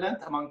more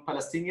prevalent among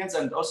Palestinians,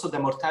 and also the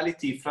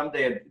mortality from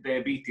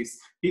diabetes.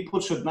 People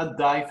should not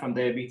die from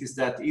diabetes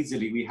that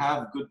easily. We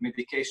have good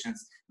medications.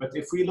 But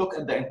if we look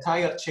at the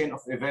entire chain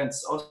of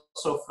events,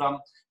 also from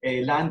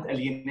land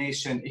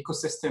alienation,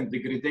 ecosystem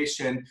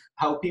degradation,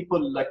 how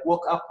people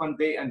woke up one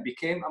day and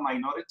became a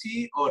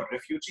minority or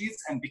refugees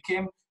and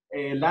became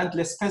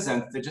landless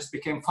peasants. They just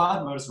became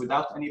farmers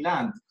without any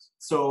land.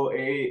 So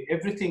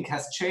everything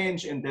has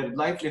changed in their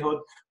livelihood,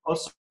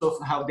 also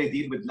how they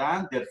deal with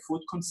land, their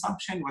food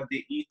consumption, what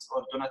they eat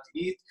or do not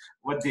eat,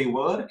 what they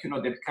work,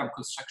 they become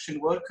construction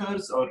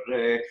workers or,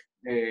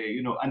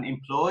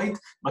 unemployed,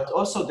 but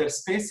also their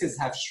spaces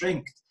have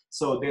shrunk.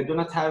 So they do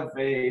not have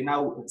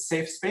now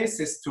safe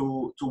spaces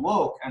to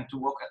walk and to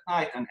walk at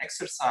night and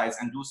exercise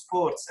and do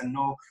sports, and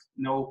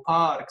no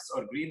parks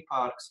or green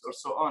parks or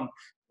so on.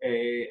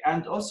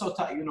 And also,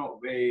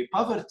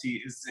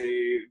 poverty is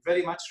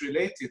very much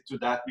related to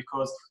that,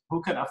 because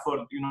who can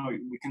afford,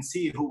 we can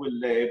see who will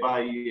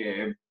buy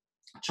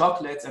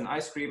chocolates and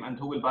ice cream, and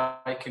who will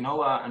buy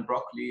quinoa and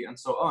broccoli and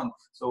so on.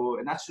 So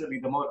naturally,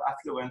 the more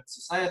affluent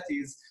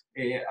societies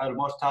are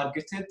more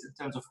targeted in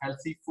terms of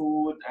healthy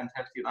food and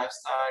healthy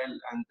lifestyle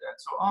and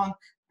so on,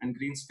 and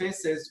green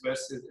spaces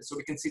versus, so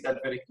we can see that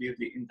very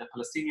clearly in the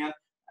Palestinian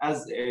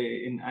as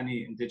in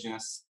any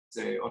indigenous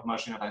or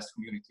marginalized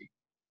community.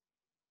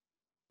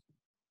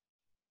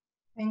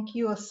 Thank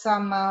you,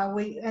 Osama.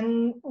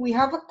 We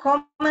have a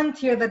comment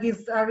here that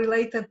is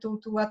related to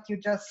what you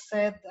just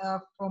said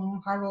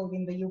from Harold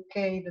in the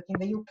UK, that in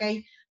the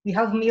UK we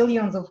have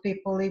millions of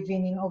people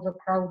living in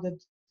overcrowded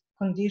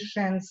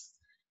conditions,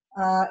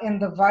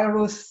 and the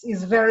virus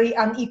is very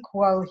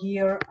unequal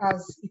here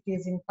as it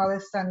is in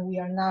Palestine. We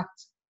are not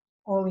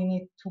all in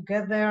it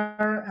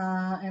together,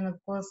 and of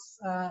course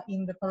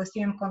in the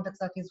Palestinian context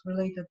that is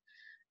related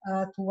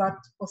to what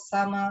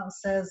Osama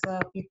says,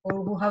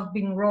 people who have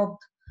been robbed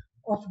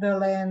of their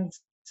lands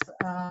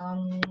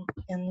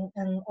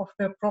and of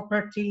their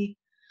property,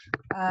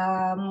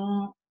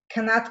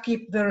 cannot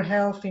keep their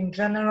health in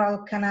general,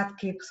 cannot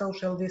keep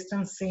social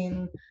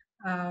distancing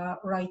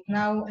right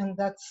now, and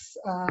that's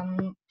a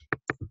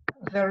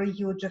very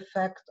huge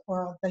effect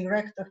or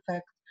direct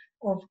effect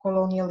of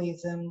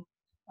colonialism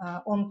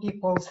on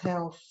people's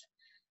health.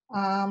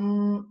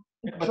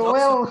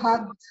 Joel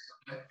had...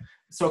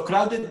 So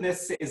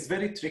crowdedness is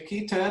very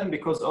tricky term,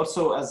 because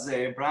also, as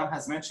Bram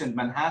has mentioned,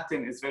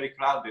 Manhattan is very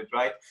crowded,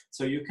 right?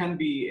 So you can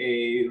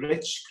be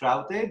rich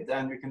crowded,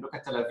 and we can look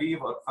at Tel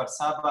Aviv or Kfar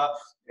Saba.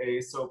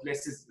 So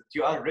places that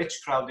you are rich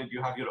crowded,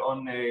 you have your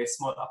own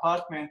small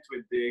apartment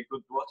with the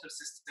good water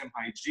system,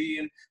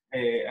 hygiene,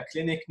 a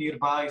clinic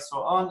nearby,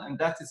 so on. And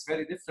that is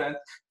very different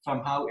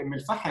from how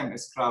Al-Fahim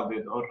is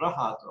crowded, or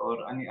Rahat,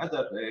 or any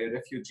other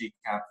refugee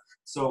camp.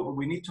 So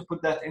we need to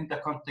put that in the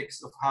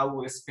context of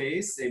how a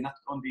space, not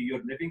only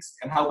your living,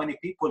 and how many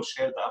people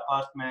share the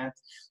apartment,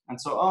 and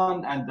so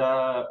on. And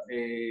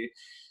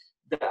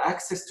the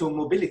access to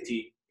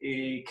mobility.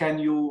 Can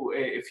you,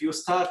 if you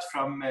start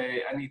from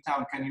any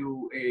town, can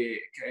you,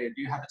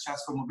 do you have a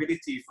chance for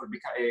mobility, for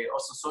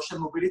also social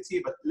mobility,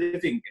 but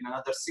living in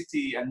another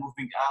city and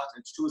moving out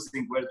and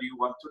choosing where do you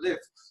want to live?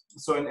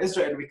 So in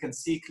Israel, we can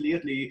see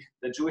clearly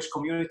the Jewish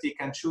community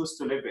can choose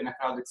to live in a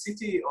crowded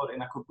city or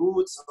in a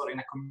kibbutz or in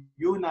a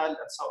communal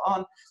and so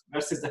on,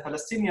 versus the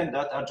Palestinian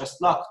that are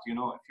just locked. You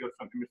know, if you're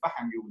from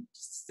Fahim, you would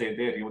just stay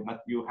there.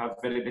 You have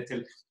very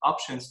little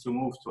options to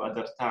move to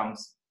other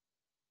towns.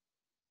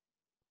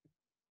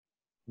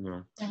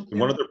 Yeah. And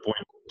one other point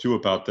too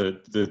about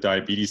the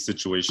diabetes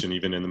situation,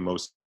 even in the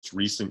most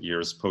recent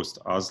years post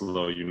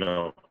Oslo, you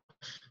know,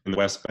 in the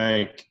West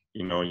Bank,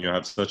 you know, you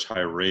have such high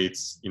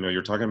rates, you know,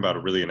 you're talking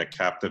about really in a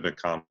captive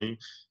economy,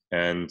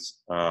 and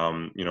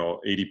you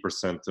know,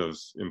 80% of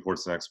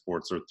imports and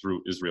exports are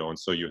through Israel, and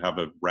so you have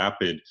a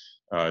rapid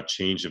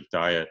change of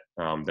diet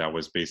that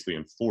was basically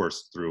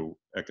enforced through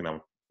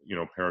economic, you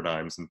know,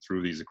 paradigms and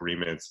through these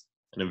agreements,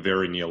 and a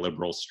very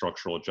neoliberal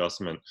structural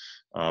adjustment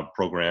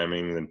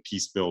programming and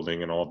peace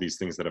building and all these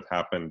things that have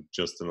happened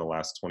just in the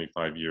last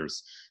 25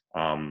 years.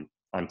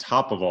 On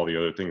top of all the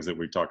other things that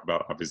we talked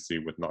about, obviously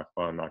with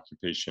Nakba and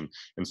occupation.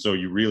 And so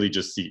you really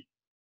just see,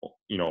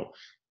 you know,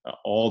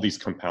 all these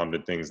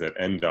compounded things that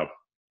end up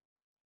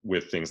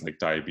with things like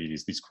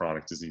diabetes, these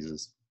chronic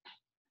diseases.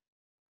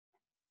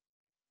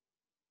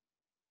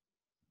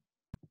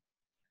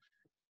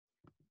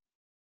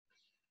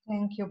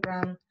 Thank you,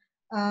 Bram.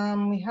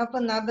 We have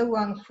another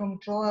one from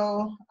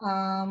Joel.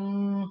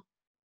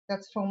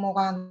 That's from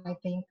Moran, I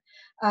think.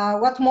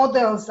 What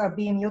models are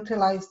being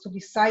utilized to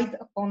decide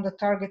upon the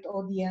target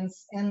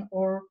audience and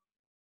or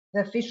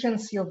the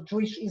efficiency of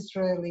Jewish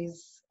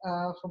Israelis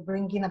for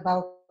bringing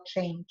about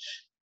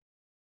change?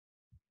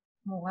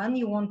 Moran,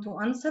 you want to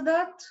answer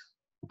that?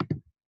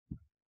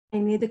 I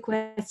need the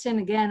question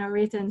again or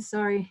written,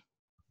 sorry.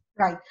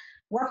 Right.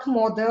 What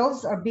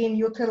models are being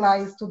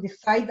utilized to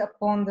decide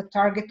upon the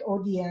target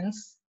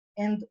audience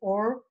and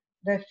or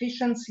the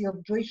efficiency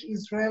of Jewish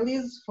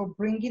Israelis for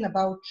bringing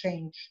about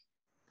change?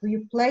 Do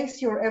you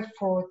place your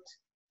effort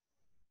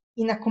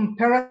in a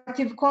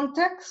comparative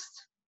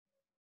context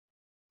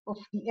of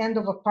the end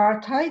of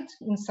apartheid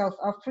in South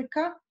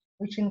Africa,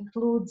 which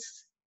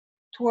includes,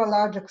 to a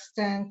large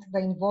extent, the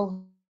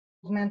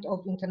involvement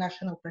of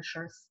international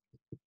pressures?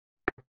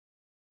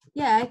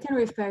 Yeah, I can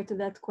refer to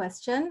that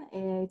question.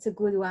 It's a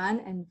good one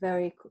and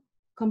very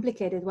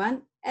complicated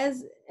one,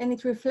 and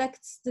it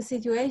reflects the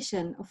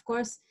situation. Of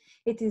course,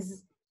 it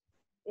is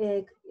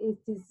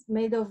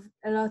made of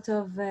a lot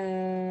of,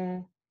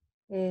 there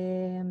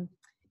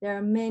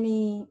are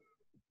many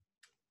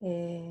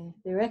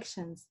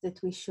directions that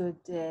we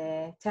should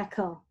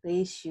tackle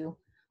the issue.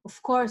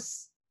 Of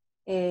course,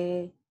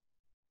 I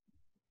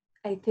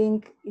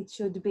think it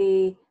should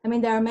be, I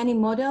mean, there are many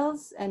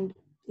models, and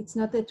it's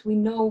not that we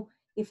know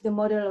if the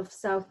model of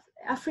South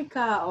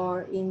Africa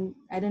or in,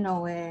 I don't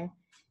know,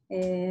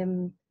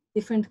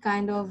 different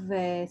kind of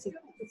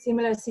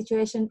similar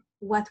situation,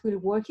 what will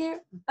work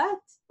here.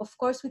 But of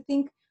course, we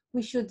think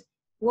we should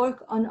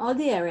work on all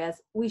the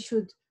areas. We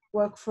should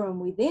work from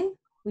within.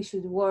 We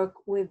should work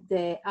with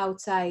the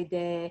outside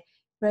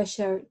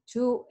pressure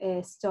to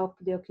stop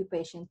the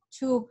occupation,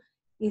 to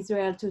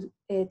Israel to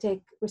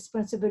take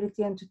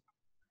responsibility and to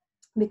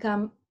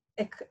become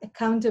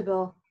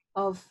accountable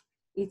of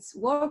its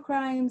war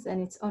crimes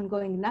and its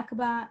ongoing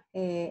Nakba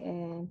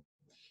and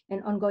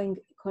ongoing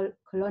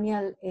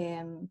colonial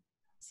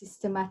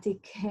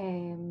systematic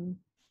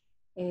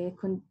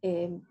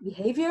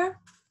behavior.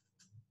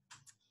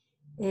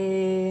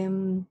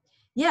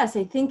 Yes,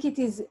 I think it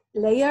is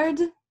layered,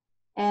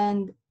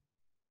 and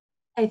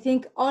I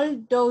think all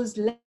those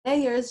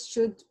layers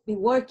should be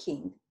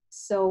working.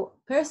 So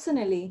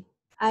personally,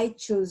 I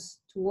choose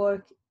to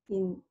work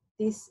in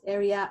this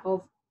area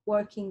of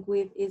working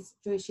with its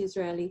Jewish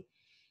Israeli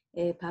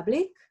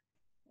public.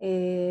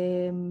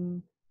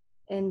 And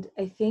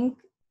I think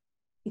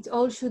it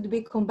all should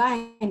be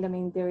combined. I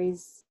mean,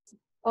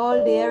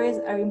 all the areas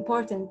are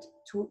important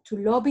to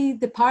lobby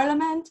the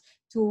parliament,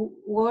 to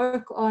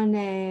work on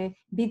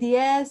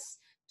BDS,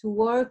 to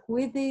work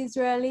with the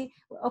Israeli.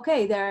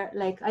 Okay, there are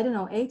like, I don't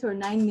know, 8 or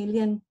 9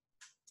 million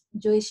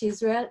Jewish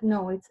Israel.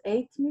 No, it's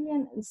 8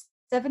 million,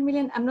 7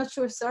 million, I'm not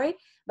sure, sorry.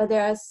 But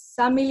there are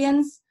some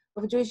millions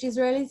of Jewish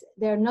Israelis.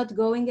 They're not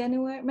going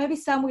anywhere. Maybe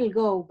some will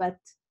go, but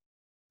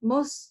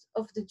most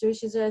of the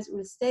Jewish Israelis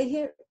will stay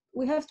here.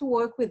 We have to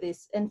work with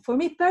this. And for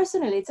me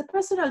personally, it's a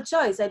personal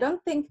choice. I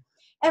don't think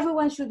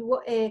everyone should,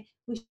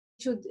 we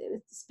should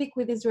speak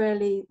with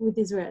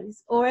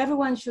Israelis, or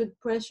everyone should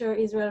pressure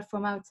Israel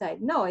from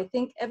outside. No, I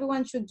think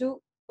everyone should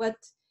do what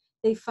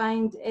they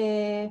find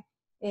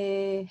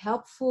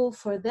helpful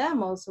for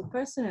them also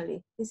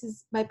personally. This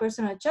is my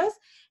personal choice.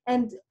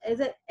 And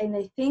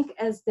I think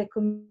as the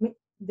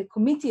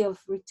committee of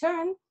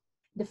return,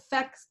 the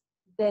fact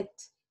that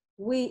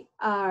we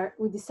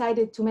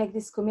decided to make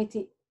this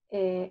committee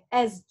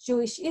as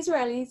Jewish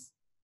Israelis,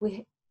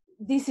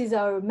 this is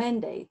our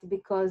mandate,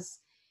 because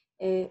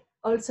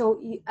also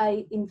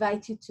I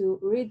invite you to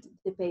read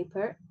the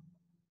paper.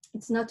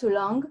 it's not too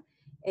long,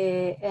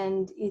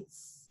 and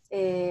it's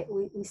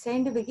we say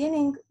in the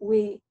beginning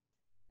the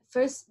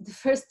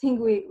first thing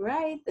we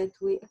write that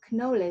we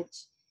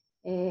acknowledge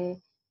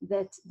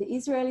that the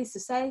Israeli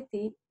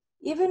society,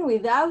 even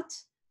without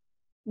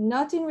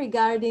not in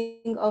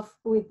regarding of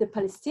with the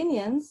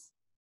Palestinians,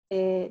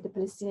 the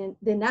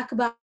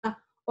Nakba,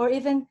 or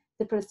even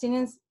the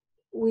Palestinians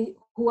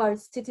who are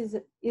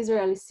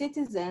Israeli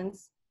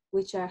citizens,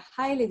 which are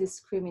highly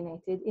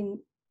discriminated in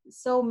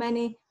so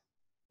many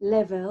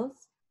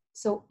levels.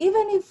 So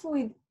even if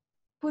we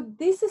put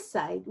this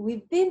aside,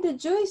 within the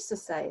Jewish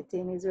society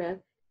in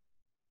Israel,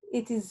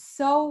 it is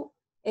so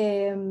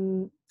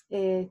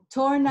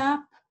torn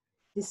up,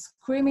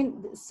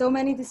 so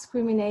many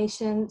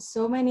discrimination,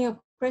 so many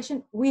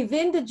oppression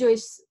within the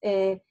Jewish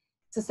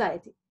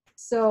society.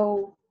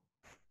 So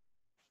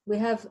we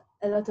have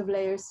a lot of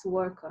layers to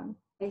work on.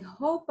 I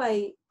hope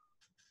I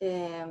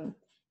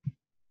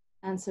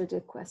answered the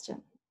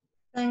question.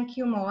 Thank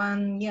you,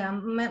 Moran. Yeah,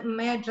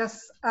 may I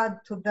just add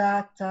to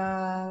that,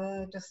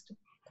 just to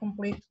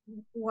complete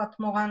what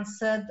Moran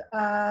said.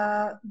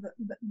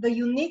 The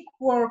unique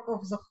work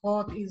of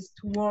Zochrot is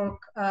to work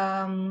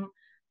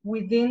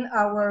within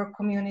our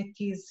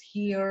communities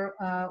here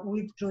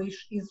with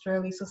Jewish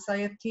Israeli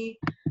society.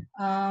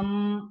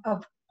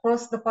 Of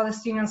course, the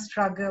Palestinian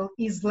struggle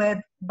is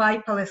led by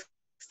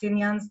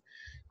Palestinians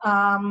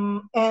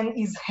and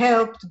is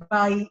helped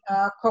by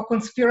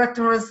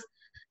co-conspirators,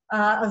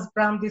 as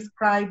Bram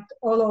described,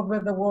 all over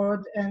the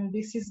world. And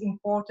this is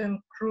important,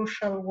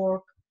 crucial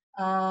work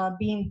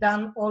being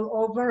done all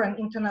over, and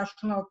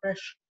international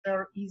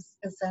pressure is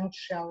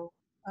essential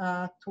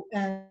to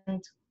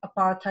end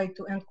apartheid,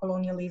 to end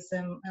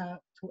colonialism,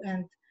 to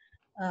end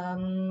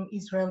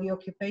Israeli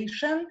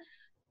occupation.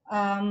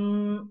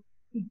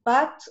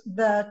 But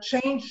the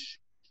change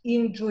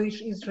in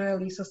Jewish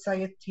Israeli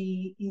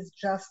society is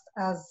just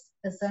as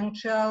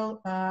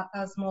essential.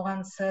 As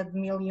Moran said,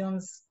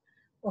 millions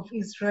of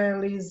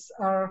Israelis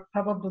are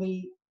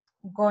probably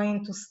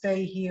going to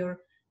stay here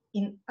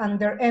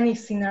under any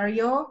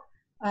scenario,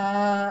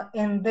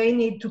 and they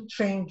need to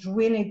change.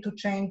 We need to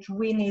change.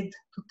 We need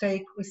to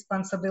take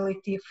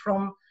responsibility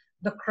from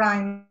the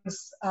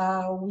crimes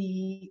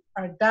we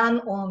are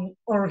done on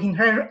or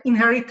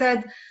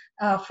inherited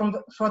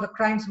for the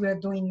crimes we are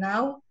doing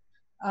now,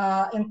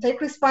 and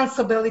take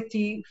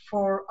responsibility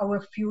for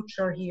our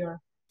future here,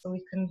 so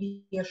it can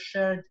be a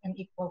shared and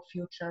equal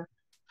future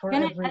for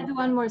everyone. Can I add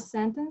one more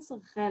sentence,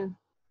 Rachel?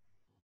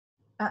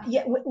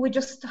 Yeah, we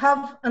just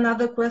have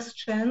another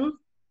question,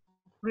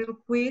 real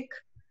quick.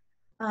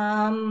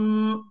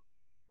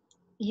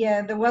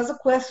 Yeah, there was a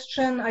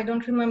question, I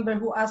don't remember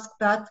who asked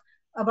that,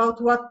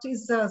 about what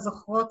is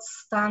Zochrot's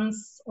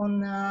stance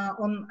on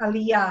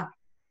Aliyah.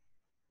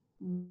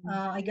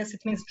 I guess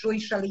it means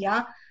Jewish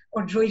Aliyah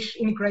or Jewish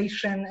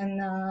immigration, and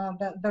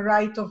the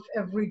right of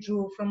every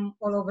Jew from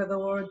all over the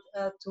world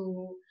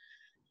to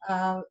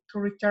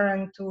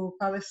return to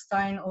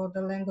Palestine or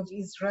the land of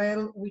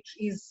Israel, which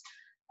is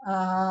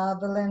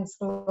the land's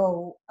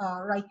law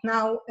right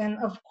now. And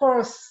of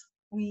course,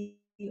 we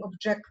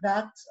object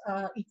that.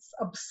 It's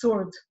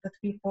absurd that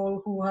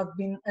people who have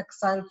been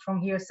exiled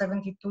from here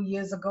 72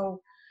 years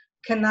ago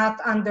cannot,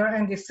 under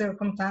any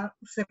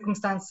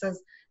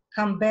circumstances,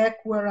 come back,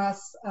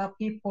 whereas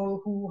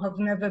people who have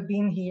never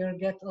been here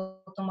get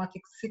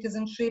automatic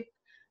citizenship.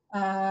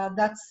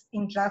 That's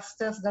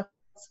injustice.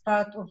 That's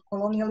part of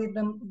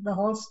colonialism. The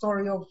whole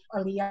story of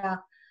Aliyah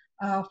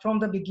from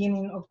the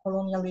beginning of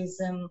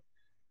colonialism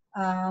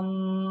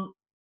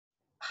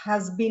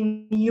has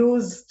been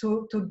used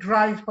to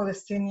drive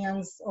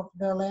Palestinians off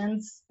their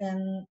lands,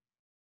 and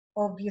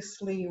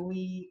obviously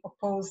we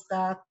oppose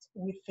that.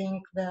 We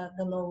think that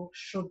the law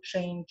should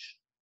change.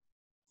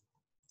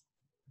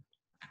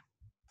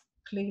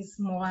 Please,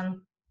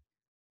 Moran.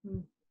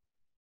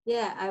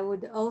 Yeah, I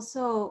would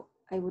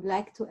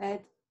like to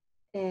add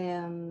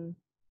a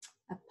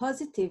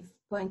positive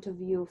point of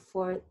view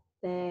for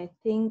the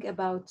thing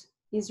about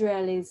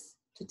Israelis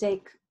to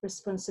take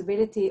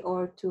responsibility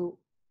or to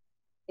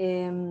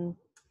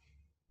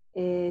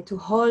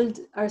hold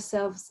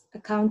ourselves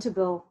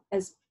accountable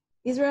as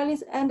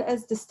Israelis and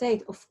as the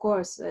state, of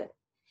course.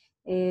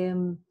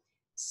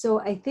 So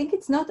I think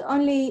it's not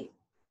only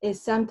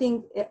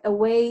a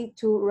way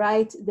to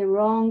right the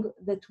wrong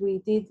that we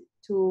did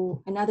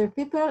to another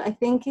people. I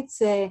think it's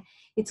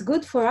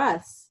good for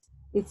us.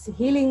 It's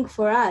healing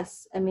for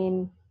us. I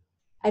mean,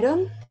 I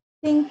don't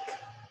think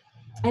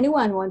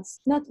anyone wants,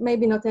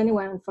 maybe not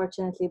anyone,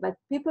 unfortunately, but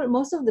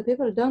most of the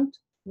people don't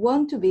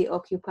want to be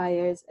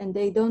occupiers, and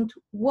they don't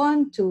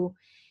want to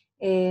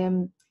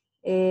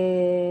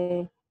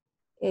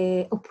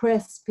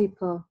oppress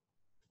people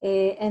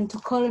and to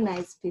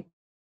colonize people.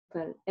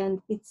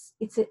 And it's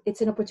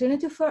an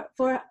opportunity for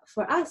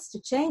us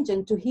to change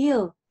and to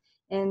heal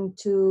and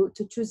to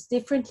choose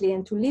differently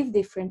and to live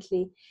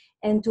differently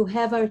and to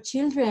have our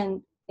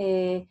children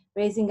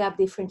raising up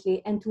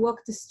differently and to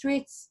walk the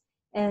streets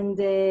and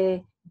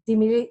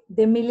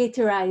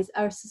demilitarize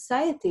our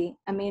society.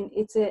 I mean,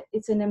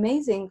 it's an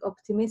amazing,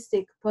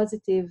 optimistic,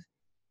 positive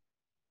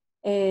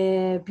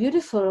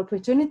beautiful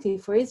opportunity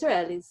for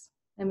Israelis.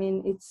 I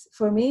mean,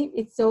 for me,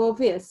 it's so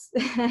obvious.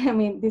 I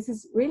mean, this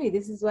is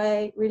why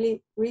I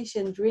really wish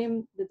and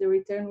dream that the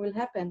return will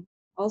happen.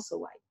 Also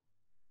why.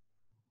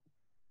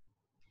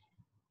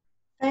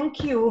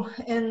 Thank you.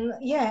 And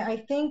yeah, I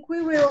think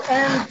we will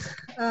end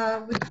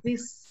with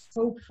this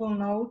hopeful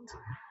note.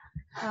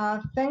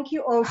 Thank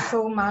you all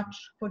so much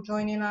for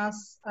joining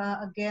us.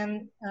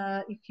 Again,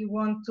 if you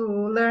want to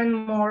learn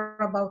more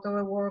about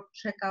our work,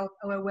 check out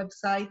our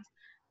website.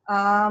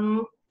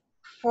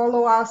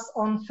 Follow us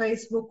on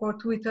Facebook or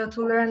Twitter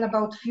to learn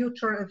about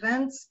future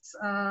events.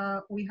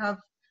 We have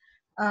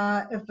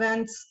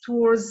events,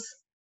 tours,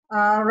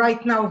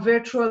 right now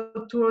virtual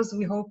tours.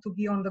 We hope to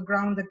be on the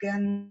ground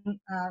again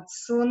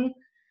soon.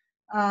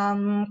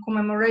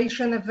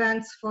 Commemoration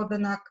events for the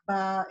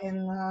Nakba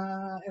and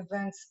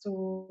events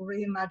to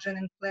reimagine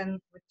and plan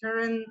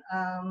return.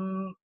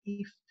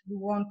 If you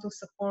want to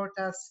support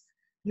us,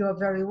 you are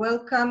very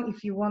welcome.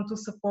 If you want to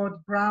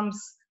support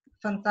Bram's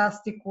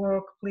fantastic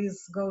work,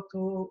 please go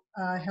to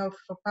Health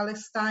for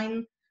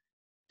Palestine.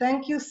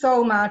 Thank you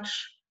so much.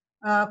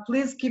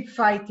 Please keep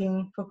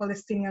fighting for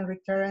Palestinian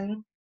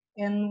return,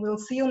 and we'll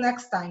see you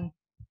next time.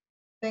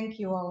 Thank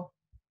you all.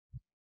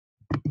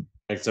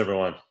 Thanks,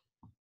 everyone.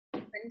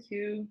 Thank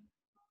you.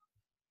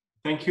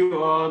 Thank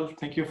you all.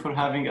 Thank you for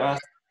having us.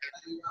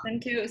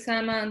 Thank you,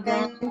 Osama and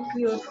Thank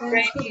you. Thanks for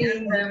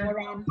being here.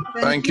 Moran.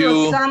 Thank you,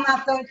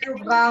 Osama. Thank you,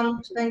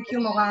 Bram. Thank you,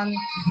 Moran.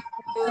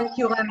 Thank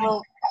you,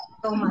 Remy,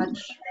 so much.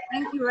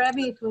 Thank you,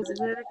 Rabbi. It was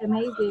very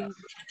amazing.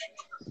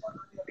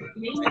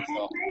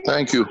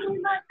 Thank you.